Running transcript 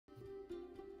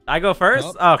I go first?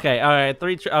 Nope. Okay, all right.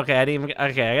 Okay, I didn't even.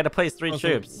 Okay, I got to place three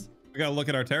troops. We gotta look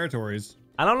at our territories.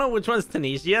 I don't know which one's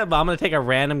Tunisia, but I'm gonna take a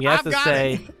random guess and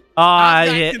say. It. Oh, I've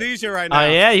got Tunisia right now. Oh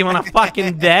yeah, you want to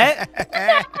fucking bet?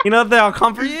 You know they'll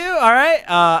come for you. All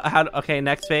right. Okay,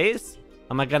 next phase.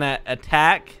 I'm gonna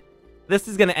attack. This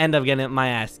is gonna end up getting my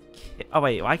ass. Oh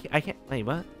wait, I can't. Wait,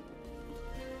 what?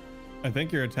 I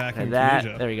think you're attacking that.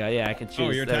 Tunisia. There we go. Yeah, I can choose.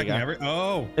 Oh, you're attacking every.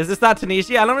 Oh. Is this not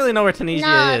Tunisia? I don't really know where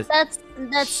Tunisia is. That's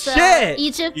Shit.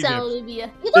 Egypt and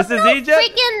Libya. This is Egypt.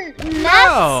 Freaking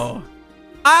no.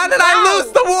 How did I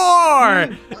lose the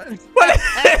war? What is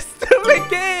this stupid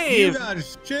game? You got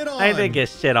shit on. I did get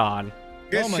shit on.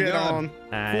 Get oh my shit God. on.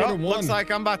 Right. Oh, looks like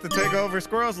I'm about to take over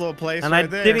Squirrel's little place And right I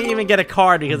there. didn't even get a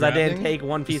card because I didn't Grabbing? take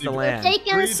one piece of We're land.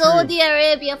 taking Saudi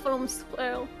Arabia from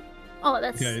Squirrel. Oh,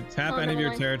 that's. Okay, tap any of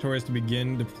your territories to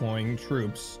begin deploying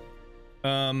troops. This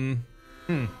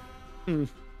You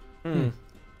know,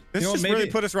 just maybe- really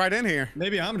put us right in here.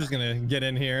 Maybe I'm just gonna get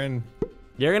in here and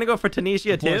You're gonna go for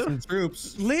Tunisia deploy too? some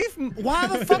troops. Leave. Why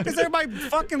the fuck is everybody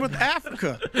fucking with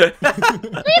Africa? Leave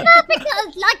Africa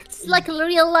like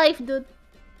real life, dude.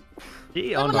 He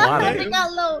Leave owned a lot of it. Africa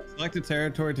alone. Select a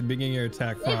territory to begin your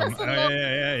attack from. us Oh, alone.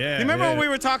 yeah. You remember when we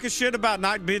were talking shit about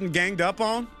not being ganged up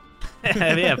on?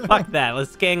 Yeah, fuck that.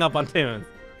 Let's gang up on Toons.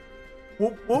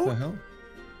 What the hell?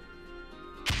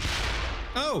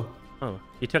 Oh, Oh,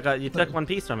 you took one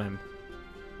piece from him.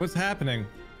 what's happening?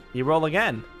 You roll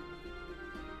again.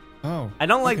 Oh. I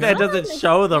don't like okay. that it doesn't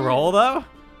show the roll though.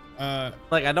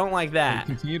 Like I don't like that.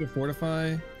 continue to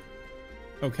fortify.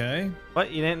 Okay. What?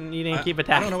 You didn't keep I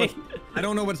attacking? I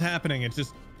don't know what's happening. It's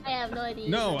just I have no idea.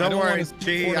 no. I Don't worry, want to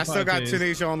G. I still got phase.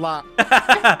 Tunisia on lock.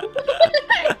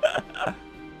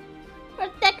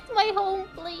 Protect my home,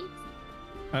 please.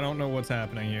 I don't know what's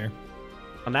happening here.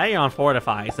 Well, now you're on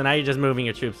fortify, so now you're just moving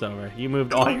your troops over. You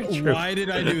moved all your troops. Why did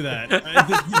I do that?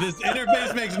 This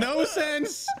interface makes no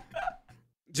sense.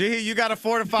 G, you gotta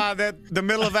fortify the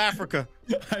middle of Africa.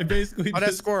 I basically Oh,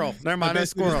 that's Squirrel. Never mind,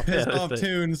 that's Squirrel. Pissed Yeah, off that's it.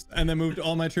 Toons and then moved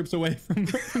all my troops away from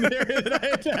the area that I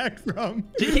attacked from.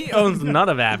 He owns none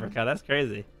of Africa. That's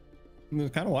crazy.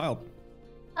 It's kind of wild.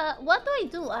 What do I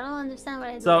do? I don't understand what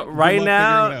I do. So luck right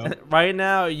figuring it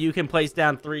now, you can place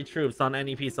down 3 troops on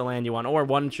any piece of land you want, or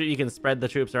 1 troop. You can spread the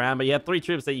troops around, but you have 3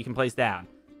 troops that you can place down.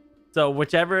 So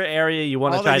whichever area you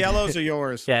want to All try. the yellows are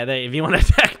yours. Yeah, if you want to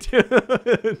attack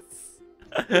Toons,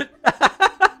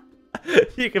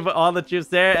 you can put all the troops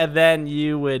there, and then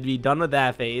you would be done with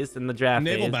that phase in the draft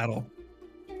Naval phase. battle.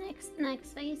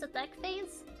 Next phase, attack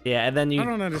phase. Yeah, and then I you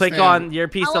don't click understand. on your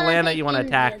piece I of wanna land that take you want to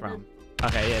India, attack dude. from.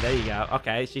 Okay, yeah, there you go.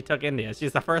 Okay, she took India.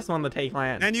 She's the first one to take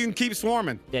land. And you can keep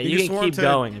swarming. Yeah, you can swarm keep to-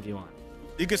 going if you want.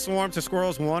 You can swarm to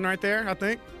Squirrel's 1 right there, I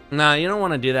think. No, you don't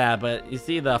want to do that, but you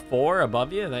see the 4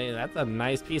 above you? That's a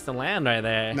nice piece of land right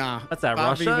there. Nah. What's that, 5v1.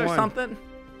 Russia or something?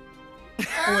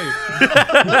 Oh wait.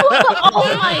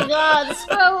 Oh my God,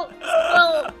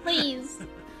 Squirrel, please.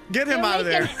 Get him You're out of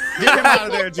there. making- Get him out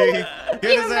of there, G. Get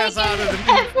You're his ass out of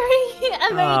the... every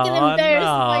American Oh, embarrassed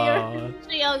by no. your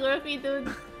geography,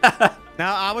 dude.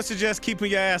 Now, I would suggest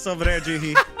keeping your ass over there,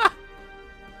 G.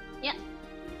 Yeah.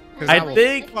 'Cause I will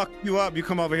think- fuck you up. You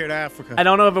come over here to Africa. I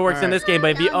don't know if it works in Alright. this game,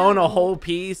 but if you No, own no. a whole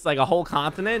piece, like a whole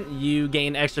continent, you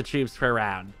gain extra troops per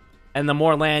round. And the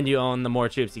more land you own, the more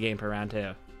troops you gain per round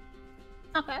too.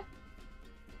 Okay.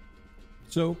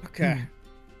 So Okay.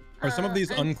 are some of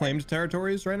these I'm- unclaimed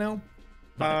territories right now?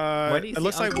 Where do you It see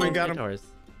looks like we unclaimed got 'em- territories?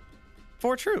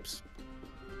 4 troops.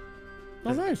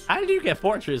 Oh, nice. How did you get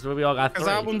 4 troops when we all got 3? Because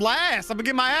I'm last. I'm gonna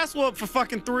get my ass whooped for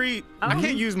fucking 3. I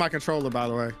can't use my controller, by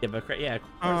the way. Yeah, but yeah, of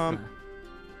course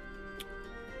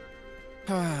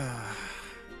not.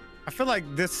 I feel like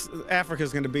this Africa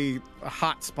is gonna be a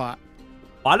hot spot.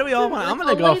 Why do we all want? I'm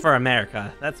gonna go for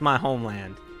America. That's my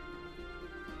homeland.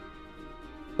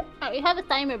 We have a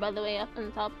timer, by the way, up on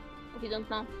the top, if you don't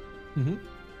know.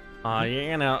 Oh,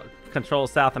 you're gonna control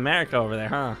South America over there,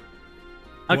 huh?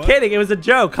 I'm What? kidding. It was a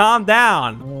joke. Calm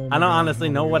down. Oh I my don't God, honestly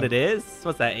oh know my what God. it is.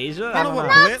 What's that? Asia? I I don't know know.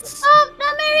 what Blitz. Stop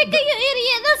America, you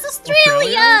idiot! That's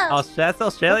Australia! That's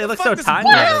Australia. It What looks the so fuck tiny.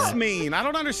 does over Blitz there. mean? I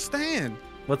don't understand.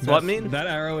 What's what mean? That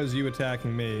arrow is you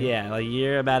attacking me. Yeah, like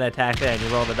you're about to attack there and you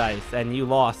roll the dice and you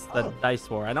lost the dice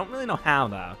war. I don't really know how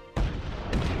though.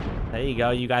 There you go.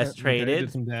 You guys Okay, traded.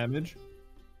 did some damage.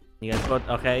 You guys both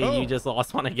okay. Oh. You just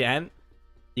lost one again.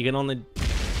 You can only.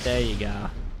 There you go.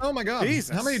 Oh my God.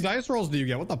 Jesus. How many dice rolls do you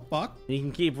get? What the fuck? You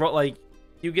can keep like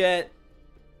you get.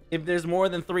 If there's more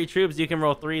than 3 troops, you can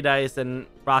roll 3 dice, and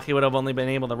Rocky would have only been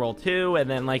able to roll 2. And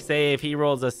then, like, say if he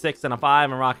rolls a 6 and a 5,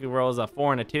 and Rocky rolls a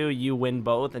 4 and a 2, you win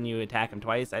both, and you attack him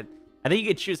twice. I think you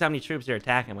could choose how many troops you're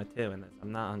attacking with too. In this,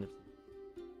 I'm not 100%.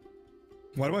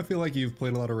 Why do I feel like you've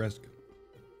played a lot of Risk?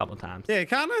 A couple times. Yeah, it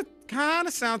kind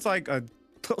of sounds like a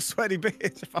little sweaty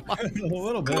bitch. If I'm honest. A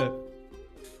little bit.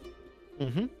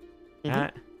 All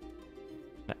right.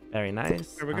 Very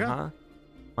nice. Here we go.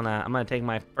 I'm gonna take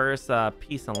my first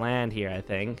piece of land here, I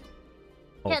think.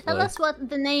 Yeah, tell Hopefully. us what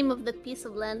the name of the piece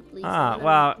of land, please. Ah, and then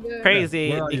well, you're-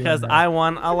 crazy Where are you because now? I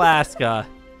won Alaska.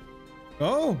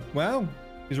 Oh, wow.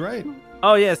 He's right.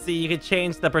 Oh yeah, see, you could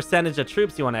change the percentage of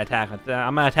troops you want to attack with.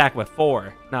 I'm gonna attack with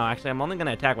 4. No, actually, I'm only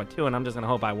gonna attack with 2, and I'm just gonna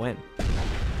hope I win.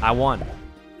 I won.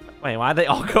 Wait, why'd they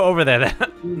all go over there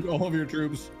then? Moved all of your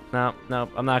troops. No,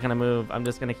 I'm not gonna move. I'm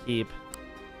just gonna keep.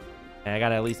 Okay, I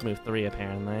gotta at least move 3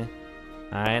 apparently.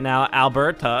 All right, now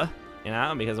Alberta, you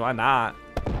know, because why not?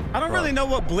 I don't really know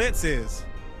what Blitz is.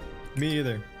 Me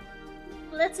either.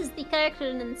 Blitz is the character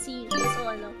in Siege, that's all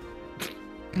I know.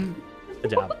 Good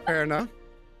job. Fair enough.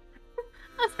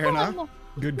 That's Fair all I enough. know.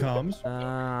 Good comms.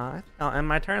 I think I'll end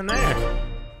my turn there.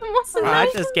 What's the I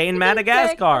name just of gained the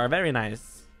Madagascar. Very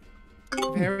nice.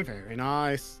 Very, very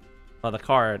nice. Oh, the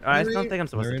card. Oh, I Very- don't think I'm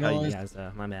supposed to very tell you nice.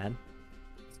 guys. My bad.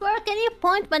 Squirrel, can you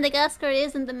point Madagascar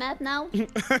is in the map now? No, he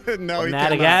cannot.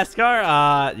 Madagascar?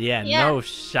 Yeah, Yeah. no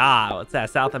shot. What's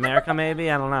that? South America, maybe?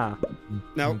 I don't know.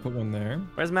 Nope. Put one there.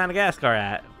 Where's Madagascar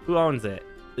at? Who owns it?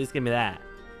 Please give me that.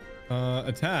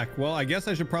 Attack. Well, I guess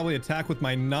I should probably attack with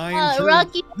my 9 troops.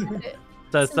 Rocky.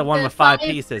 So it's the one with 5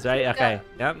 pieces, right? Okay.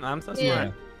 Yep, I'm so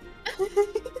smart.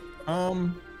 Yeah.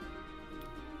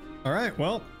 All right.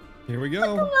 Well, here we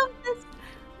go.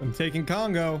 I'm taking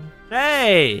Congo.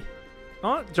 Hey!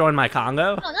 Don't join my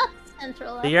Congo. Oh, not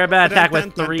Central. So you're about to attack Dun,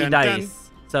 with dun, 3 dun, dun, dun. dice.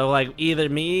 So, like, either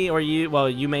me or you, well,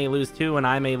 you may lose 2 and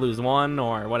I may lose 1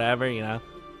 or whatever, you know.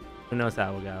 Who knows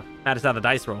how it will go. That is how the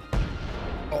dice roll.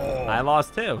 Oh. I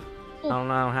lost 2. I don't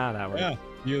know how that works. Yeah,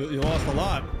 you lost a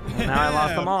lot. Now I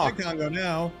lost them all. Take Congo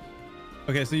now.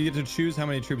 Okay, so you get to choose how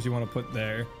many troops you want to put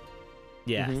there.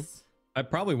 Yes. I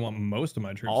probably want most of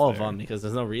my troops All of there. them, because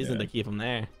there's no reason Yeah. to keep them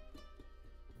there.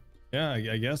 Yeah,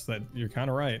 I guess that you're kind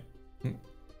of right.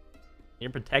 You're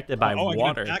protected by I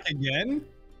water. can attack again?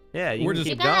 Yeah, you We're can just-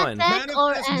 keep You can going. attack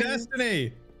or Manifest end.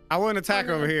 destiny. I wouldn't attack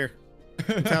over here.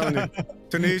 I'm telling you.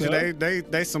 Tunisia,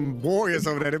 they some warriors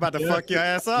over there. They about to fuck your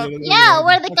ass up. Yeah,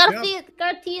 we're the Fuck yeah.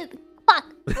 Carthage. Fuck.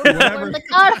 Whatever. We're the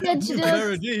Carthage,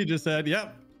 Whatever dude. G just said.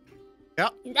 Yep.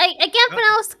 I can't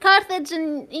pronounce Carthage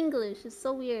in English. It's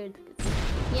so weird.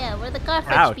 Yeah, we're the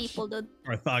Carthage Ouch. people, dude.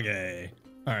 Carthage.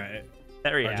 All right.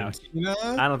 Very ouch. Argentina.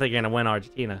 I don't think you're going to win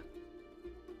Argentina.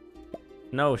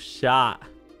 No shot.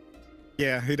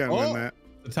 Yeah, he doesn't win that.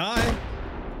 The tie.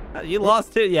 You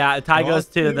lost 2. Yeah, a tie goes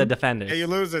Lost to 2. the defenders. Yeah, you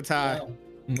lose a tie.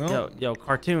 No. Yo,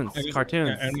 cartoons. I just-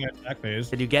 Cartoons. And my attack phase.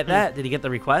 Did you get that? Did you get the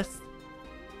request?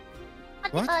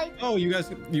 What? Bye. Oh, you guys,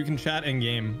 you can chat in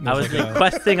game. I was There's like a-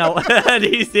 requesting a. Do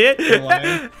you see it?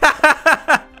 lion.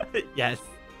 Yes.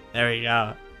 There we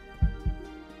go.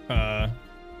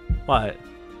 What?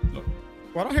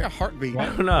 Well, I don't hear a heartbeat. I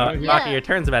don't know. Yeah. Rocky, your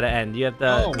turn's about to end. You have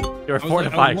to. Oh, You're I was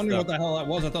fortified. wondering still. what the hell that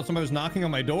was. I thought somebody was knocking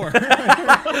on my door.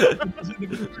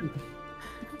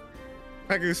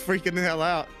 Like he was freaking the hell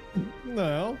out.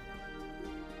 No.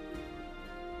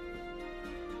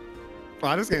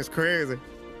 Wow, this game's crazy.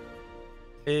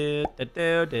 Do.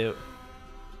 So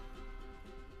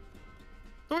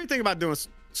what do you think about doing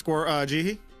Squirrel,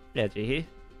 Jihi? Yeah, Jihi.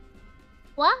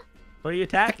 What? What are you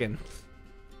attacking?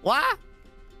 What?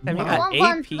 Have you I got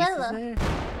want 8 pieces Venezuela.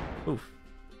 there? Oof.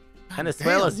 God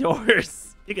Venezuela's damn.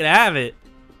 yours. You can have it.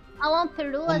 I want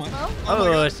Peru as my- well. Oh my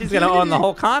Oh, God. she's gonna own the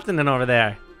whole continent over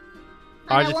there. And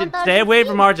I want Argentina. Stay away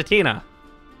from Argentina. Argentina.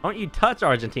 Don't you touch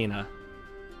Argentina.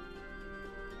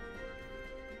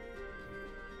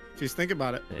 She's thinking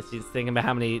about it. She's thinking about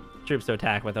how many troops to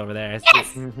attack with over there. Yes!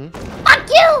 Mm-hmm. Fuck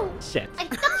you! Shit. I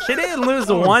She didn't lose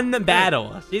one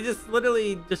battle. She just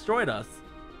literally destroyed us.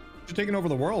 You're taking over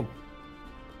the world.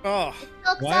 Oh,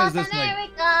 took Why is South this like-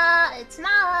 America. It's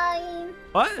mine.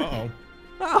 What? Uh-oh.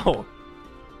 No.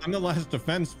 I'm the last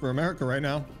defense for America right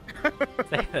now.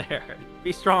 Stay there.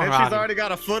 Be strong, and Rocky. she's already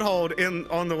got a foothold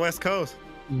on the West Coast.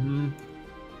 Mm-hmm.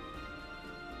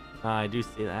 Oh, I do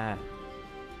see that.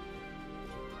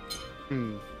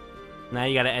 Hmm. Now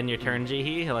you gotta end your turn,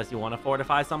 Jihi, unless you want to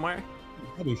fortify somewhere.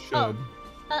 Probably should. Oh.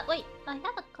 Wait. I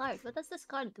have a card. What does this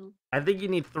card do? I think you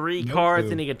need 3 No cards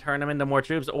clue. and you can turn them into more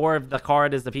troops. Or if the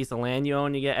card is the piece of land you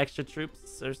own, you get extra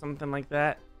troops or something like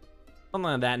that.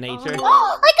 Something of that nature.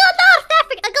 Oh, I got North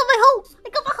Africa. I got my home. I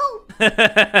got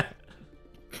my home.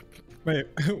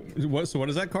 Wait, what? So what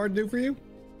does that card do for you?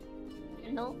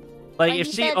 You know? Like Like if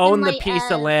you she said, owned you the might piece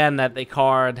of add- land that the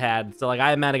card had, so like I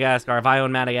have Madagascar, if I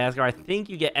own Madagascar, I think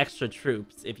you get extra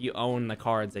troops if you own the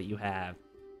cards that you have.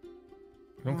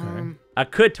 Okay. I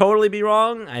could totally be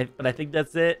wrong, but I think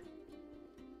that's it.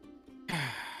 I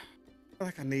feel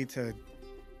like I need to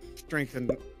strengthen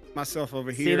myself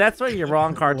over here. See, that's where you're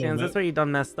wrong, A Cartoons. little That's bit. where you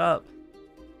done messed up.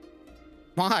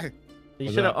 Why? You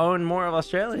What's should have that? owned more of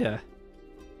Australia.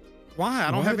 Why? I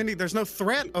don't What? have any. There's no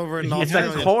threat over in It's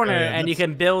Australia. a corner, Yeah, and you that's-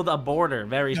 can build a border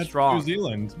very That's strong. New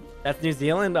Zealand. That's New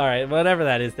Zealand? All right, whatever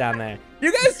that is down there.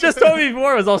 You guys just told me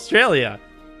before it was Australia.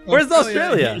 Where's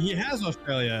Australia? He has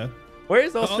Australia.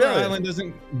 Where's The other Australia? island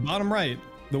isn't bottom right.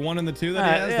 The one and the two that he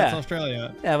has, Yeah. that's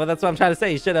Australia. Yeah, but that's what I'm trying to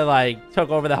say. You should have like took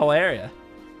over the whole area.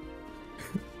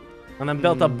 And then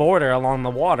built a border along the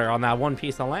water on that one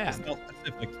piece of land. South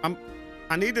Pacific.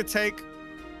 I need to take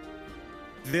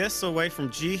this away from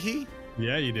JIHI,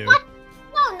 Yeah, you do. What?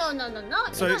 No. You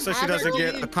so don't she have doesn't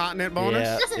it. get a continent bonus.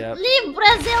 Yeah. Listen, Yep. leave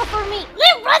Brazil for me.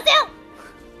 Leave Brazil.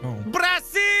 Oh.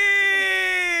 Brazil.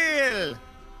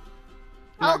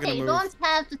 I'm not Okay, gonna you move. don't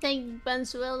have to take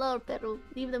Venezuela or Peru.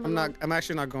 Leave them I'm alone. not. I'm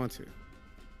actually not going to.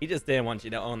 He just didn't want you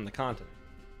to own the continent.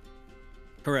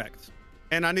 Correct.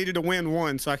 And I needed to win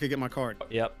one so I could get my card.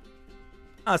 Yep.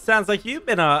 Oh, sounds like you've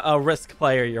been a risk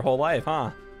player your whole life, huh?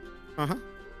 Uh-huh.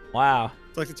 Wow.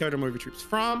 Select the territory move your troops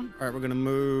from. All right, we're gonna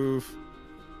move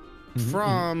Mhm,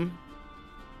 from.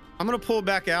 I'm gonna pull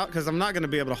back out because I'm not gonna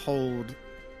be able to hold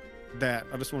that.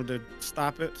 I just wanted to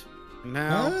stop it.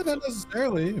 Now, Not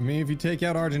necessarily. I mean, if you take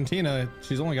out Argentina,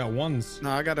 she's only got ones.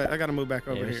 no, I gotta move back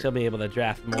over Yeah, here. she'll be able to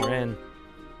draft more in.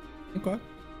 Okay.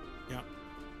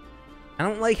 I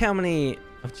don't like how many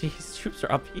of GE's troops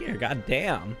are up here. God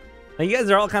damn. Now, you guys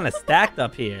are all kind of stacked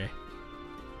up here.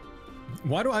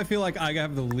 Why do I feel like I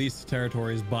have the least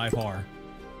territories by far?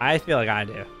 I feel like I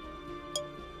do.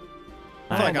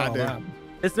 I feel like don't I know do. that.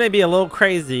 This may be a little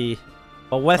crazy,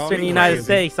 but Western me United crazy.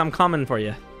 States, I'm coming for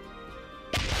you.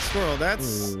 Squirrel,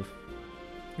 that's Ooh,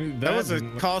 that was a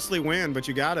didn't- costly win, but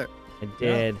you got it. I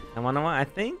did. I want to. I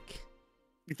think.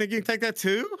 You think you can take that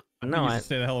too? No, you I should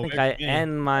stay the hell think away I from me.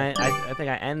 end my. I think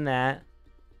I end that.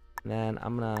 And then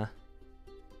I'm gonna.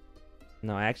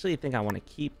 No, I actually think I want to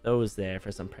keep those there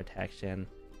for some protection.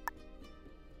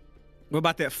 What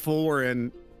about that 4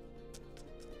 in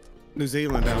New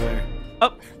Zealand down there?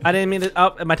 Oh, I didn't mean to.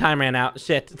 Oh, my time ran out.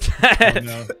 Shit. Oh,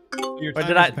 no. Your Or time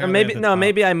did is I? apparently Maybe at the no. top.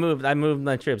 Maybe I moved. I moved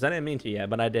my troops. I didn't mean to yet,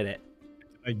 but I did it.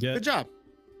 I get. Good job.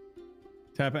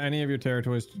 Tap any of your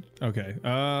territories. Okay.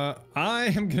 I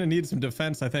am gonna need some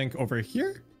defense. I think over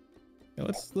here. Yeah,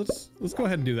 let's go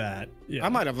ahead and do that. Yeah. I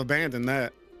might have abandoned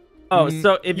that. Oh,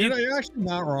 so if you you know, you're actually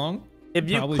not wrong. if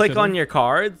you Probably click on should've. your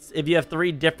cards, if you have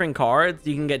 3 different cards,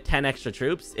 you can get 10 extra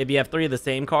troops. If you have 3 of the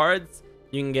same cards,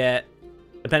 you can get,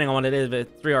 depending on what it is, if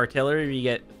it's 3 artillery, you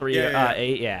get 3 Yeah.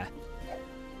 8. Yeah,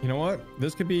 You know what?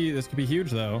 This could be huge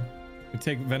though. We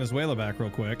take Venezuela back real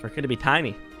quick. or could it be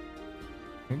tiny?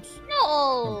 Oops.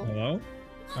 No. Hello.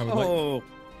 I would like. Oh,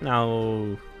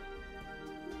 No.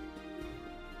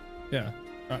 Yeah.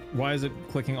 Why is it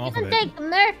clicking You off of can it? take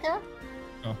America.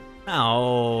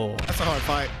 No. that's a hard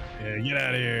fight. Yeah, get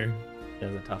out of here.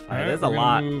 There's a tough All fight. right, There's a we're gonna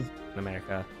lot move- in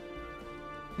America.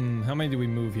 How many do we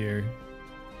move here?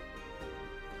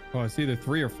 Oh, it's either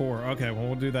 3 or 4. Okay, well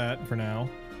we'll do that for now.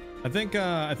 I think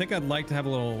I'd like to have a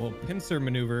little pincer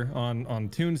maneuver on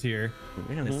Toons here.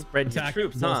 You're gonna spread your Attack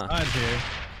troops, both huh? sides here.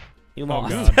 You Oh,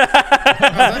 lost. God.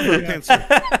 How's that for a pincer?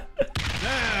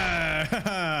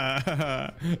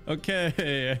 Ah,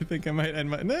 okay, I think I might end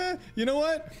my. Nah, you know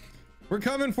what? We're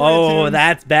coming for you. Oh, Toons.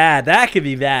 that's bad. That could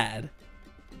be bad.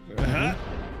 Uh-huh.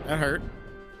 That hurt.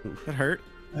 That hurt.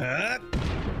 Uh,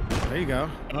 There you go.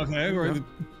 okay, we're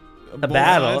A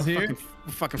battle. here.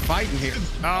 Fucking fighting here.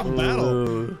 Oh, Battle.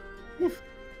 Ooh.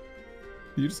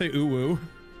 You just say ooh woo.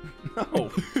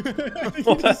 No. I think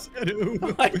you just said ooh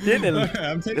woo. I didn't. Okay,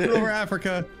 I'm taking over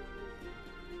Africa.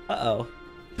 Uh-oh.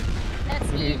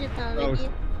 That's Egypt,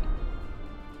 Olivia.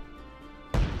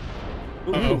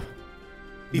 Oh.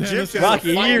 Egyptians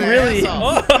Rocky, are fighting you their really. ass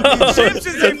off. Oh.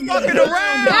 Egyptians ain't fucking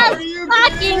around. That's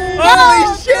fucking Holy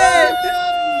no. shit!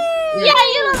 Yeah,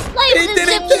 you don't play He with did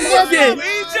it Egyptians. again. dude.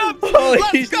 Egypt, Holy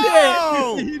let's shit.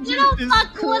 go. You don't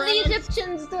fuck with the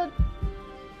Egyptians, dude.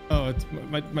 Oh, it's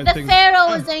my The thing.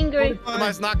 pharaoh is angry.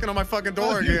 Somebody's knocking on my fucking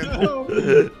door again.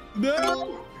 No.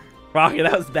 No. Rocky,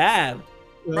 that was bad.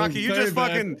 Rocky, you Very just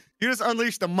bad. fucking, you just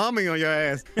unleashed a mummy on your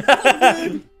ass.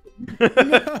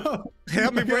 No.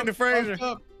 Help me, Brendan Fraser.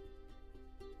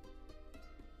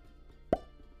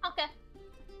 Okay.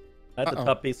 That's a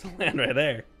tough piece of land right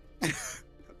there.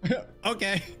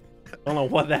 Okay. I don't know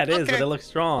what that is, but Okay. it looks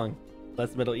strong.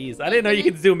 That's Middle East. I didn't know you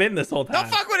could zoom in this whole No time.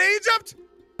 fuck with Egypt.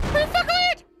 No fuck with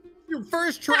it. Your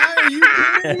first try? Are you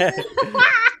kidding me?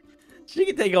 She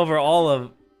could take over all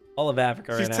of All of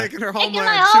Africa She's right now. taking her Taking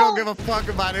homeland. my She don't home. give a fuck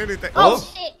about anything. Oh,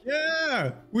 Oh, shit.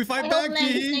 Yeah, we I fight hope back,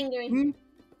 Land is JIHI. angry.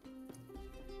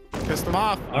 pissed him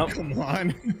off. Oh, come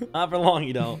on. Not for long,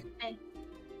 you don't. Okay.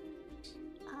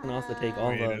 You can also take all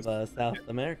Wait, of South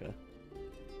America.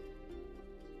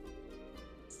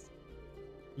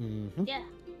 Yeah.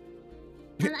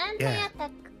 An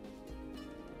anti-attack.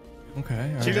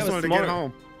 Okay. She That just was wanted to smart. get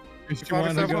home. She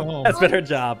wanted to go home. That's been her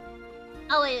job.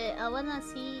 Oh wait, I wanna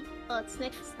see. Oh, it's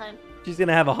next time. She's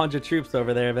gonna have 100 troops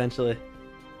over there eventually.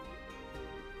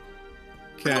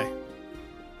 Okay.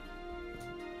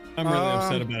 I'm really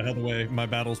upset about how the way my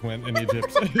battles went in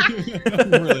Egypt.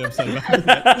 I'm really upset about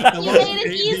that. You made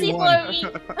it easy for me.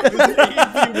 It was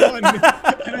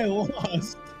 8v1 and I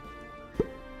lost.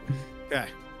 Okay.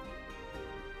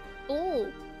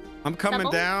 Ooh. I'm coming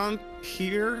Double? down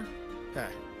here. Okay.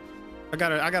 I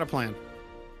got a plan.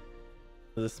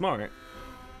 This is smart.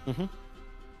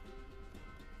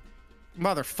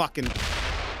 Motherfucking.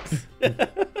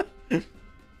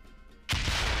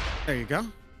 There you go.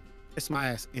 It's my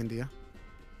ass, India.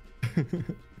 You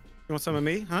want some of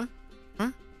me, huh?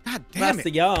 Huh? God damn That's it.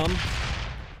 the yum.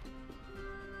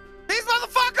 These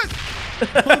motherfuckers!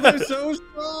 Oh, they're so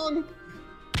strong.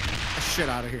 Get the shit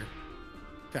out of here.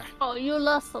 Okay. Oh, you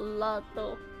lost a lot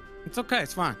though. It's okay.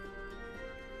 It's fine.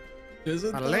 Is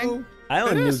it Adeline? though? I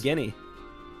own It New is. Guinea.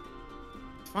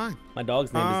 It's fine. My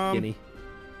dog's name is Um, Guinea.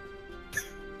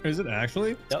 Is it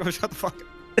actually? Yep. Oh, shut the fuck up.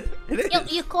 It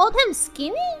is. You called him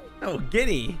skinny? Oh,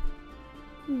 Guinea.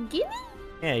 Guinea?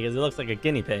 Yeah, because it looks like a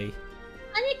guinea pig.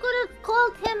 And you could have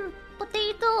called him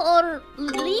potato or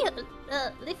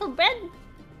leaf of bread.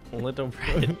 Little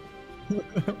bread.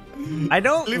 I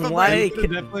don't Leave a bread. like.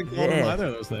 Could have definitely called him this. either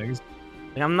of those things.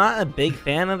 Like, I'm not a big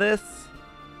fan of this.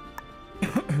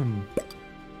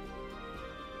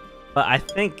 But I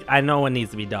think I know what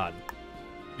needs to be done.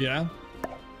 Yeah?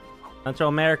 Central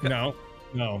America.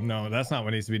 No, that's not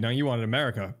what needs to be done. You wanted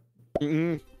America.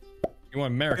 Mm-mm. You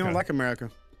want I America. don't like America.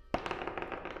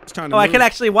 It's trying to Oh, I move. can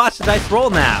actually watch the dice roll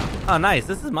now. Oh, nice.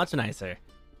 This is much nicer.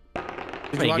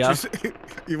 There you go.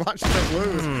 You watched them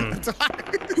lose. Hmm. That's why.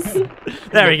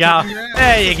 There we go.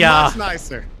 There you It's go. much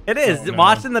nicer. It is. Oh, no.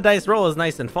 Watching the dice roll is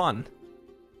nice and fun.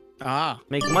 Ah,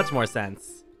 Makes much more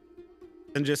sense.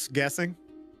 and just guessing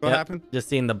what Yep. happened. Just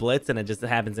seeing the blitz and it just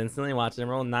happens instantly. Watching them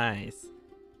roll. Nice.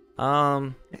 Yeah.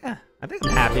 I think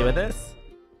I'm happy with this.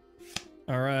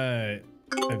 All right.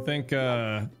 I think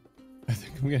I'm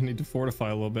gonna need to fortify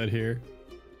a little bit here.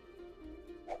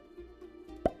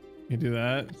 You do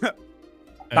that.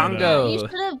 And,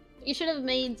 Congo. You should have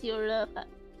made your oh,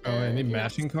 I need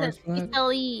mashing cards for that?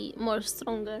 Italy more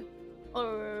stronger.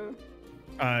 Or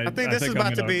I think this is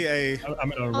about to be a.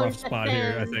 I'm in a rough spot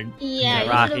here. I think. Yeah,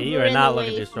 Rocky, you are not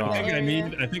looking too strong.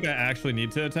 I think I actually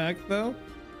need to attack though.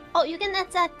 Oh, you can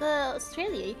attack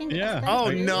Australia. You can get Yeah. Oh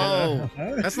Australia. no,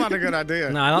 Yeah. that's not a good idea.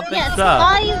 No, I don't think Yes, so.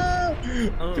 five.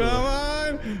 Oh. Come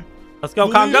on. Let's go,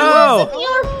 Blue. Congo!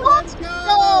 Your Let's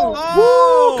fault. go.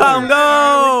 Woo,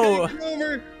 Congo! Take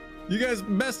over. You guys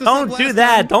messed us Don't up do last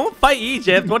that. time. Don't fight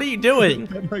Egypt. What are you doing?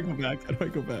 How do I go back? How do I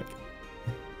go back?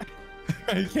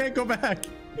 You can't go back.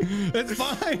 It's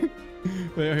fine.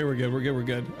 Wait, here we're good. We're good. We're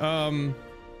good. Do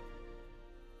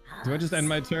I just end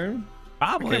my turn? I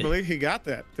can't Probably. believe he got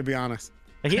that. To be honest.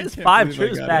 He has can't 5 believe I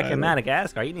troops got back it in either.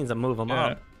 Madagascar. He needs to move them Yeah.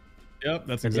 up. Yep,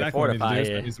 that's Maybe a exactly what I need to fortify do.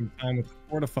 So I here. need some time with the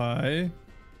fortify.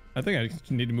 I think I just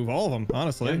need to move all of them,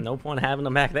 honestly. Yeah, no point having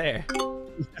them back there.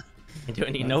 You're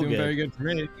doing you Not no doing good. very good for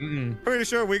me. Mm-mm. Pretty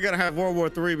sure we're gonna have World War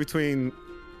III between Mm.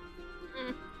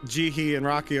 JIHI and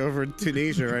Rocky over in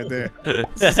Tunisia right there.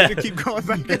 It's just gonna keep going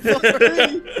back and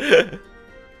forth.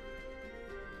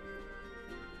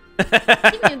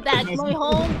 Give me back my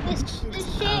home.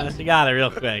 This shit. She got it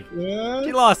real quick. Yeah.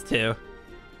 She lost 2.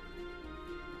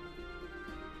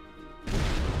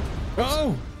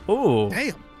 Oh, Ooh.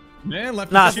 Damn. man,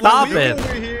 left. Nah, she stop went it.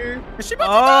 over here. Is she about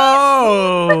to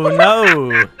Oh,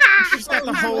 no. She's got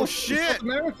the whole shit.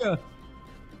 America.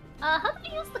 How do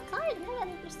you use the card? I don't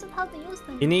understand how to use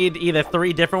them. You need either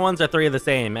 3 different ones or 3 of the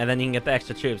same, and then you can get the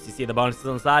extra troops. You see the bonuses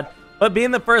on the side? But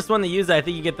being the first one to use it, I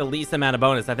think you get the least amount of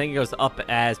bonus. I think it goes up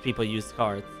as people use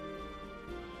cards.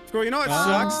 Squirrel, you know what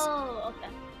sucks? Oh,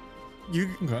 okay.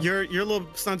 Okay. Your little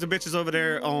sons of bitches over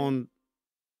there on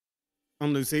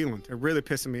New Zealand. They're really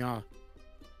pissing me off.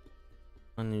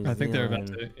 On New I think they're about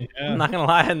Zealand. to. I'm Yeah. not gonna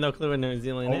lie, I had no clue where New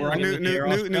Zealand Oh, is. we're on New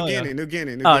Australia.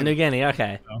 Guinea. Oh, New Guinea,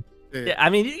 okay. Yeah. Yeah, I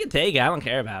mean, you can take it. I don't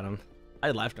care about them.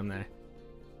 I left them there.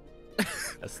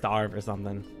 A starve or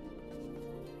something.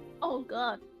 Oh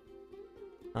god.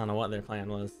 I don't know what their plan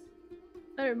was.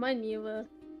 That remind me of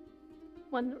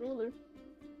one ruler.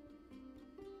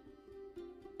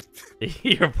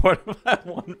 You're fortified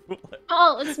one bullet.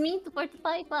 Oh, it's me to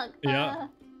fortify. Fuck. Yeah.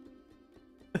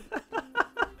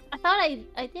 I thought I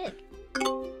did.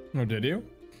 Oh, did you?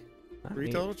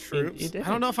 3 total troops. You did. I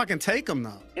don't know if I can take them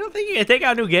though. You don't think you can take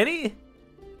out New Guinea?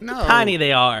 No. How tiny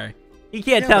they are. You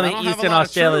can't Yeah, tell but I me don't have a Eastern lot of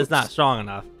Australia is troops. not strong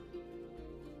enough.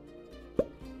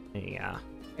 There you go.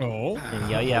 Oh. There you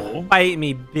go. Yeah, fight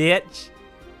me, bitch.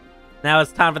 Now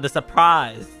it's time for the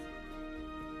surprise.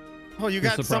 Oh, you The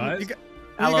got some. surprise? You got,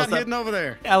 Hello, what you got sup- hidden over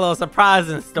there? Got a little surprise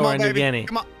in Come store on, in New baby. Guinea.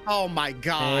 Come on. Oh my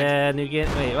God. Yeah, New Guinea.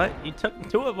 Wait, what? You took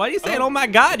to it? Why are you saying, Oh. oh my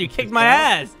God? You kicked my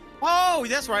ass. Oh,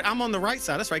 that's right. I'm on the right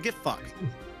side. That's right. Get fucked.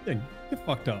 Yeah, get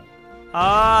fucked up.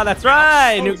 Oh, that's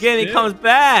right. Oh, New Guinea shit. comes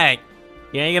back.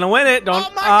 You ain't gonna win it. Don't.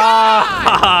 Oh my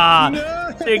God!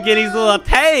 No. New Guinea's little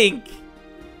tank.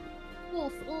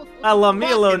 Oof, oof, I love me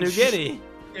a little Fucking New Guinea.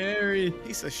 Scary.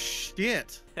 Piece of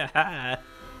shit. Looks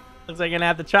like you're gonna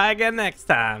have to try again next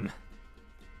time.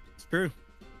 It's true.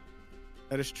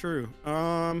 That is true.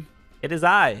 It is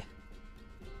I,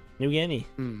 New Guinea.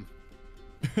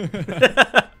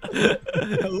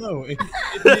 Hello. It's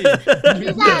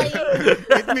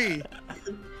me.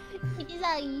 It's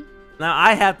me. Now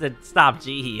I have to stop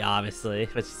JIHI, obviously,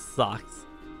 which sucks.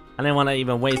 I didn't want to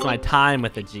even waste my time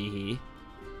with the JIHI.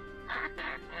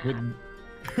 With-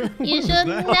 You What should was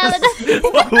never.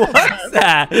 What's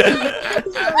that?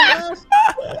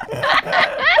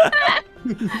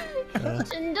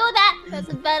 Shouldn't do that. That's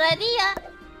a bad idea.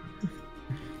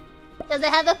 Because I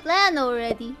have a plan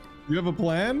already. You have a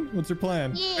plan? What's your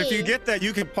plan? Yeah. If you get that,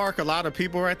 you can park a lot of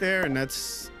people right there, and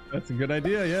that's. That's a good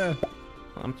idea, yeah.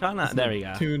 I'm trying to. There we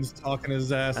go. Toon's talking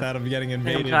his ass out of getting I'm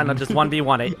invaded. trying to just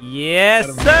 1v1 it. Yes,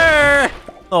 sir.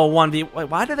 Oh, 1v. Wait,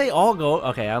 why do they all go?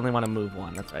 Okay, I only want to move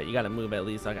one. That's right. You got to move at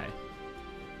least. Okay.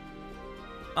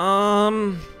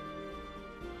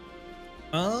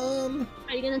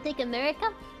 Are you gonna take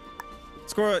America?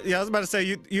 Squirrel. Yeah, I was about to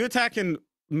say you attacking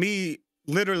me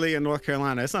literally in North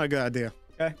Carolina. It's not a good idea.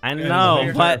 Okay. I his know,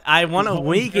 whole but I want to whole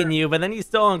weaken entire- you, but then you're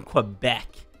still in Quebec.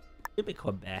 Stupid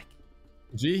Quebec.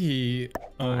 JIHI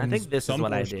I think this is some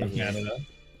what I portion do of here. Canada.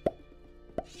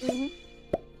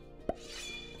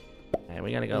 Okay,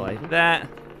 we gotta go like that.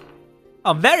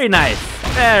 Oh, very nice.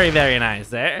 Very, very nice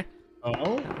there.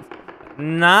 Oh?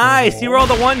 Nice. You Oh.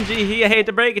 rolled a 1, JIHI. I hate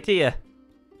to break it to you.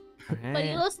 But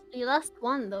you lost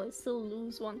one though. You still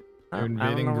lose one. You're I don't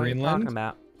invading know what you're Greenland? talking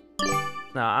about.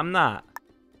 No, I'm not.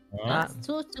 That's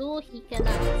 2-2. He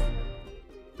cannot.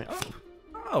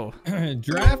 Oh,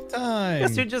 Draft time.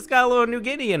 guess who just got a little New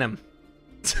Guinea in him?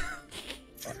 That's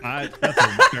a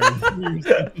very weird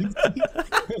sentence.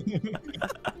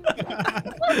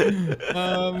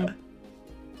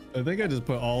 I think I just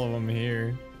put all of them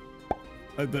here.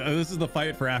 This is the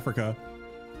fight for Africa.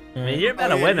 I mean, you're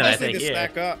better yeah, winning, you I guys need think. to Yeah.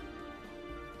 stack up.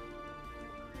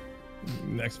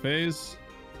 Next phase.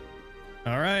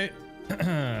 All right.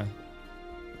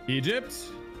 Egypt.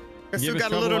 Guess Give who us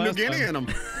got a little trouble New last Guinea time. in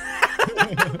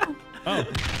them? Oh.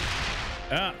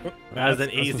 Yeah. That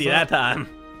wasn't That's easy what's that up. time.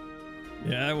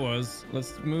 Yeah, it was.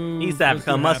 Let's move. East let's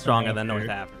Africa do much Africa stronger than up North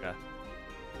here. Africa.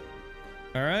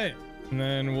 All right. And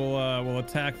then we'll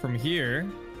attack from here.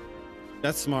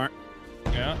 That's smart.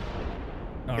 Yeah.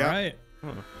 All Yeah. right.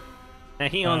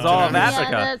 And he owns Uh, all of yeah,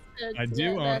 Africa. Yeah, that's good. I do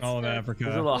own that's all of good. Africa.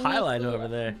 There's a little We need highlight to- over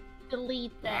there. Delete You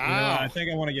know that. what? Wow. I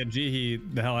think I want to get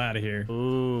JIHI the hell out of here.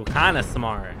 Ooh, kind of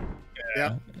smart.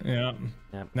 Yep. Yeah.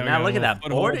 Yep. Now we Now got look a at that little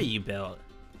foothold. border you built.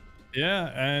 Yeah,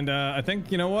 and I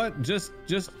think you know what? Just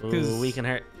because Ooh, we can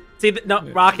hurt. See, no,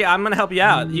 Rocky, I'm gonna help you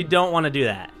out. You don't want to do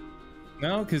that.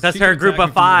 no, because That's her group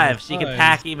of 5. She can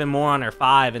pack even more on her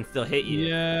 5 and still hit you.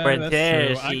 Yeah, Where that's there,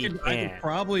 true. she I could can't.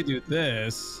 probably do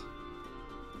this.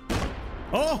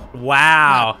 Oh,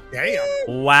 Wow. Damn.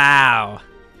 Wow.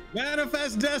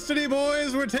 manifest destiny,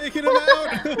 boys! We're taking him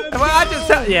out. Let's Well, I go! just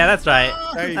tell, yeah, that's right.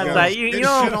 There you That's go. right. You Get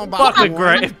don't shit on fuck by with one.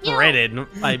 Britain.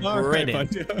 Like All right, Britain.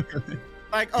 bud.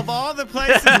 Like of all the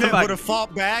places that Like- would have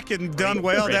fought back and done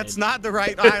well, Britain. that's not the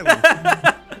right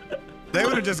island. They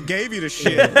would have just gave you the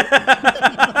shit.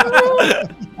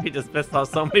 He just pissed off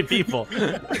so many people.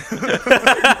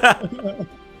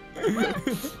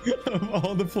 Of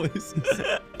all the places.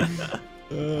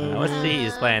 What's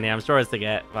JIHI's plan here? I'm sure it's to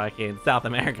get fucking South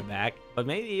America back, but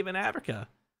maybe even Africa.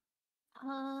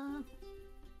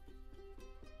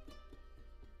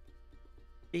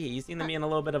 JIHI, you seem to be in a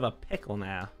little bit of a pickle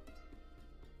now.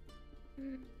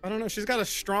 I don't know. She's got a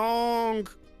strong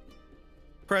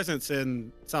presence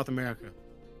in South America.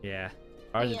 Yeah.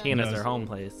 Argentina's Yeah. her home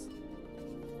place.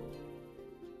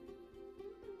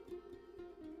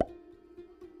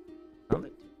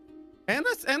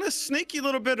 And a sneaky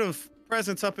little bit of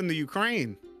presence up in the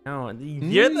Ukraine. No,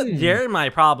 you're my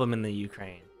problem in the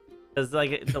Ukraine. Because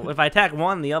like, if I attack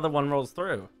one, the other one rolls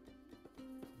through.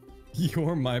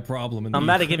 You're my problem in the I'm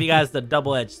about to give you guys the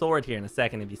double-edged sword here in a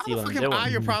second if you see what I'm doing. How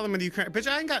your problem in the Ukraine? Bitch,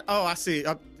 I ain't got. Oh, I see.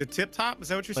 Up the tip top. Is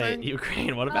that what you're saying?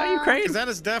 Ukraine. What about Ukraine? Because that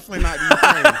is definitely not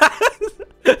Ukraine.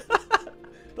 I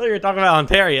thought you were talking about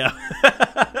Ontario.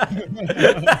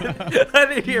 I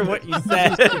didn't hear what you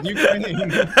said.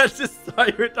 I just thought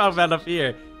you were talking about up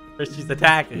here, where she's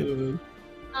attacking.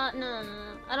 No.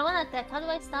 I don't want to attack. How do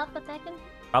I stop attacking?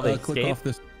 Probably click off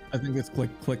this. I think it's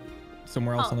click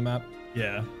somewhere else on the map.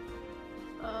 Yeah.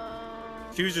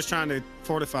 She was just trying to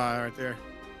fortify right there.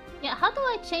 Yeah, how do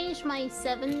I change my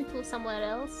 7 to somewhere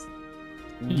else?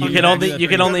 You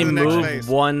can only move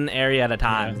one area at a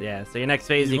time. Yeah. So your next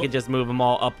phase, you could just move them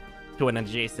all up to an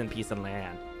adjacent piece of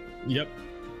land. Yep.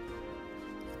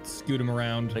 Scoot them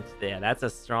around. Which, yeah, that's a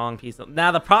strong piece of.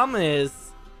 Now the problem is,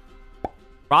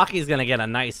 Rocky's gonna get a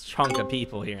nice chunk of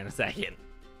people here in a second.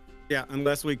 Yeah,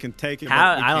 unless we can take it.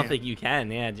 I don't think you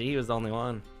can. Yeah, JIHI was the only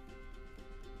one.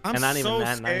 I'm so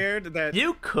scared that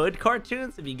you could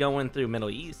cartoons if you go in through Middle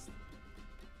East.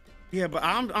 Yeah, but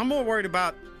I'm more worried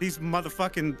about these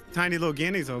motherfucking tiny little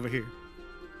guineas over here.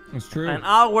 That's true. And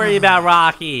I'll worry about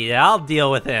Rocky. I'll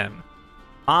deal with him.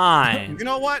 Fine. You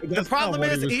know what? The problem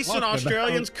is Eastern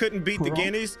Australians couldn't beat the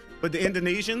guineas, but the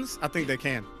Indonesians, I think they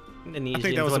can. Indonesians I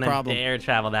think that was the problem. Dare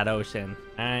travel that ocean.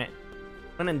 All right.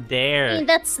 Wouldn't dare. I mean,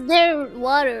 that's their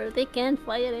water. They can't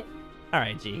fight it. All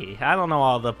right, JIHI. I don't know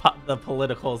all the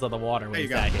politicals of the waterways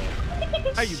there you go.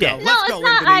 There you Shit. go. No, Let's it's go,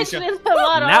 not Indonesia. actually the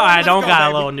water. Now I don't got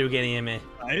baby. a little New Guinea in me.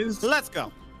 Let's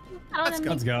go. Let's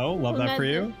go. Love that for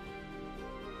you.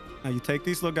 Now you take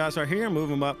these little guys right here and move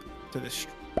them up to this.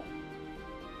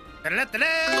 Damn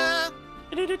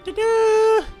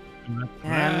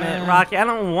it, Rocky. I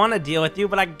don't want to deal with you,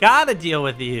 but I gotta deal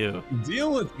with you.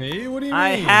 Deal with me? What do you mean? I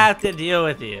have to deal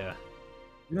with you.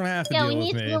 You don't have to deal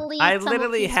with me. I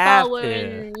literally have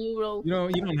to. You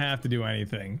don't have to do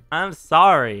anything. I'm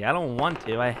sorry. I don't want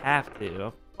to. I have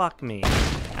to. Fuck me.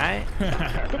 Alright?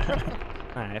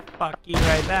 Alright, fuck you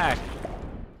right back.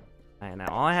 Alright, now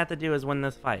all I have to do is win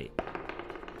this fight.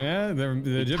 Yeah, the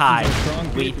Egyptians are strong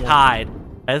people. We tied.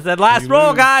 I said last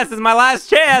roll, guys. This is my last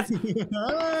chance. No!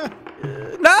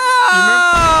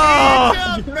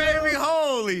 Baby,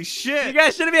 holy shit! You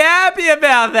guys shouldn't be happy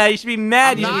about that. You should be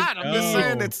mad. I'm not. I'm just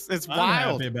saying it's wild.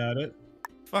 I'm happy about it.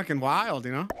 Fucking wild,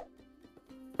 you know.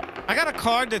 I got a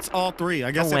card that's all three. I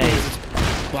guess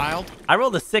it's wild. I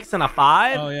rolled a 6 and a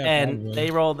 5, and probably. they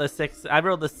rolled a 6. I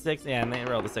rolled a 6, yeah, and they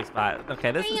rolled a 6-5.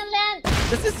 Okay, this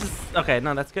is just okay.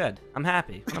 No, that's good. I'm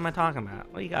happy. What am I talking about?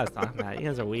 What are you guys talking about? You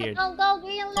guys are weird. Go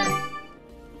Greenland.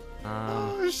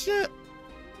 Oh shit.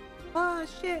 Oh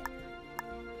shit.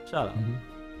 Shut up.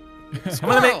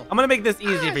 I'm gonna make this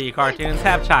easy for you, cartoons.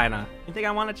 Have China. You think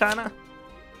I want a China?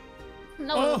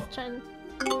 No, China.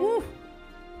 Hold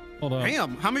on.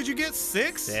 Damn, how many did you get?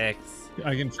 6? 6.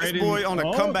 I can trade This boy on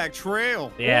a comeback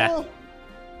trail. Yeah.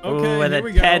 Okay, ooh, and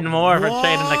a 10 more for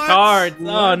trading the cards.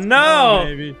 Oh no.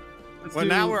 Baby. Well,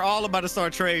 now we're all about to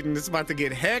start trading. This is about to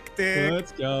get hectic.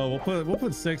 Let's go. We'll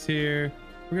put 6 here.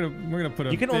 We're gonna put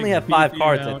a. You can only have 5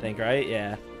 cards, I think, right?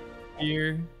 Yeah.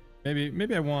 Here,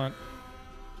 maybe I want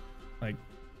like,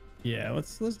 yeah.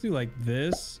 Let's do like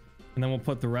this, and then we'll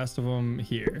put the rest of them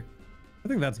here. I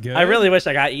think that's good. I really wish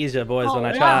I got Asia boys when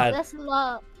I tried. That's a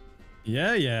lot.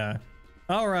 Yeah.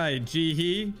 All right,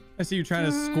 JIHI. I see you trying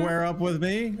to square up with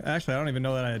me. Actually, I don't even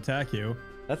know that I attack you.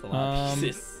 That's a lot of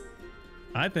pieces.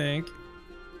 I think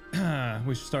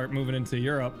we should start moving into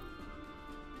Europe.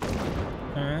 All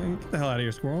right, get the hell out of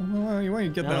here, Squirrel. Why don't you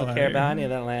get the hell out of here? I don't care about any of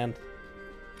that land.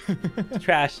 It's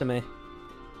trash to me.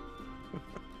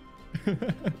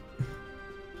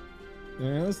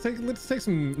 Yeah, let's take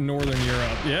some Northern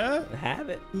Europe. Yeah, have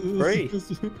it free.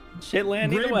 Shit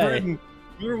land either way. Britain.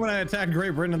 Remember when I attacked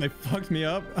Great Britain and they fucked me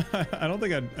up? I don't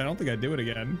think I'd do it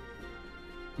again.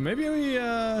 Maybe we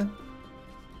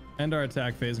end our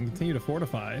attack phase and continue to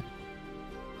fortify.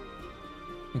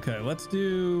 Okay, let's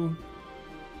do.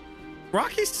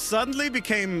 Rocky suddenly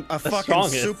became a fucking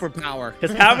superpower.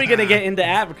 Because how are we gonna get into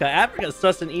Africa? Africa's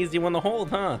such an easy one to hold,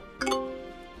 huh? You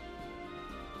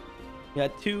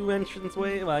got 2 entrance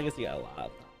ways. Well, I guess you got a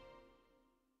lot.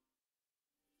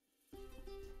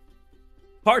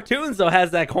 CARTOONZ though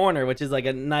has that corner, which is like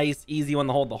a nice, easy one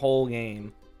to hold the whole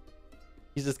game.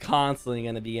 He's just constantly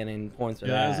gonna be getting points for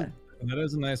that. That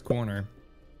is a nice corner.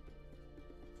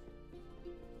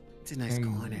 It's a nice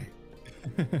corner.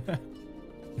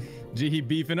 JIHI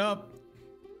beefing up.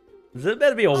 Is it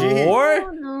better be a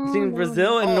war? No, Between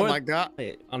Brazil and Oh North. my god.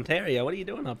 Wait, Ontario, what are you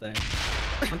doing up there?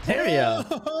 Ontario.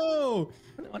 Oh!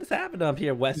 What has happened up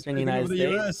here, Western Taking United over the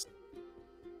States?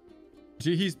 US.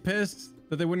 JIHI's pissed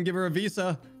that they wouldn't give her a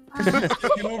visa.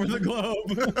 Taking over the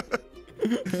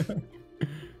globe.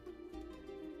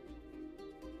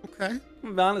 Okay.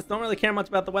 I'm honest, don't really care much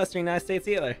about the Western United States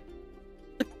either.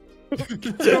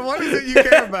 So what is it you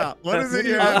care about? What is it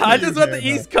you're I just want the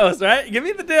East Coast, right? Give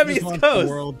me the damn Just East wants Coast. The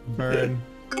world to burn.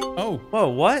 Oh, Whoa,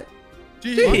 what?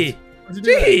 JIHI. Gee, What'd you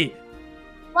do? gee,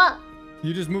 What?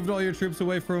 You just moved all your troops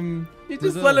away from you just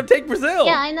Brazil. let him take Brazil.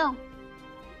 Yeah, I know.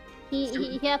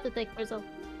 He have to take Brazil.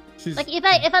 She's, Like if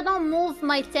I don't move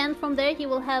my 10 from there, he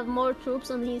will have more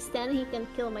troops on his 10. He can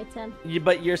kill my 10.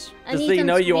 But you're just And so he you can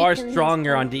know you are sweep and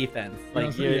stronger he's on defense. you know,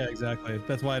 Like so- you're, yeah, exactly.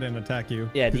 That's why I didn't attack you.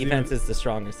 yeah, 'Cause you defense is the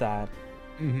stronger side.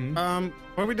 didn't-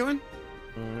 What are we doing?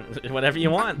 Whatever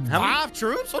you want. How many- 5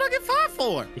 troops? What do I get 5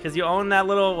 for? Because you own that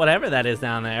little whatever that is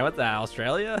down there. What's that?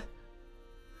 Australia?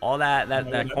 All that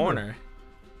Whatever. corner,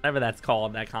 whatever that's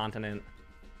called, that continent,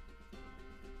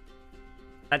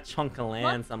 that chunk of land.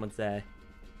 What? Some would say.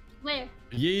 Where?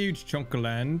 Huge chunk of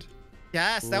land.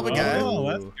 Yes, that would Ooh. go. Oh,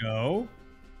 let's go.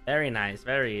 Very nice.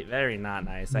 Very, very not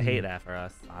nice. I hate that for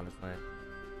us, honestly.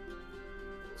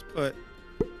 Let's put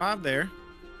 5 there.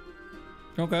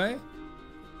 Okay.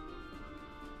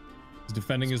 He's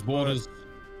defending his borders.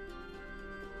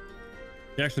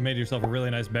 You actually made yourself a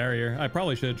really nice barrier. I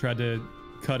probably should have tried to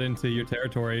cut into your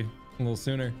territory a little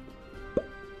sooner.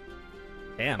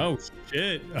 Damn. Oh,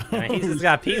 shit. I mean, he's just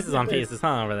got pieces on pieces,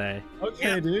 huh, over there.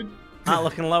 Okay, dude. Not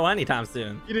looking low anytime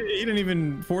soon. He didn't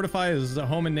even fortify his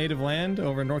home and native land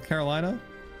over in North Carolina.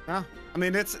 Yeah. I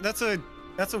mean, that's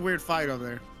a weird fight over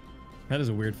there. That is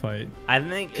a weird fight. I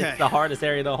think Okay. it's the hardest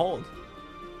area to hold.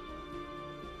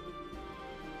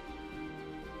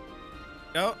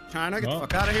 Yo, China, get Well. the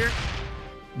fuck out of here.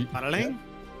 Y- Bada-ling.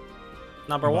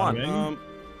 Number Bada one. bing.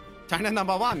 China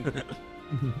number 1.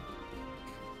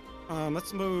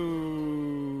 Let's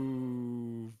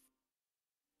move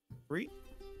 3.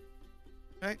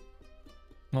 Okay.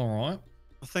 All right.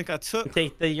 I think I took.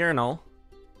 Take the urinal.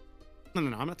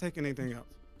 No. I'm not taking anything else.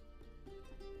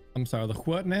 I'm sorry, the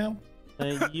what now?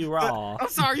 You raw. I'm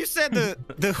sorry. You said the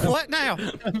what now?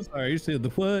 I'm sorry, you said the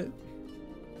what?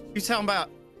 You talking about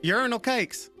urinal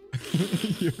cakes?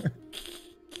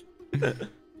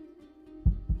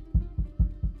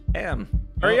 Damn.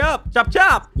 Hurry up. Chop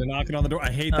chop. They're knocking on the door.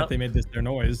 I hate that they made this their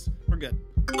noise. We're good.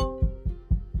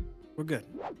 We're good.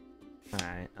 All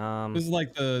right. This is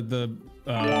like the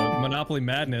Monopoly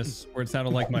Madness, where it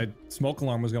sounded like my smoke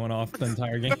alarm was going off the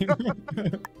entire game.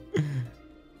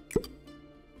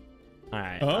 All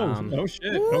right. oh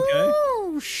shit. Okay.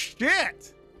 Oh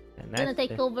shit! and Gonna that's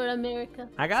take it. over America.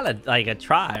 I gotta like a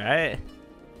try, right?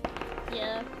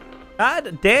 Yeah.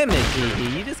 God damn it,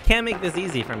 JIHI. You just can't make this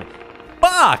easy for me.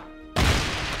 Fuck!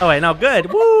 Oh, wait, no,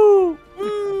 good. Woo!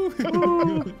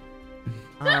 Woo!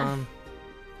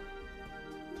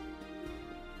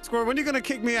 Squirrel, when are you gonna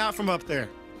kick me out from up there?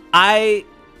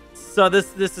 So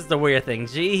this is the weird thing.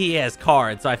 JIHI has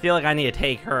cards, so I feel like I need to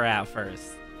take her out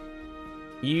first.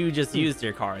 You just used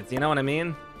your cards, you know what I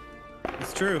mean?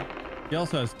 It's true. He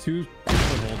also has two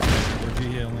footholds there, where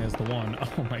JIHI only has the one.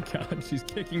 Oh my god, she's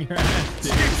kicking her ass,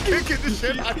 dude. She's kicking the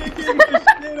shit out of me. Kicking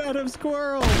the shit out of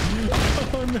Squirrel.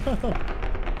 Oh no.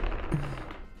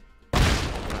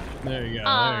 There you go.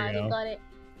 Ah, There you you go. got it.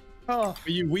 Oh,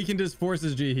 But you weakened his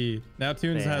forces, JIHI. Now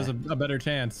Toons Yeah. has a better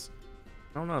chance.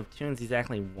 I don't know if Toons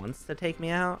exactly wants to take me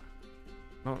out.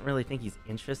 I don't really think he's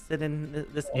interested in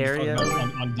this area.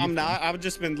 On I'm not. I've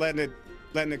just been letting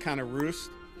it kind of roost.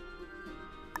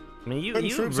 I mean, you Putting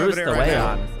roost troops over there right away, now.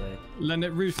 honestly. Letting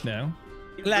it roost now.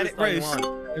 You Let it all you roost.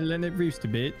 want. Letting it roost a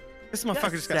bit. This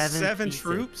motherfucker just got 7 pieces.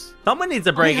 troops. Someone needs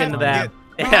to break We into have that. to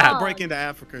We have Yeah, to break into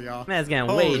Africa, y'all. man's getting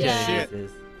Holy way too shit.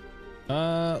 pieces.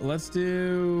 Let's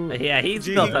do. But yeah, he's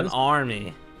Gee, built an let's-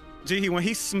 army. JIHI, when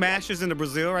he smashes into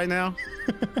Brazil right now,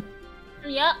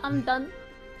 Yeah, I'm done.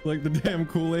 Like the damn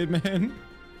Kool-Aid man.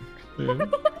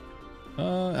 Dude.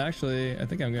 Actually, I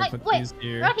think I'm gonna put Wait, these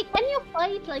here. Rocky, can you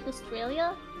fight like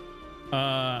Australia?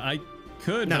 I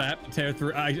could, No. but I have to tear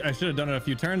through. I should have done it a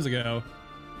few turns ago.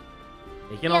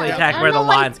 You can only Yeah, attack I where the don't know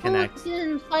why lines connect. Putin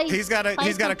didn't fight- He's gotta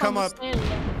fight them come from up.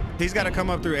 Australia. He's got to come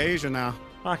up through Asia now.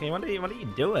 Rocky, what are you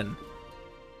doing?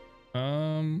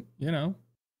 You know,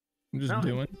 I'm just No,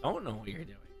 doing. I don't know what you're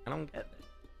doing. I don't get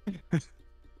it.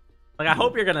 Like, I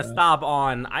hope you're gonna stop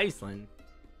on Iceland.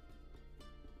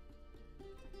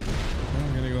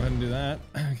 I'm gonna go ahead and do that.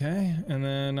 Okay, and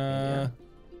then Yeah.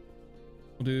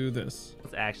 we'll do this.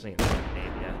 It's actually in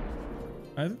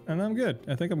Scandinavia. And I'm good.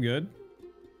 I think I'm good.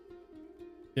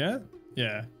 Yeah,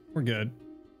 yeah, we're good.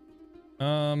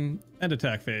 End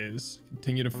attack phase.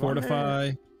 Continue to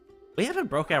fortify. We haven't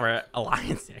broke our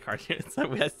alliance yet, Cartoons.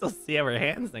 So I still see our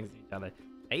hands next to each other.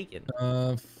 Taken.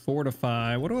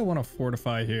 Fortify. What do I want to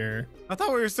fortify here? I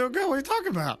thought we were still good. What are you talking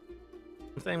about?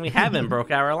 I'm saying we haven't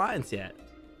broke our alliance yet.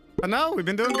 I know, we've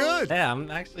been doing good. Yeah,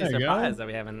 I'm actually There you surprised go. that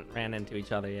we haven't ran into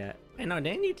each other yet. Hey, no,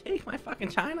 didn't you take my fucking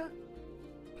China?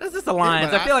 What is this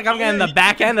alliance? but I feel like I'm getting the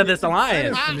back end of this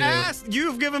alliance. I asked,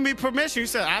 you've given me permission. You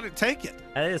said I didn't take it.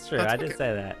 That is true. I I took did it.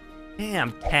 say that.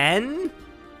 Damn, 10?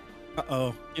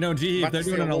 Uh-oh. You know, GE, if About they're to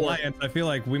doing say an a war. alliance, I feel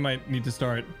like we might need to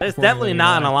start. It's forming definitely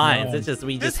not an alliance. now. It's just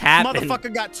we This just happened.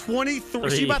 motherfucker got 23.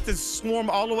 She about to swarm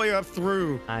all the way up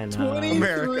through. I know.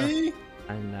 23?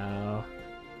 I know.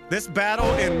 This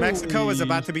battle in Mexico is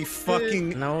about to be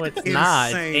fucking No, it's not.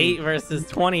 It's insane. 8 versus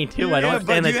 22. I Yeah, don't but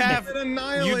stand a you have- Get You do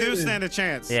annihilated. stand a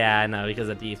chance. Yeah, I know, because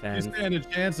of You defense. stand a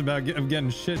chance about of getting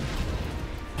shit.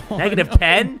 Negative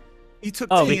 10? He took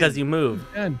Oh, 10. because you moved.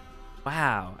 10.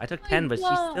 Wow. I took 10, but she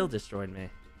still destroyed me.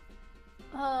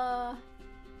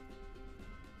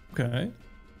 Okay.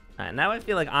 Alright, now I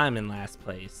feel like I'm in last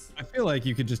place. I feel like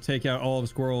you could just take out all of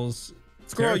Squirrel's.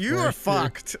 Squirrel, you territory are here.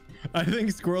 fucked. I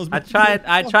think Squirrel's. I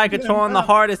tried controlling the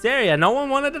hardest area. No one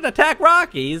wanted to attack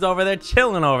Rocky. He's over there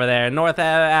chilling over there in North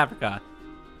Africa.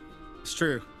 It's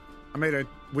true. I made a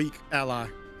weak ally.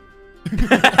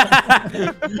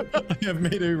 I have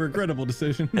made a regrettable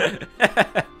decision.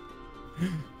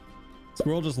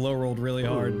 Squirrel just low rolled really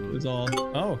hard. Ooh. Is all.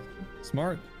 Oh,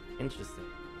 smart. Interesting.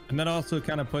 And that also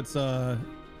kind of puts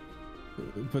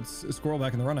Squirrel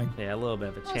back in the running. Yeah, a little bit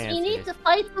of a chance. You need here. to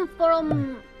fight him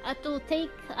from to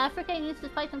take Africa. You need to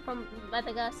fight him from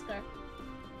Madagascar.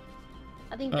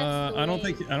 I think that's the I don't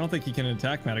way. think he can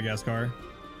attack Madagascar.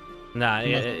 Nah,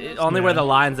 Unless- only where yeah. the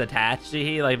line's attached.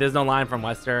 JIHI. Like, there's no line from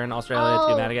Western Australia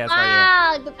to Madagascar.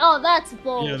 Yeah. Ah, oh, that's Yeah,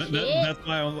 bullshit. that's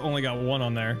why I only got 1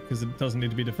 on there because it doesn't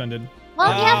need to be defended. Well,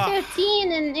 you have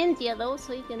 13 in India though,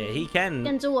 so you can. Yeah, he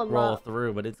can do a roll lot.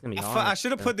 through, but it's gonna be hard. I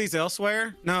should have put these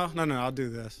elsewhere. No, I'll do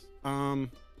this. Okay,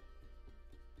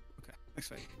 next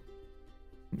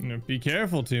thing. Be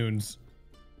careful, Toons.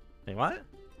 Wait, what?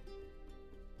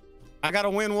 I gotta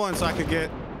win one so I could get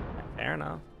Fair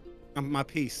enough. my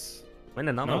piece. Win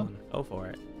another No. one. Go for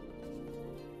it.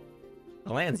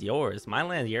 The land's yours. My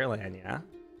land's your land, yeah?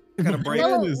 I gotta break.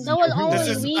 No, This is- no one only This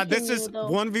is weaken this you, is though.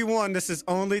 1v1. This is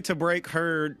only to break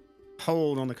her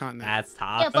hold on the continent. That's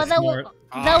top. Yeah, but That's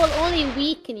that will only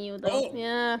weaken you though. Oh.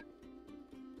 Yeah.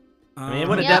 I mean, it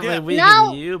would have Yeah. definitely Now-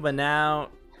 weakened you, but now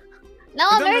Now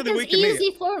It doesn't really America's weaken me.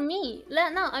 easy for me.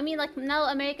 No, I mean like now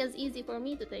America's easy for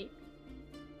me to take.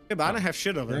 Yeah, but I don't have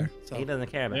shit over there. he So. doesn't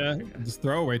care about Yeah, Africa. just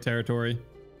throwaway territory.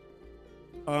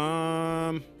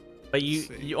 But let's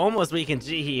see. you almost weakened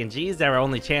JIHI, and G's our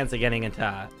only chance of getting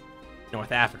into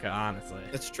North Africa, honestly.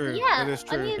 It's true. Yeah, it is I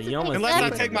true. mean, But to you almost take Unless I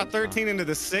weakened take my it. 13 into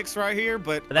the 6 right here,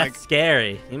 but But that's like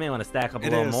scary. You may want to stack up a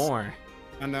It little is. more.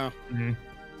 I know.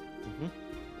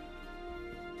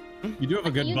 You do have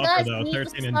a good You buffer guys though, need to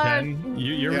 13 and start 10.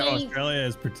 Your making- Australia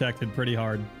is protected pretty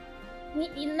hard.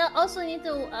 You also need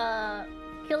to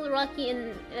kill Rocky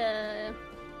in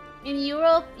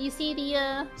Europe. You see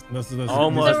the This is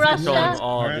Almost Russia. controlling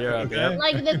all of Alright, Europe. okay. Yeah.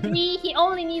 like the 3. He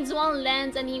only needs 1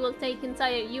 land, and he will take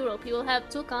entire Europe. He will have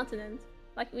 2 continents.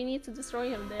 Like we need to destroy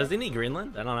him there. Does he need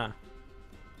Greenland? I don't know.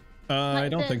 I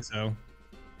Like don't this. think so.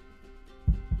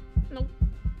 Nope.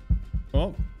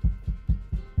 Well,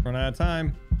 run out of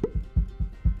time.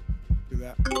 Do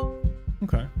that.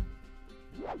 Okay.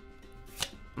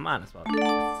 Might as well.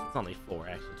 It's only 4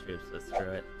 actual troops, so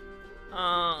screw it.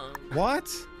 What?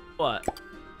 What?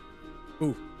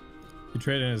 Ooh. He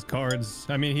traded in his cards.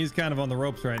 I mean, he's kind of on the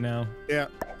ropes right now. Yeah.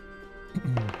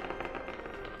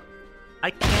 I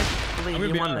can't I'm believe gonna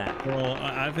you be won honest, that. Well,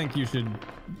 I think you should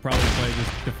probably play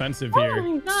just defensive Oh here.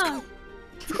 my god.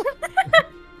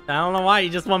 I don't know why you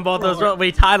just won both those rolls.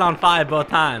 We tied on 5 both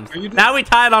times. Are you just- Now we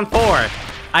tied on 4.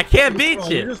 I can't beat Oh,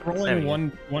 you. you're just There we rolling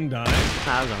go. one die.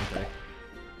 Nah, I was on 3.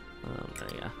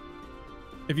 There you go.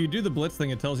 If you do the blitz thing,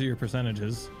 it tells you your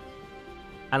percentages.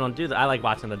 I don't do that. I like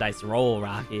watching the dice roll,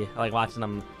 Rocky. I like watching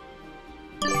them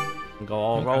go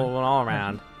all rolling all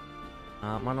around.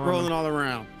 Rolling all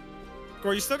around.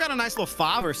 Girl, you still got a nice little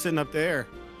 5er sitting up there.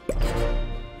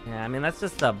 Yeah, I mean that's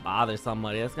just to bother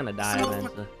somebody. That's gonna die So-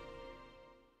 eventually.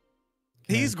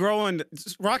 He's growing.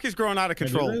 Rocky's growing out of Can I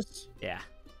do control. this? Yeah.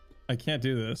 I can't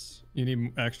do this. You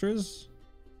need extras?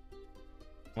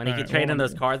 When he Alright, can trade in well,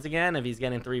 those cards again, if he's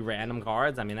getting 3 random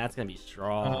cards, I mean that's gonna be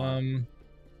strong.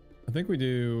 I think we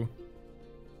do.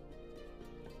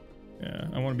 Yeah,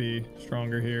 I want to be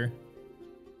stronger here.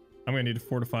 I'm gonna need to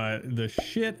fortify the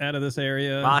shit out of this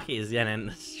area. Rocky is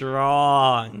getting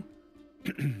strong.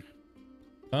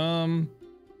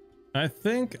 I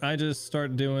think I just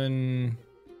start doing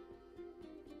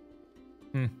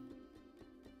maybe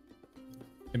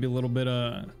a little bit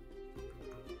of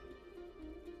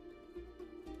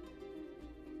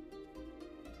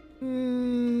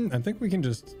I think we can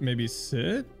just maybe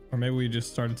sit, or maybe we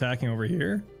just start attacking over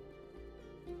here.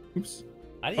 Oops.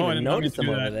 I didn't even notice them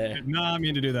over there. I did not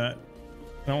mean to do that.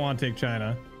 I don't want to take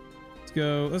China.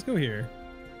 Let's go here.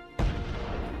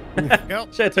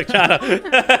 Yep. Shit, took China.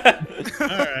 All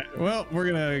right. Well, we're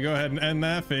gonna go ahead and end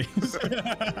that phase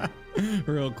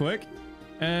real quick,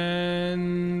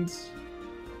 and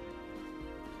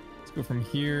let's go from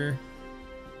here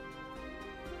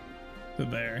to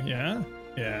there.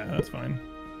 Yeah, that's fine.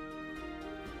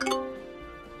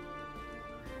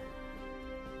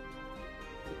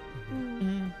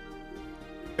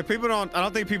 If people don't, I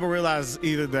don't think people realize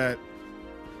either that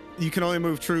you can only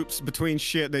move troops between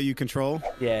shit that you control.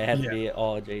 Yeah, it has to be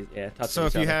all J's. Yeah. So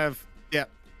if you have,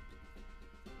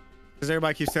 because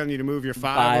everybody keeps telling you to move your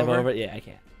five over. Yeah, I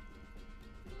can't.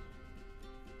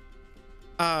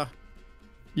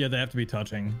 Yeah, they have to be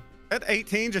touching. That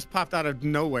 18 just popped out of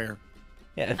nowhere.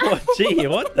 Yeah. Oh, gee,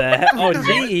 what the heck? Oh,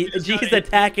 G's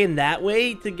attacking that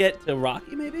way to get to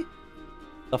Rocky, maybe?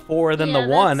 The 4, then the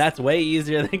 1. That's way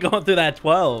easier than going through that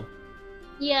 12.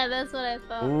 Yeah, that's what I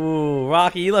thought. Ooh,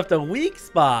 Rocky, you left a weak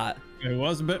spot. It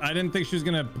was a bit. I didn't think she was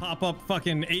gonna pop up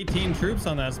fucking 18 troops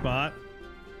on that spot.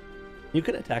 You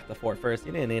could attack the 4 first.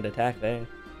 You didn't need to attack there.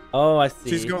 Oh, I see.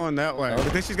 She's going that way.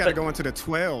 But then she's got to go into the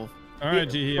 12. All right,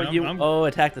 JIHI.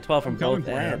 Attack the 12 from both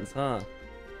ends, huh?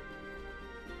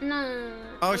 No.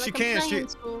 Oh, she can.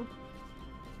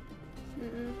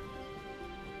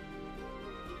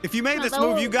 If you made this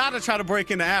move, you got to try to break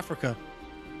into Africa.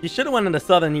 You should have went into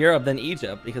Southern Europe than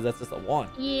Egypt, because that's just a 1.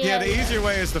 Yeah, the easier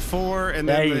way is the 4, and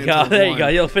then there you go. There you go.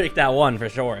 You'll pick that 1 for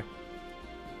sure.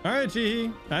 All right,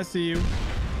 JIHI. I see you.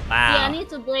 Wow. Yeah, I need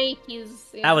to break his.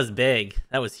 Yeah. That was big.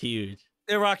 That was huge.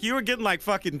 Hey, Rock, you were getting like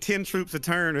fucking 10 troops a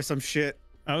turn or some shit.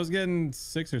 I was getting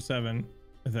 6 or 7,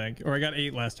 I think, or I got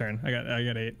 8 last turn. I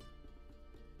got 8.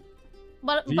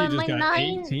 But my just got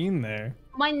 9, 18 there.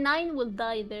 My 9 will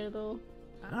die there though.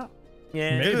 Oh.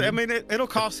 Yeah. I mean, it'll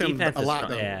cost him a lot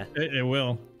though. Yeah. It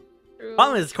will. True.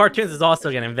 Problem is, Cartoons is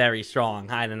also getting very strong,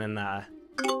 hiding in the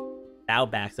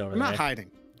outbacks over there. I'm not hiding.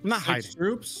 6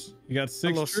 troops. You got 6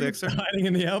 little troops sixer. hiding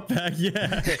in the outback.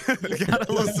 Yeah. You got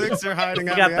a little 6er hiding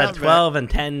out. You got the 12 and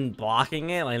 10 blocking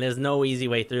it. Like, there's no easy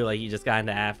way through. Like, you just got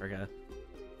into Africa.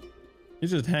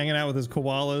 He's just hanging out with his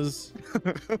koalas.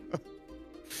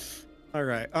 All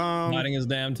right. Biding his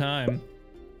damn time.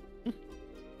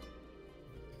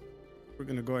 We're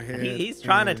gonna go ahead. He's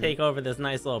trying to take over this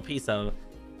nice little piece of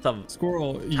some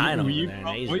Squirrel. China What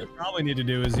you probably need to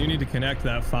do is you need to connect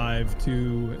that 5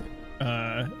 to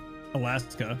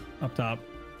Alaska up top.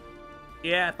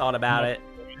 Yeah, I thought about it.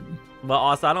 But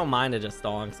also, I don't mind it just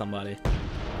stalling somebody.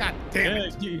 God damn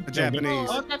it. The Japanese.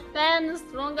 Oh, Japan,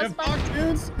 strongest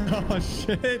Cartoons? Oh,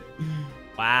 shit.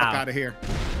 Wow. Fuck out of here.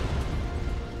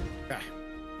 Okay.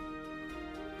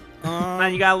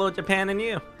 Man, you got a little Japan in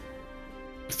you.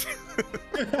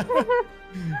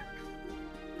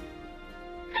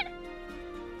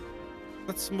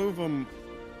 Let's move them.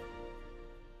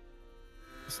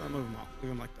 Let's not move them all. Leave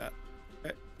them like that.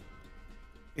 Okay.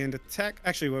 And attack.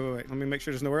 Actually, wait. Let me make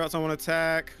sure there's nowhere else I want to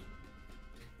attack.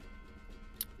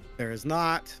 There is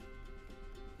not.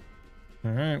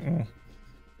 All right. Well,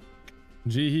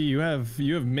 JIHI, you have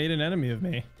made an enemy of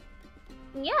me.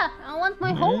 Yeah, I want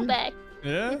my home back.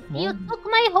 Yeah. You took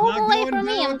my home away from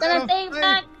me. I'm gonna take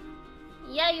back.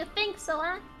 Yeah, you think so,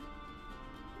 huh?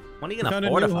 When are you gonna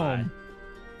fortify?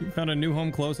 You found a new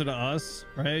home closer to us,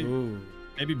 right? Ooh.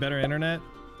 Maybe better internet.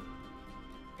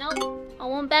 No, I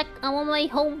want back. I want my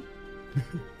home.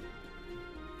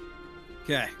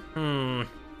 Okay.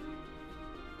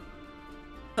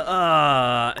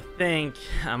 I think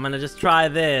I'm gonna just try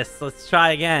this. Let's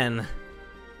try again.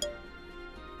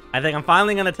 I think I'm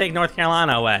finally gonna take North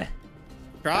Carolina away.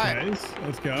 Try it. Nice.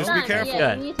 Let's go. Just be careful.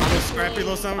 Good. I'm a scrappy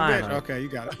little son of a bitch. Okay, you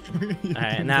got it. All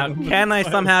right, now can I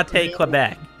somehow take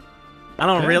Quebec? I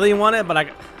don't really want it, but I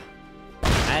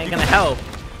ain't gonna help.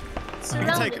 You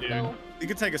can take it. You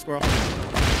can take it, Squirrel.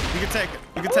 You can take it.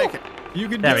 You can take it. You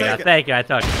can There we take go. it. Thank you. I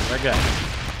took it. We're good.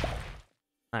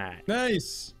 All right.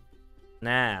 Nice.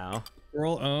 Now,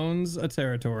 Squirrel owns a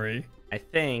territory. I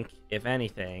think, if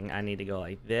anything, I need to go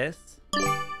like this.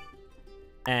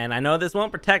 And I know this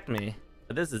won't protect me,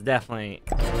 but this is definitely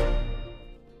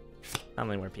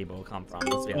where people will come from.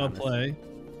 Let's be Well honest. play.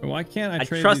 Why can't I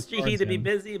trade trust these JIHI cards to be in?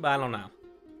 busy, but I don't know.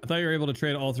 I thought you were able to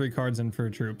trade all 3 cards in for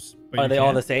troops. But Are you they all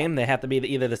can't? the same? They have to be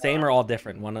either the same or all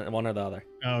different, one or the other.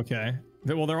 Oh, okay.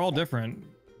 Well, they're all different.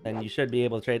 Then you should be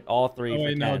able to trade all 3 Oh, for wait,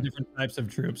 10. no, different types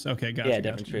of troops. Okay, gotcha. Yeah, gotcha.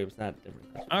 different troops, not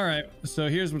different. All right, so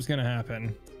here's what's gonna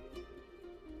happen.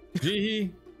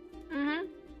 JIHI.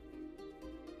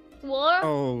 War?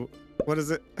 Oh, what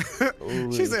is it?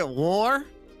 Ooh. She said war.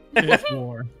 It's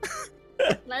war.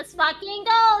 Let's fucking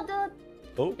go, dude.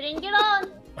 Oh. Bring it on.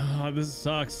 Oh, this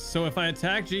sucks. So if I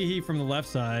attack JIHI from the left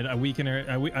side, I weaken her.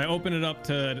 I open it up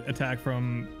to attack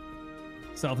from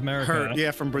South America. Her, yeah,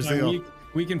 from If I Brazil.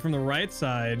 weaken from the right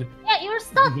side. Yeah, you're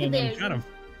stuck then there. kind of.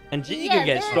 And G Yeah, can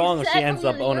get they're strong if she ends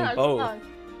up exactly owning yours, both. stuck.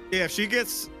 Yeah, if she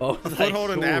gets Both, a like,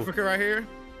 foothold in ooh. Africa right here.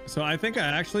 So I think I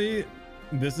actually,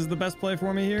 this is the best play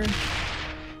for me here.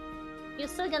 You're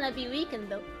still gonna be weakened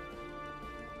though.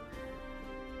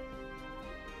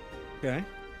 Okay.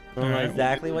 I don't know Alright,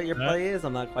 exactly we'll what your do that. play is.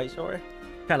 I'm not quite sure.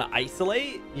 Trying to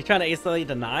isolate? You're trying to isolate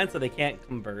the 9 so they can't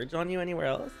converge on you anywhere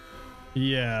else?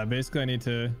 Yeah, basically I need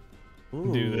to.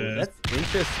 Ooh, Do this. that's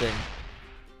interesting.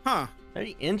 Huh.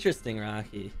 Very interesting,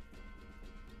 Rocky.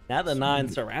 Now the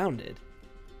 9's surrounded.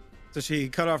 So she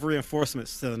cut off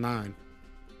reinforcements to the 9. And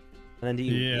then do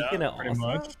you Yeah, weaken it pretty also?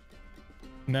 much.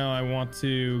 Now I want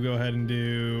to go ahead and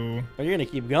do. Or you're gonna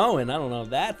keep going. I don't know if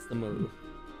that's the move.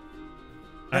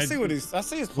 I see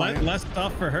his plan. Less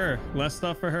stuff for her. Less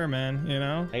stuff for her, man. You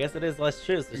know. I guess it is less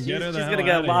true. So she's Get her the gonna hell get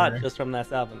a outta lot here. just from that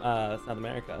South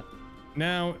America.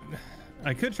 Now,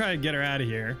 I could try to get her out of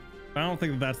here, but I don't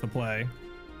think that's the play.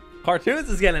 CARTOONZ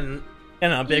is getting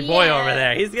a big boy Yeah. over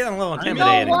there. He's getting a little I know. You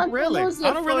intimidating. don't want Really? to lose I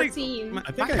your don't really- 14. My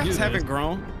I think I guys do haven't this.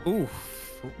 grown. Ooh,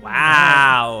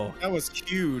 Wow. that was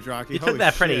huge, Rocky. You took Holy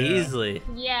that pretty shit. easily.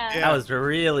 Yeah. Yeah. That was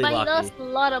really But you lucky. lost a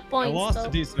lot of I points lost though.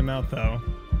 a decent amount though,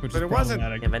 which But is it wasn't-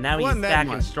 problematic. Yeah, but now he's Wasn't that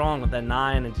stacking much. strong with that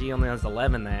 9 and G only has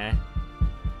 11 there.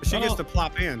 She gets Oh. to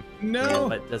plop in. No. Yeah,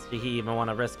 but does he even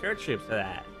want to risk her troops for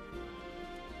that?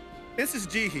 This is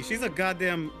JIHI. She's a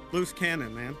goddamn loose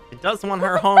cannon, man. It does want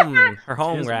her home, her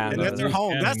home is- ground. And No, that's her loose home.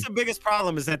 cannon. That's the biggest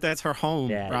problem is that that's her home,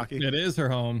 Yeah. Rocky. It is her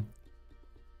home.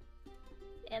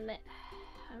 Damn it.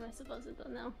 How am I supposed to go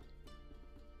now?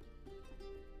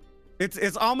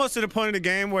 It's almost to the point of the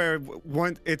game where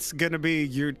it's gonna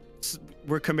be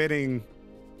we're committing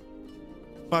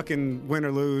fucking win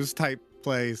or lose type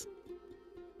plays.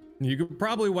 You could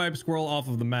probably wipe Squirrel off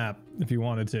of the map if you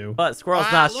wanted to. But Squirrel's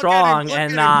Ah, not look at strong him, look and at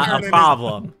him not turning a his-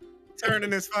 problem.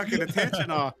 Turning his fucking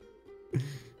attention off.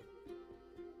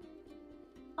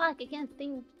 Fuck, I can't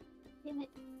think. Damn it.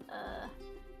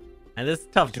 And this is a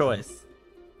tough choice.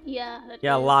 Yeah. that You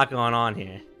got a is- lot going on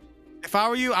here. If I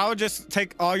were you, I would just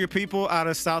take all your people out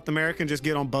of South America and just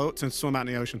get on boats and swim out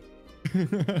in the ocean. I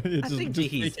think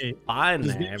Jihi's vacate. fine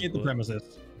Just there. vacate the but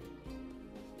premises.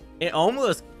 It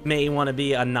almost may want to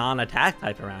be a non-attack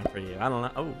type around for you. I don't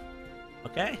know. Oh,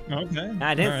 okay. Okay.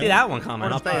 I didn't see that one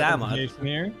coming. I'll tell you that much.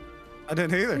 Here. I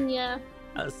didn't either. Yeah.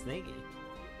 That was sneaky.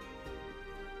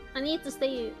 I need to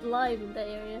stay alive in that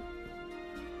area.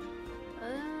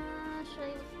 Should I...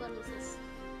 What is this?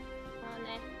 Oh,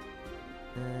 no.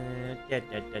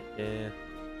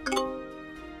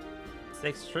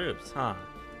 6 troops, huh?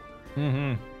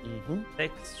 Mm-hmm.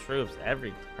 6 troops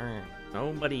every turn.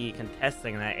 Nobody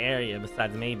contesting that area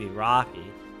besides maybe Rocky.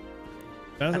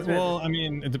 That's Well, I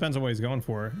mean, it depends on what he's going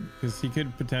for, because he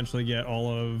could potentially get all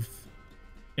of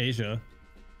Asia.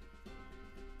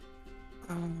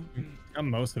 Got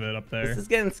most of it up there. This is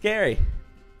getting scary.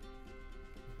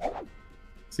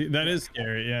 See, that is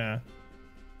scary. Yeah.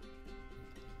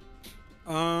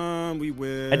 We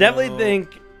will. I definitely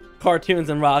think CARTOONZ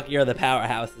and Rocky are the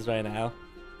powerhouses right now.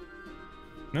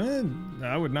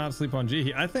 I would not sleep on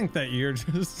JIHI. I think that you're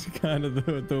just kind of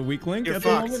the weak link You're at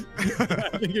fucked. the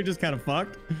moment. I think you're just kind of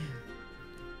fucked.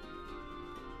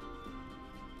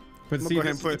 But I'm gonna see, go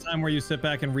ahead this and is the time where you sit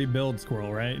back and rebuild,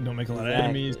 Squirrel, right? You don't make a lot of Exactly.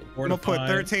 enemies. I'm gonna put fortify.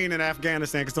 13 in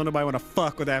Afghanistan because don't nobody want to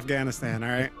fuck with Afghanistan. All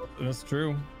right. That's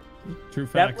true. True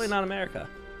facts. Definitely not America.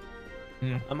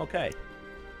 Hmm. I'm okay.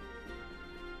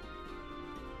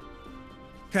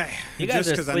 Okay. You guys just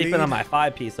are 'cause I sleeping need- on my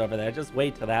 5-piece over there. Just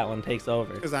wait till that one takes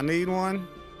over. Because I need one.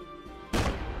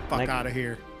 Fuck Like- out of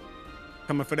here.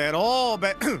 Coming for that all,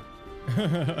 but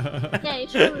Yeah, you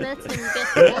should let him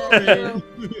get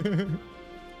the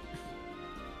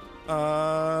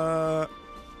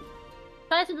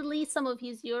Try to delete some of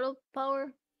his Euro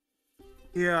power.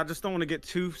 yeah, I just don't want to get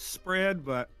too spread,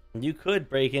 but You could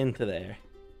break into there.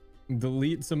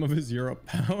 Delete some of his Europe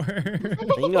power. You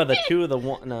can go the 2 of the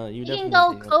 1. No, you You can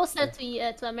definitely go closer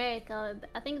to America.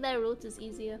 I think that route is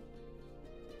easier.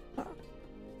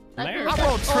 Like, There. look I at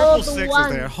rolled all triple the sixes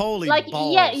ones. there. Holy Like,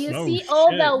 balls. yeah, you Oh, see all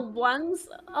shit. the ones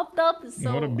up top.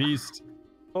 So What a beast.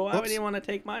 Well, why Whoops. would you want to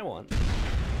take my one?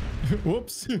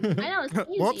 Whoops. I know it's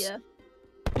Whoops. easier.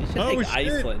 You should Oh, take shit.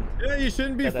 Iceland. Yeah, you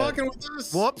shouldn't be Gotta- fucking with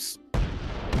us. Whoops. I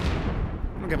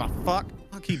don't give a fuck.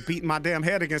 I'll keep beating my damn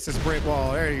head against this brick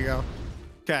wall. There you go.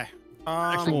 Okay.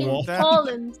 Actual wall. that-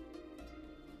 Poland.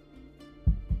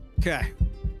 Okay.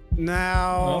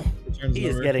 Now. Oh, it turns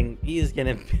He's over. getting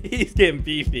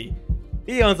beefy.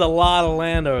 He owns a lot of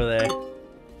land over there.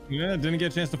 Yeah, didn't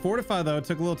get a chance to fortify though. It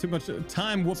took a little too much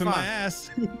time whooping my fine. ass.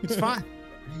 It's fine.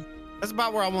 That's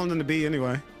about where I wanted them to be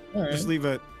anyway. All right. Just leave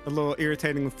a little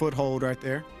irritating foothold right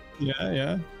there. Yeah,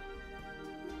 yeah.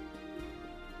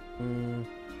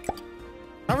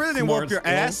 I really didn't Smart whoop your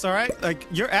skill. ass, all right? Like,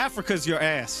 your Africa's your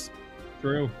ass.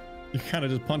 True. You kind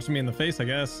of just punched me in the face, I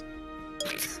guess.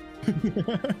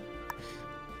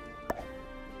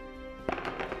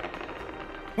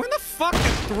 When the fuck did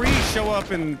 3 show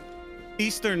up in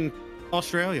Eastern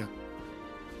Australia?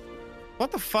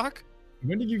 What the fuck?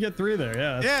 When did you get 3 there?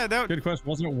 Yeah. That's Yeah, that. Good question.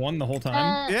 Wasn't it 1 the whole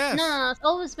time? Yes. No, it's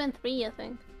always been 3, I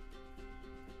think.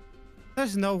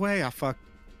 There's no way I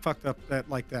fucked up that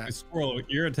like Hey, that. Squirrel,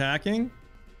 you're attacking?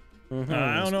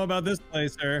 I don't know about this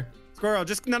place, sir. Squirrel,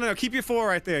 just no. Keep your 4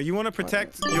 right there. You want to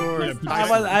protect your. Yeah,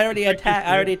 I already attacked.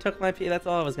 I already took my P. That's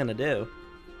all I was gonna do.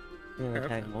 I'm gonna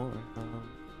Okay. attack more.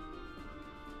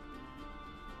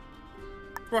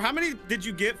 Squirrel, how many did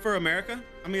you get for America?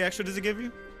 How many extra does it give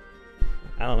you?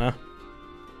 I don't know.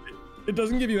 It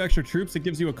doesn't give you extra troops. It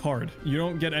gives you a card. You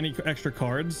don't get any extra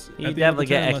cards. You at the end of the definitely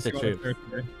get turn unless extra you're on a troops.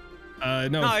 territory.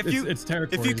 No, No, if you- it's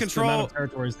territories. if you the control- amount of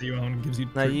territories that you own gives you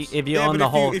No, troops. if you Yeah, own but the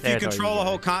whole if you territory, control you a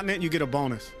whole get continent, you get a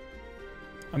bonus.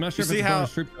 I'm not sure you if see it's a how-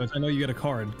 bonus troop codes. I know you get a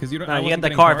card because you don't. it. No, I you wasn't get the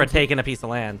getting card for cards. taking a piece of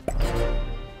land.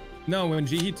 No, when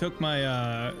JIHI took my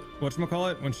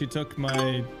whatchamacallit, when she took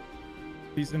my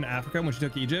piece in Africa, when she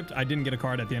took Egypt, I didn't get a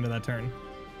card at the end of that turn.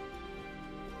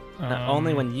 No,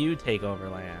 only when you take over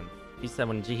land. You said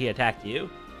when JIHI attacked you,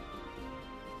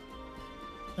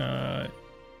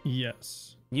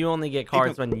 Yes. you only get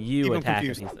cards when you keep 'em attack a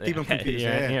confused. piece. Keep 'em Okay, confused.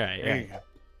 You're, Yeah, you're right. there You're you right.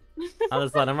 I'll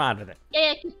just let him ride with it.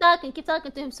 Yeah, keep talking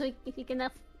to him so he can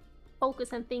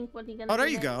focus and think what he gonna Oh, there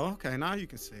do you next. go. Okay, now you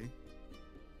can see.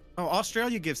 Oh,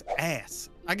 Australia gives ass.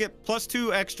 I get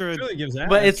 +2 extra. It really gives that.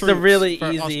 But it's the troops really for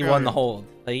easy one Australia. to hold.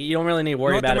 Like you don't really need to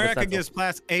worry North about America it. gives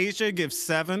plus. Asia gives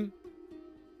 7.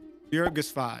 Europe gives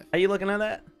 5. Are you looking at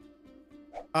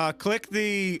that? Click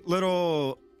the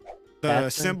little Stats thing?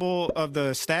 symbol of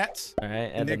the stats, All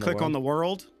right, and then click on the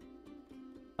world.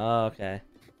 Oh, okay.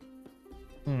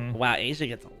 Hmm. Wow, Asia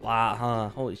gets a lot, huh?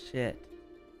 Holy shit.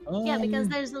 Yeah, because Um,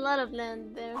 there's a lot of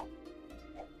land there.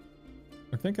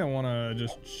 I think I want to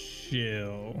just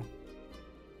chill.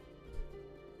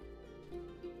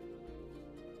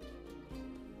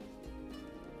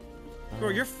 Bro,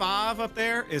 your 5 up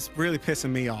there is really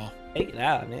pissing me off. Take it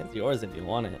out, man. It's yours if you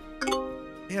want it.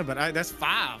 Yeah, but that's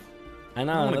 5. I I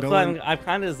know. wanna That's go why in- I've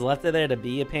kind of just left it there to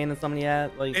be a pain in somebody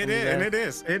at. Like It is, somebody's and ass. it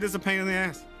is. It is a pain in the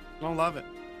ass. I don't love it.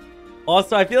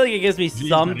 Also, I feel like it gives me Jeez,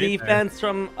 some I hate that. defense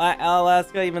from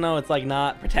Alaska, even though it's like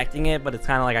not protecting it, but it's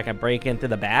kind of like I can break into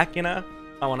the back, you know?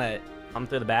 If I want to come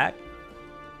through the back.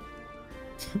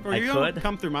 Bro, I you don't could.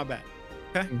 come through my back.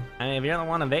 Okay. I mean, if you're the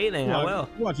one invading, I will.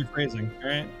 Watch your phrasing, all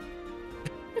right?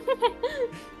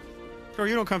 Bro,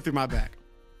 you don't come through my back.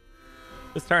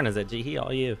 Whose turn is it? JIHI,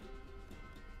 all you.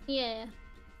 Yeah.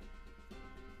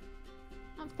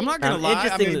 I'm not gonna lie. I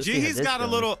interesting mean, to see how JIHI's this got a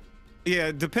goes. little.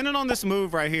 Yeah, depending on this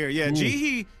move right here. Yeah, Ooh.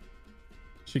 JIHI.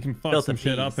 She can fuck Built a some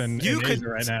shit up piece. in You could- Asia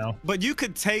right now. But you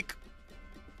could take.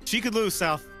 She could lose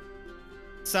South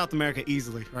America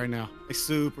easily right now. Like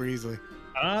super easily.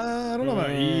 I don't know about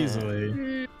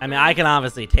easily. I mean, I can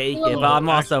obviously take it, but I'm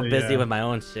also Actually, busy yeah. with my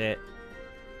own shit.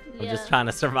 I'm Yeah. just trying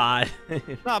to survive.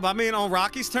 No, but I mean, on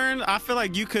Rocky's turn, I feel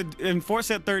like you could enforce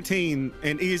at 13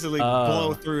 and easily Oh.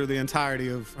 blow through the entirety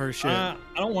of her shit. I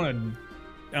don't want to.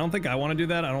 I don't think I want to do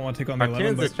that. I don't want to take on the 11.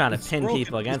 CARTOONZ but is trying to pin Squirrel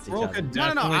people against each Squirrel other. could No,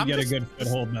 no, definitely I'm get just- a good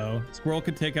foothold though. Squirrel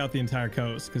could take out the entire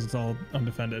coast because it's all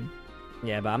undefended.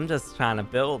 Yeah, but I'm just trying to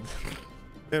build.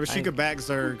 Yeah, but she I- could back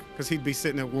Zerg because he'd be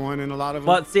sitting at 1 in a lot of them.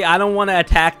 But see, I don't want to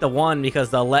attack the 1 because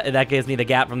that gives me the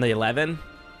gap from the 11.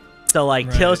 So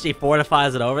like till Right. she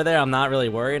fortifies it over there, I'm not really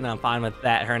worried, and I'm fine with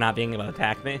that her not being able to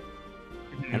attack me.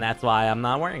 And that's why I'm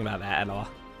not worrying about that at all.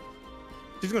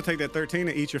 She's gonna take that 13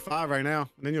 and eat your 5 right now,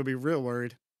 and then you'll be real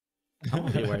worried. I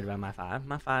won't be worried about my 5.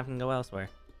 My 5 can go elsewhere.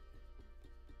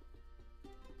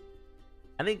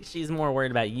 I think she's more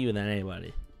worried about you than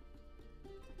anybody.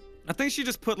 I think she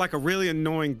just put like a really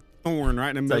annoying thorn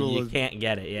right in the So middle you of. can't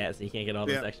get it yet, so you can't get all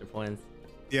those Yeah. extra points.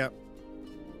 Yep.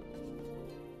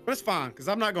 But it's fine, because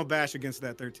I'm not going to bash against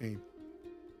that 13.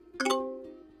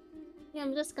 Yeah,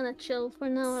 I'm just gonna chill for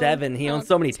now. 7. He owns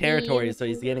so many 10. territories, so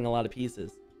he's getting a lot of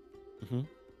pieces.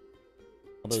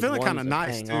 It's feeling kind of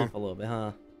nice, too. Off a little bit,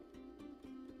 huh?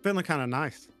 Feeling kind of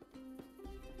nice.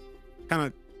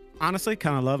 Honestly,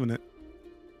 kind of loving it.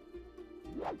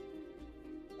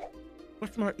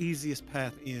 What's my easiest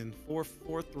path in?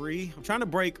 4-4-3. I'm trying to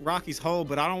break Rocky's hole,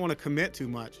 but I don't want to commit too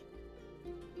much.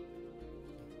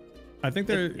 I think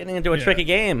they're getting into a tricky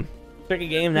game. Tricky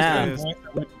game now.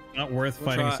 Not worth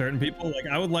fighting certain people. Like,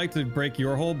 I would like to break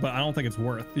your hold, but I don't think it's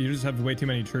worth. You just have way too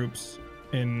many troops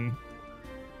in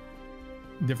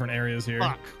different areas here.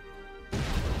 Fuck.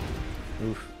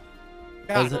 Oof.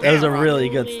 That was a really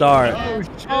good start. Oh,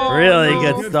 shit. Really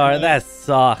good start. That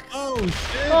sucks. Oh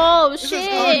shit. Oh This is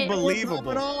shit!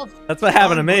 unbelievable. That's what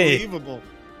happened to me. Unbelievable.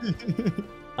 I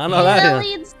don't know that.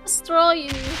 Aliens destroy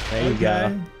you. There you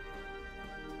go.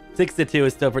 6-2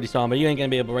 is still pretty strong, but you ain't gonna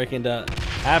be able to break into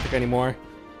Africa anymore.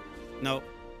 Nope.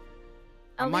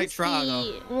 I At might least try,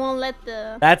 he though. won't let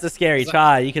the. That's a scary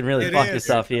try. You can really It fuck is.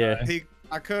 yourself here.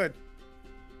 I could.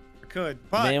 You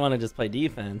But may want to just play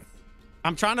defense.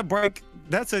 I'm trying to break.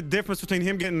 That's a difference between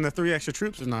him getting the 3 extra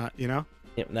troops or not, you know?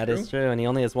 Yep, that is true, and he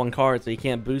only has 1 card, so he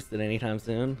can't boost it anytime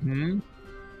soon. Hmm.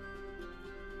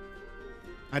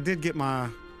 I did get my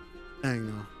thing,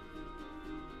 though.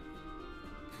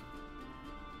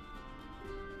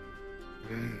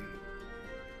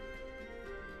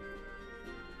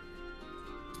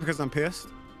 Because I'm pissed.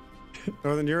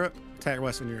 Northern Europe, attack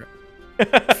Western Europe.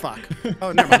 Fuck.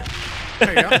 Oh, never mind.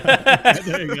 There you go.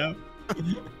 There you go.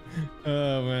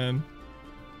 Oh man.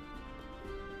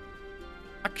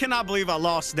 I cannot believe I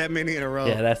lost that many in a row.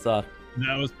 Yeah, that sucked.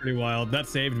 That was pretty wild. That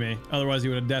saved me. Otherwise, you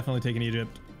would have definitely taken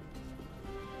Egypt.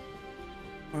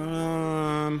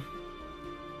 Why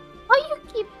you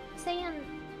keep saying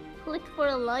click for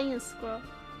alliance, Squirrel?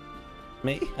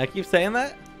 Me? I keep saying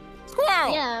that?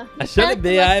 Squirrel! Yeah. I shouldn't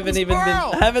be. I haven't even been.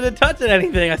 I haven't been touching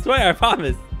anything. I swear. I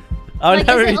promise. I would Like,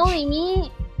 never is it be- only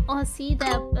me? Oh, see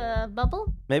that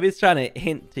bubble? Maybe it's trying to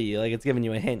hint to you, like it's giving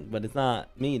you a hint, but it's not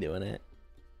me doing it.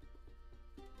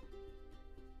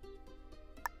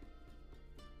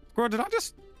 Squirrel, did I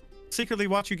just secretly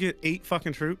watch you get 8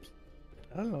 fucking troops?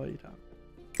 I don't know what you're talking.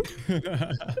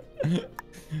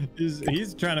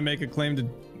 He's trying to make a claim to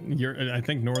I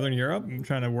think Northern Europe. I'm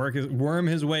trying to worm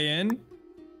his way in.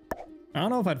 I don't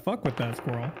know if I'd fuck with that,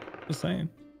 Squirrel. Just saying.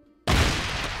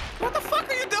 What the fuck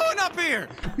are you doing up here?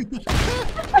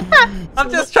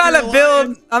 I'm just trying to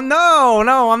build. I'm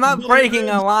not breaking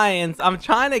alliance. I'm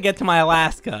trying to get to my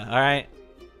Alaska. All right.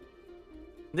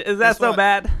 Is that Guess so what?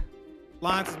 bad?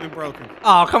 Lines has been broken.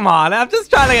 Oh come on! I'm just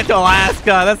trying to get to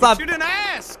Alaska. That's not. You didn't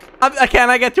ask.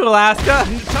 Can I get to Alaska?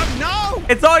 No.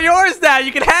 It's all yours now.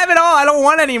 You can have it all. I don't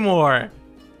want any more.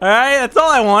 All right, that's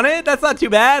all I wanted. That's not too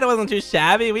bad. It wasn't too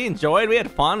shabby. We enjoyed. We had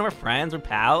fun. We're friends. We're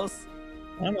pals.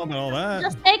 I don't know about all that.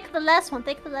 Just take the last one.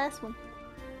 Take the last one.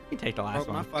 You take the last Broke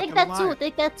my one. fucking Take that too. line.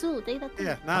 Take that too. Take that too.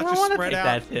 Yeah, I now don't just wanna spread take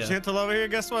out. that too. Gentle over here.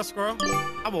 Guess what, Squirrel?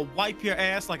 I will wipe your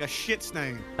ass like a shit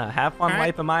stain. Have fun All right.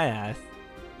 wiping my ass.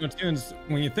 Cartoons,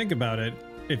 when you think about it,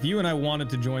 if you and I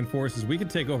wanted to join forces, we could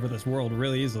take over this world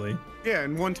really easily. Yeah,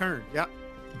 in one turn. Yep.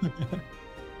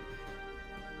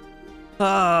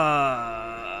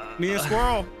 Me and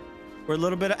Squirrel, we're a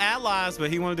little bit of allies, but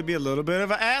he wanted to be a little bit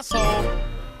of an asshole.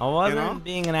 I wasn't know?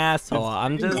 being an asshole.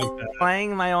 I'm just like that.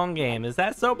 playing my own game. Is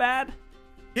that so bad?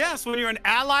 Yes, when you're an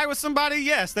ally with somebody,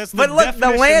 yes, that's the But look, the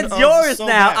definition land's of yours so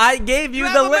now. bad. I gave you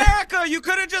You the have land. America. You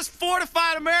could have just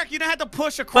fortified America. You didn't have to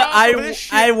push across But over this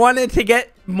shit. I wanted to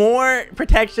get more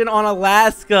protection on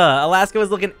Alaska. Alaska was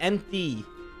looking empty.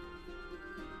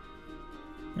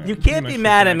 Alright, You pretty can't much be just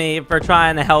mad that. at me for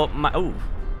trying to help my. Oof.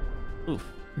 Oof.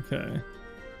 Okay.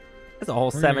 That's a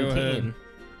whole We're gonna go 17.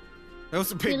 That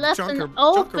was a You big left chunker, an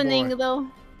opening boy. though.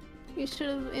 You should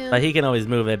have. Yeah. But he can always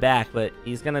move it back. But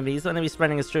he's gonna be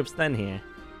spreading his troops thin here.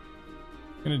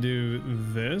 Gonna do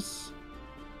this.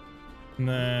 And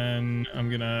then I'm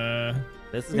gonna.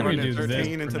 This is We're gonna gonna be do 13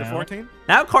 this into for the now. 14.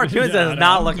 now. Cartoons Yeah, is no,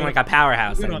 not I'm looking good. like a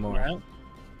powerhouse Good on anymore.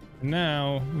 that.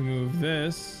 Now we move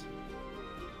this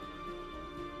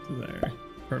to there.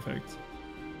 Perfect.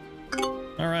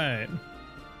 All right.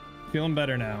 Feeling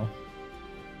better now.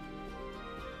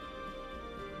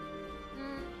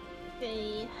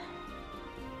 Okay.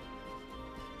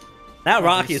 Now I'm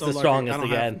Rocky's so the lucky. strongest I don't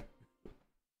have- again.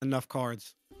 Enough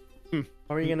cards.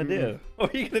 What are you gonna do?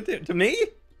 What are you gonna do to me?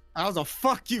 I was gonna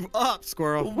fuck you up,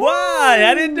 Squirrel. Why?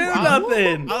 I didn't do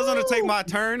nothing. I was gonna take my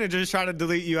turn and just try to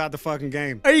delete you out the fucking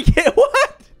game. Are you kidding?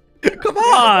 What? Come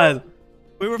on.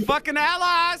 We were fucking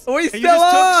allies. We and you still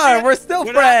just took are. shit. We're still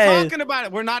We're friends. not talking about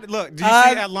it. We're not. Look, do you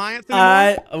see alliance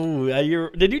anymore?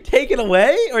 Did you take it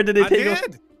away or did it I take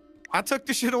did. I took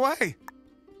the shit away.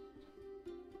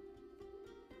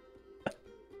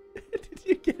 Did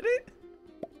you get it?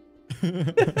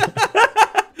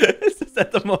 It's just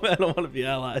at the moment I don't want to be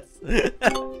allies. Wait,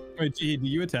 Jihi, do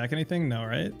you attack anything? No,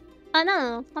 right?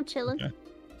 No, I'm chilling. Okay.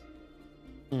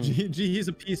 Jihi's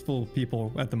a peaceful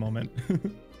people at the moment.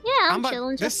 Yeah, I'm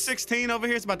chilling. This 16 over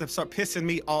here is about to start pissing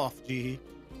me off, Jihi.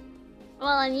 Well,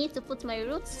 I need to put my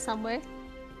roots somewhere.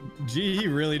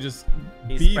 Jihi really just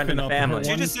He's beefing spreading the up family. her She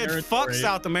one just said, territory. fuck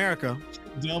South America.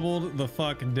 Doubled the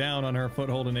fuck down on her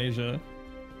foothold in Asia.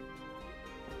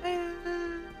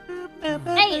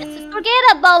 Hey, forget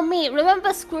about me.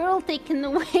 Remember Squirrel taking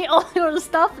away all your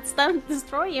stuff? It's time to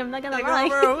destroy you. I'm not gonna Take lie.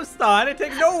 over whose stuff? I didn't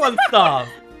take no one's stuff.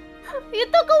 You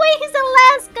took away his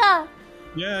Alaska.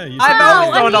 Yeah, you I've No,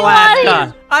 always are owned you Alaska.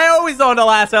 lying? I always owned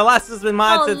Alaska. Alaska's been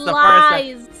mine since the first.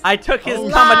 Lies. I took his Oh,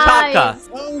 Kamchatka. lies.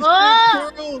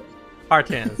 Oh. Squirrel!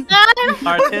 Cartoons.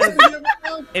 Cartoons.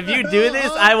 If you do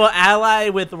this, I will ally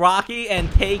with Rocky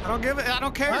and take. I don't give it. I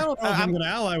don't care. I don't know if I'm gonna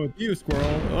ally with you, Squirrel.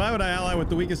 Why would I ally with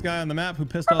the weakest guy on the map who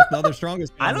pissed off the other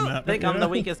strongest guy I on the don't map? think you I'm know? the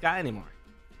weakest guy anymore.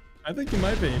 I think you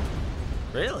might be.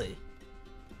 Really?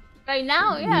 Right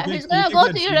now, You yeah. think- He's you gonna think go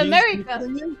that to Jihi's America. weaker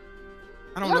than you?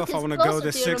 I don't Look, know if I it's want to go closer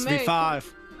this to your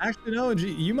 6v5. Actually, no.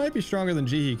 You might be stronger than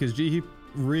Jihi because Jihi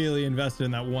really invested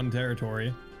in that one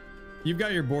territory. You've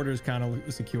got your borders kind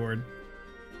of secured.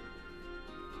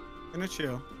 Gonna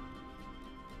chill.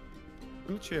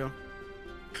 Gonna chill.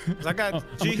 'Cause I got Oh, I'm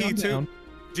gonna Jihi calm too. down.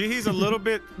 Jihi's a little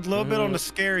bit on the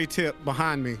scary tip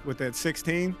behind me with that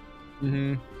 16.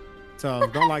 Mm-hmm. So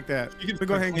don't like that. You can We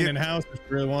go ahead and clean get. house if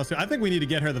she really wants to. I think we need to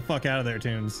get her the fuck out of there,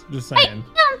 Toons. Just Hey, saying.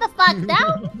 calm the fuck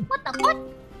down. What the fuck?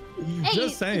 Hey,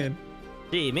 Just saying.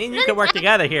 Gee, me and you could work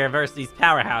together here versus these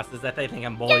powerhouses that they think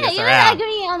I'm bullying Yeah, us you're around.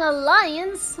 agreeing on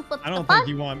alliance. What I the don't fuck? think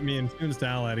you want me and Toons to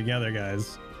ally together,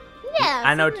 guys. Yeah.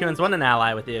 I know so- Toons want an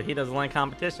ally with you. He doesn't like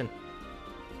competition.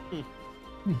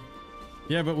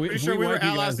 Yeah, but Pretty sure we were wipe you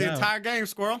allies guys the out. entire game,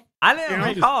 Squirrel. I didn't You know,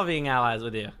 recall being allies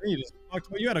with you. You just fucked.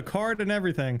 You had a card and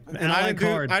everything. An And I ally didn't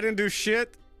card. do. I didn't do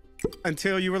shit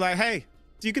until you were like, "Hey,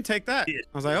 you can take that." I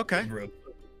was like, "Okay."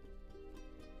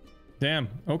 Damn.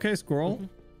 Okay, Squirrel.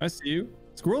 I see you.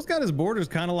 Squirrel's got his borders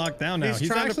kind of locked down now. He's He's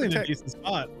trying to actually in a protect- decent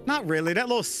spot. Not really. That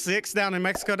little 6 down in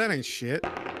Mexico, that ain't shit.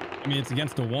 I mean, it's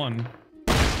against a 1.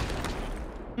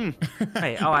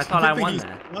 Hey, oh, I thought I Good thing won he's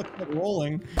that. not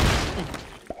rolling.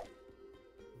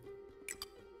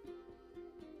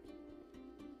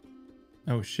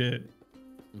 Oh shit.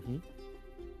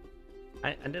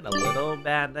 I did a little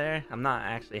bad there. I'm not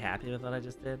actually happy with what I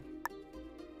just did.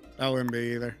 I wouldn't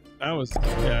be either. That was,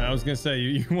 yeah, I was gonna say,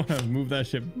 you want to move that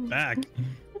shit back.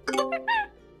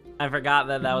 I forgot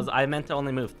that I meant to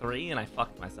only move 3 and I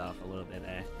fucked myself a little bit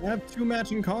there. I have 2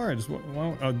 matching cards.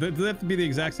 Well, oh, do they have to be the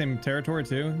exact same territory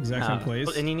too? Exact same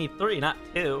place? And you need 3, not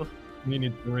 2. You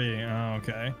need 3. Oh,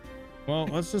 okay. Well,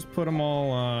 let's just put them all,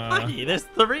 Lucky, there's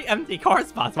 3 empty card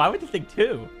spots. Why would you think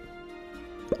 2?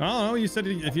 I don't know. You said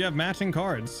if you have matching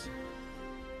cards.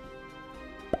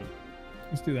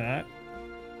 Let's do that.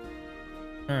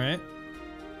 All right.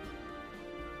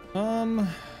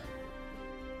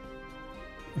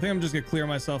 I think I'm just gonna clear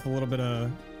myself a little bit of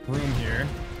room here.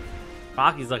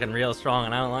 Rocky's looking real strong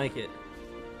and I don't like it.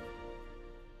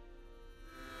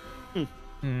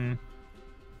 Hmm.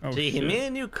 Oh, Gee, shit. me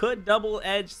and you could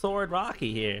double-edged sword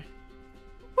Rocky here.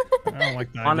 I don't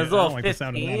like that. On his idea. I little don't like the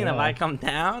sound of that 15, at if I all. come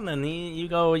down and you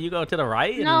go to the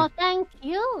right. And No, thank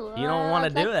you. You don't wanna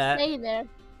I'd do like that. Stay there.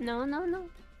 No, no, no.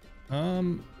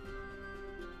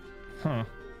 Huh.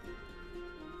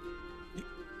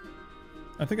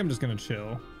 I think I'm just gonna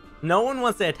chill. No one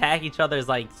wants to attack each other's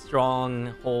like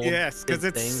stronghold. Yes, because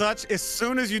it's thing. such. As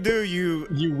soon as you do, you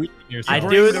You weaken yourself. I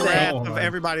bring do the think- wrath of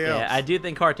everybody else. Yeah, I do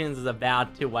think Cartoons is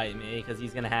about to wipe me because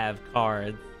he's gonna have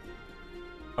cards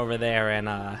over there in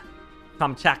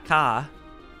Kamchatka.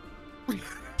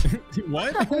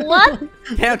 What? What?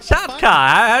 Kamchatka.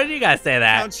 How do you guys say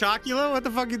that? Count Chocula? What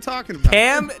the fuck are you talking about?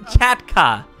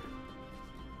 Kamchatka.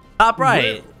 Top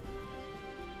right.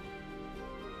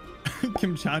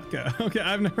 Kamchatka. Okay,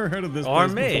 I've never heard of this Or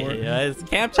place me. before. It's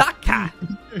Kamchatka.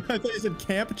 I thought you said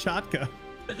Camp Chatka.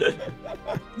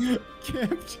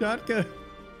 Camp Chatka.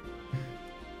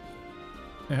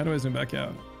 Hey, how do I zoom back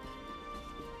out?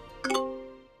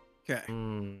 Okay.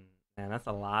 Man, that's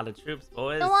a lot of troops,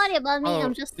 boys. Don't worry about me. Oh,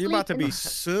 I'm just you're about to be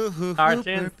sleeping. so.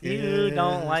 Cartoons, you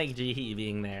don't like JIHI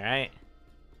being there, right?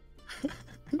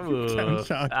 Ooh.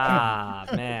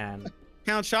 Kamchatka. Man.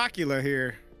 Count Chocula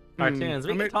here. Cartoons,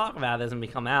 we I can mean, talk about this and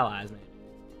become allies, maybe.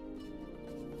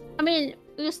 I mean,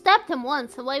 you stabbed him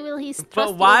once, so why will he trust But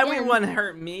you why again? would one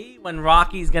hurt me when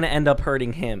Rocky's gonna end up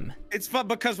hurting him? It's fun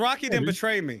because Rocky didn't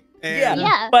betray me. Yeah. And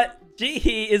Yeah. But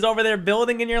JIHI is over there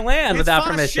building in your land without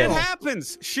fine. permission. Shit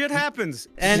happens. Shit happens.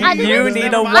 And I you didn't- need to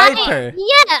Never wipe mind. her.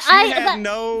 Yeah, had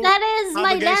no that is my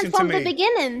obligation land to from the me.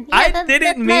 beginning. Yeah, I that's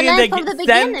didn't my mean land to from the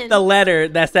send beginning. the letter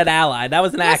that said ally. That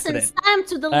was an Listen, accident. it's time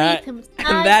to delete him. It's and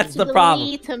time that's to the problem.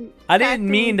 delete him. I didn't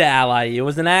mean to ally you. It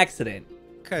was an accident.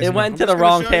 Okay, It went I'm to just the gonna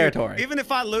wrong show you. territory. Even if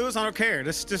I lose, I don't care.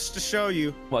 This just to show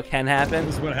you What can happen?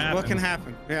 This is what happened. what can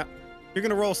happen. Yeah. You're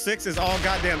gonna roll sixes all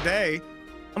goddamn day.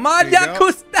 Come on, There you go.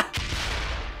 Yakuza!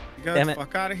 You go Damn the it.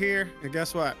 fuck out of here. And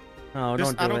guess what? Oh,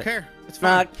 Just, don't do I don't it. care. It's fine.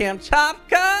 Not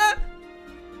Kamchatka!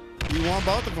 You want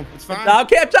both of them. It's fine. Not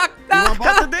Kamchatka! You want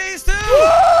both of these too.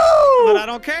 Woo! But I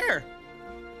don't care.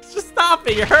 Just stop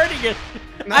it. You're hurting it.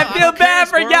 No, I I feel don't bad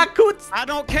for care, Squirrel. Yakuza. I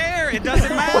don't care. It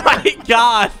doesn't Oh matter. my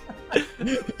god. He's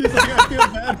like, I feel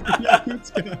bad for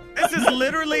Yakutska. This is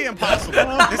literally impossible.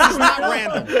 This is not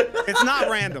random. It's not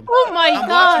random. Oh my I'm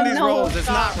god, watching these no. rolls. It's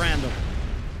not random.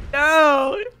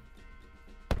 No.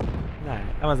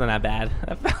 Alright, that wasn't that bad.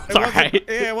 That It felt wasn't, alright.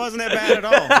 yeah, it wasn't that bad at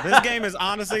all. This game is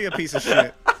honestly a piece of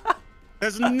shit.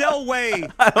 There's no way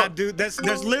that dude. There's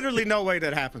literally no way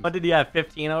that happened. What did you have?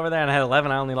 15 over there, and I had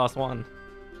 11. I only lost 1.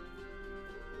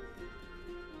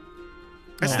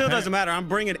 It still doesn't matter. I'm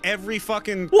bringing every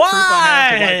fucking Why? troop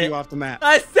I have to wipe you off the map.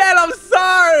 I said I'm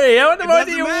sorry. I wonder It what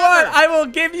do you doesn't matter. want? I will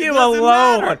give you a doesn't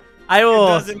loan. matter. I It will.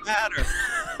 doesn't matter.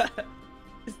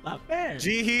 It's not fair.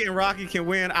 JIHI and Rocky can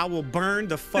win. I will burn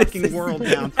the fucking This is world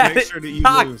down to make sure that you lose.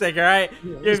 toxic, all right?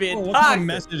 You're being What kind of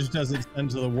toxic. message does it send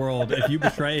to the world if you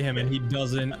betray him and he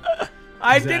doesn't?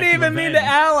 I exact didn't even mean to revenge?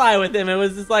 ally with him. It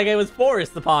was just like it was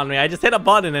forced upon me. I just hit a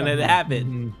button and it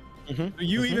happened.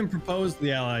 You even proposed the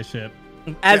allyship.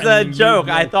 As I a mean, joke,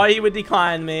 you- I thought he would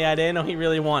decline me. I didn't know he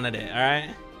really wanted it, all right?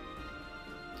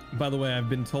 By the way, I've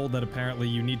been told that apparently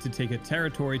you need to take a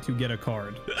territory to get a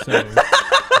card. So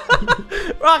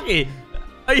Rocky,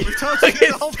 are you told you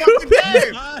fucking the whole fucking stupid?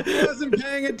 game. I wasn't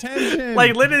paying attention.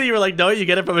 Like literally, you were like, "No, you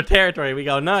get it from a territory." We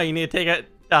go, "No, you need to take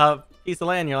a piece of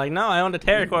land." You're like, "No, I owned a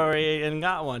territory and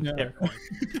got one Yeah.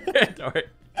 territory."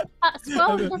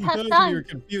 Squirrel doesn't have You were time.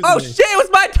 confusing Oh me. shit! It was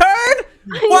my turn.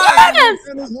 Yes!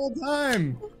 And this whole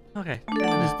time, Okay, you've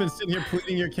just been sitting here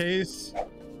pleading your case.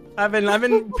 I've been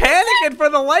panicking for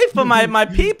the life of my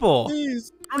people.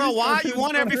 Please. I don't know why you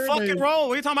won every Don't hurt fucking me. roll.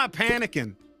 What are you talking about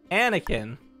panicking?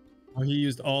 Anakin. Oh, he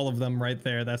used all of them right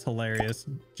there. That's hilarious.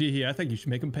 JIHI, I think you should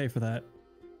make him pay for that.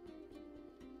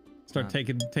 Start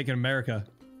taking America.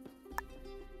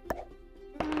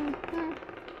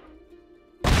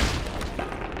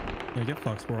 Yeah, get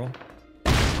fucked, Squirrel.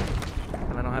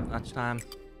 I don't have much time.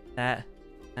 That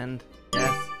and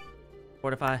yes.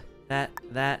 Fortify that.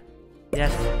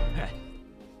 Yes. Okay.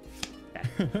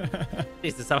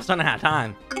 Jesus, I was running out of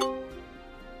time.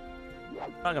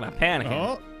 Talking about panicking.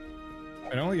 Oh,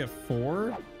 I only get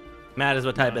 4. Matters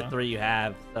what type Yeah. of 3 you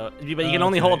have. So, but you can Oh,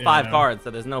 only okay, hold 5 yeah. cards,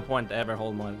 so there's no point to ever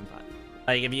hold more than 5.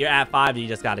 Like if you're at 5, you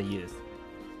just gotta use.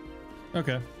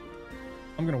 Okay.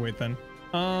 I'm gonna wait then.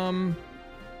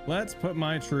 Let's put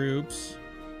my troops.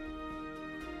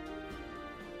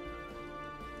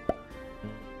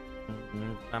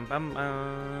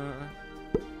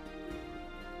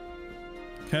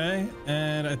 Okay,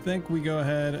 and I think we go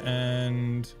ahead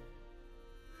and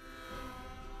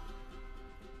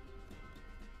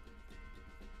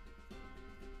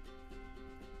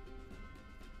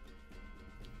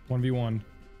one v one.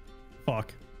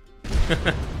 Fuck.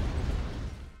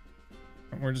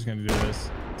 We're just gonna do this.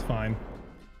 It's fine.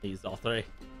 I used all 3.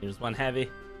 Here's 1 heavy.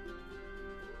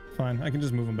 Fine. I can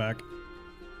just move them back.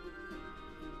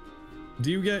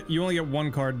 Do you only get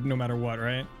 1 card no matter what,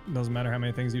 right? Doesn't matter how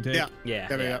many things you take. Yeah.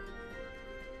 Yeah.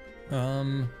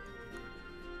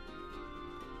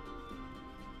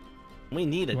 We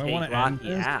need to Do I take wanna end Rocky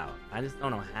this? out. I just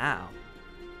don't know how.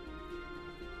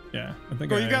 Yeah. I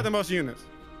think Well, you got the most units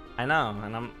I know,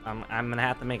 and I'm gonna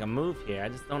have to make a move here. I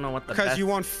just don't know what the because best... you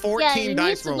won 14 Yeah, you need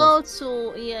dice to rolls.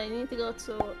 go to. Yeah, you need to go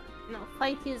to. No,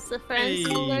 fight his friends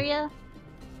Hey. area.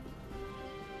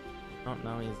 don't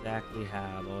know exactly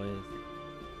how, boys.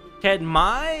 Can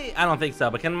my... I don't think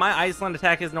so, but can my Iceland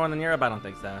attack his Northern Europe? I don't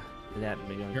think so. Did that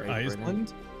maybe on Your Great Britain?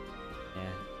 Iceland?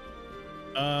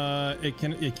 Yeah. It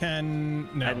can no. I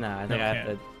think no, I have can't.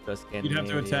 to go Scandinavia. You'd have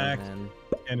to attack and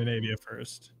Scandinavia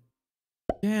first.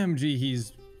 Damn,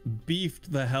 he's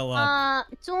beefed the hell up.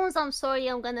 Jones, I'm sorry.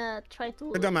 I'm gonna try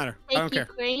to It don't matter. I take don't care.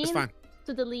 Ukraine It's fine.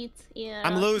 to delete. Yeah.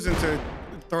 I'm losing to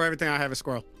throw everything I have at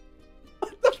Squirrel.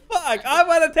 Fuck! I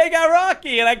want to take out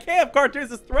Rocky, and I can't.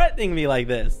 CARTOONZ is threatening me like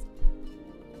this.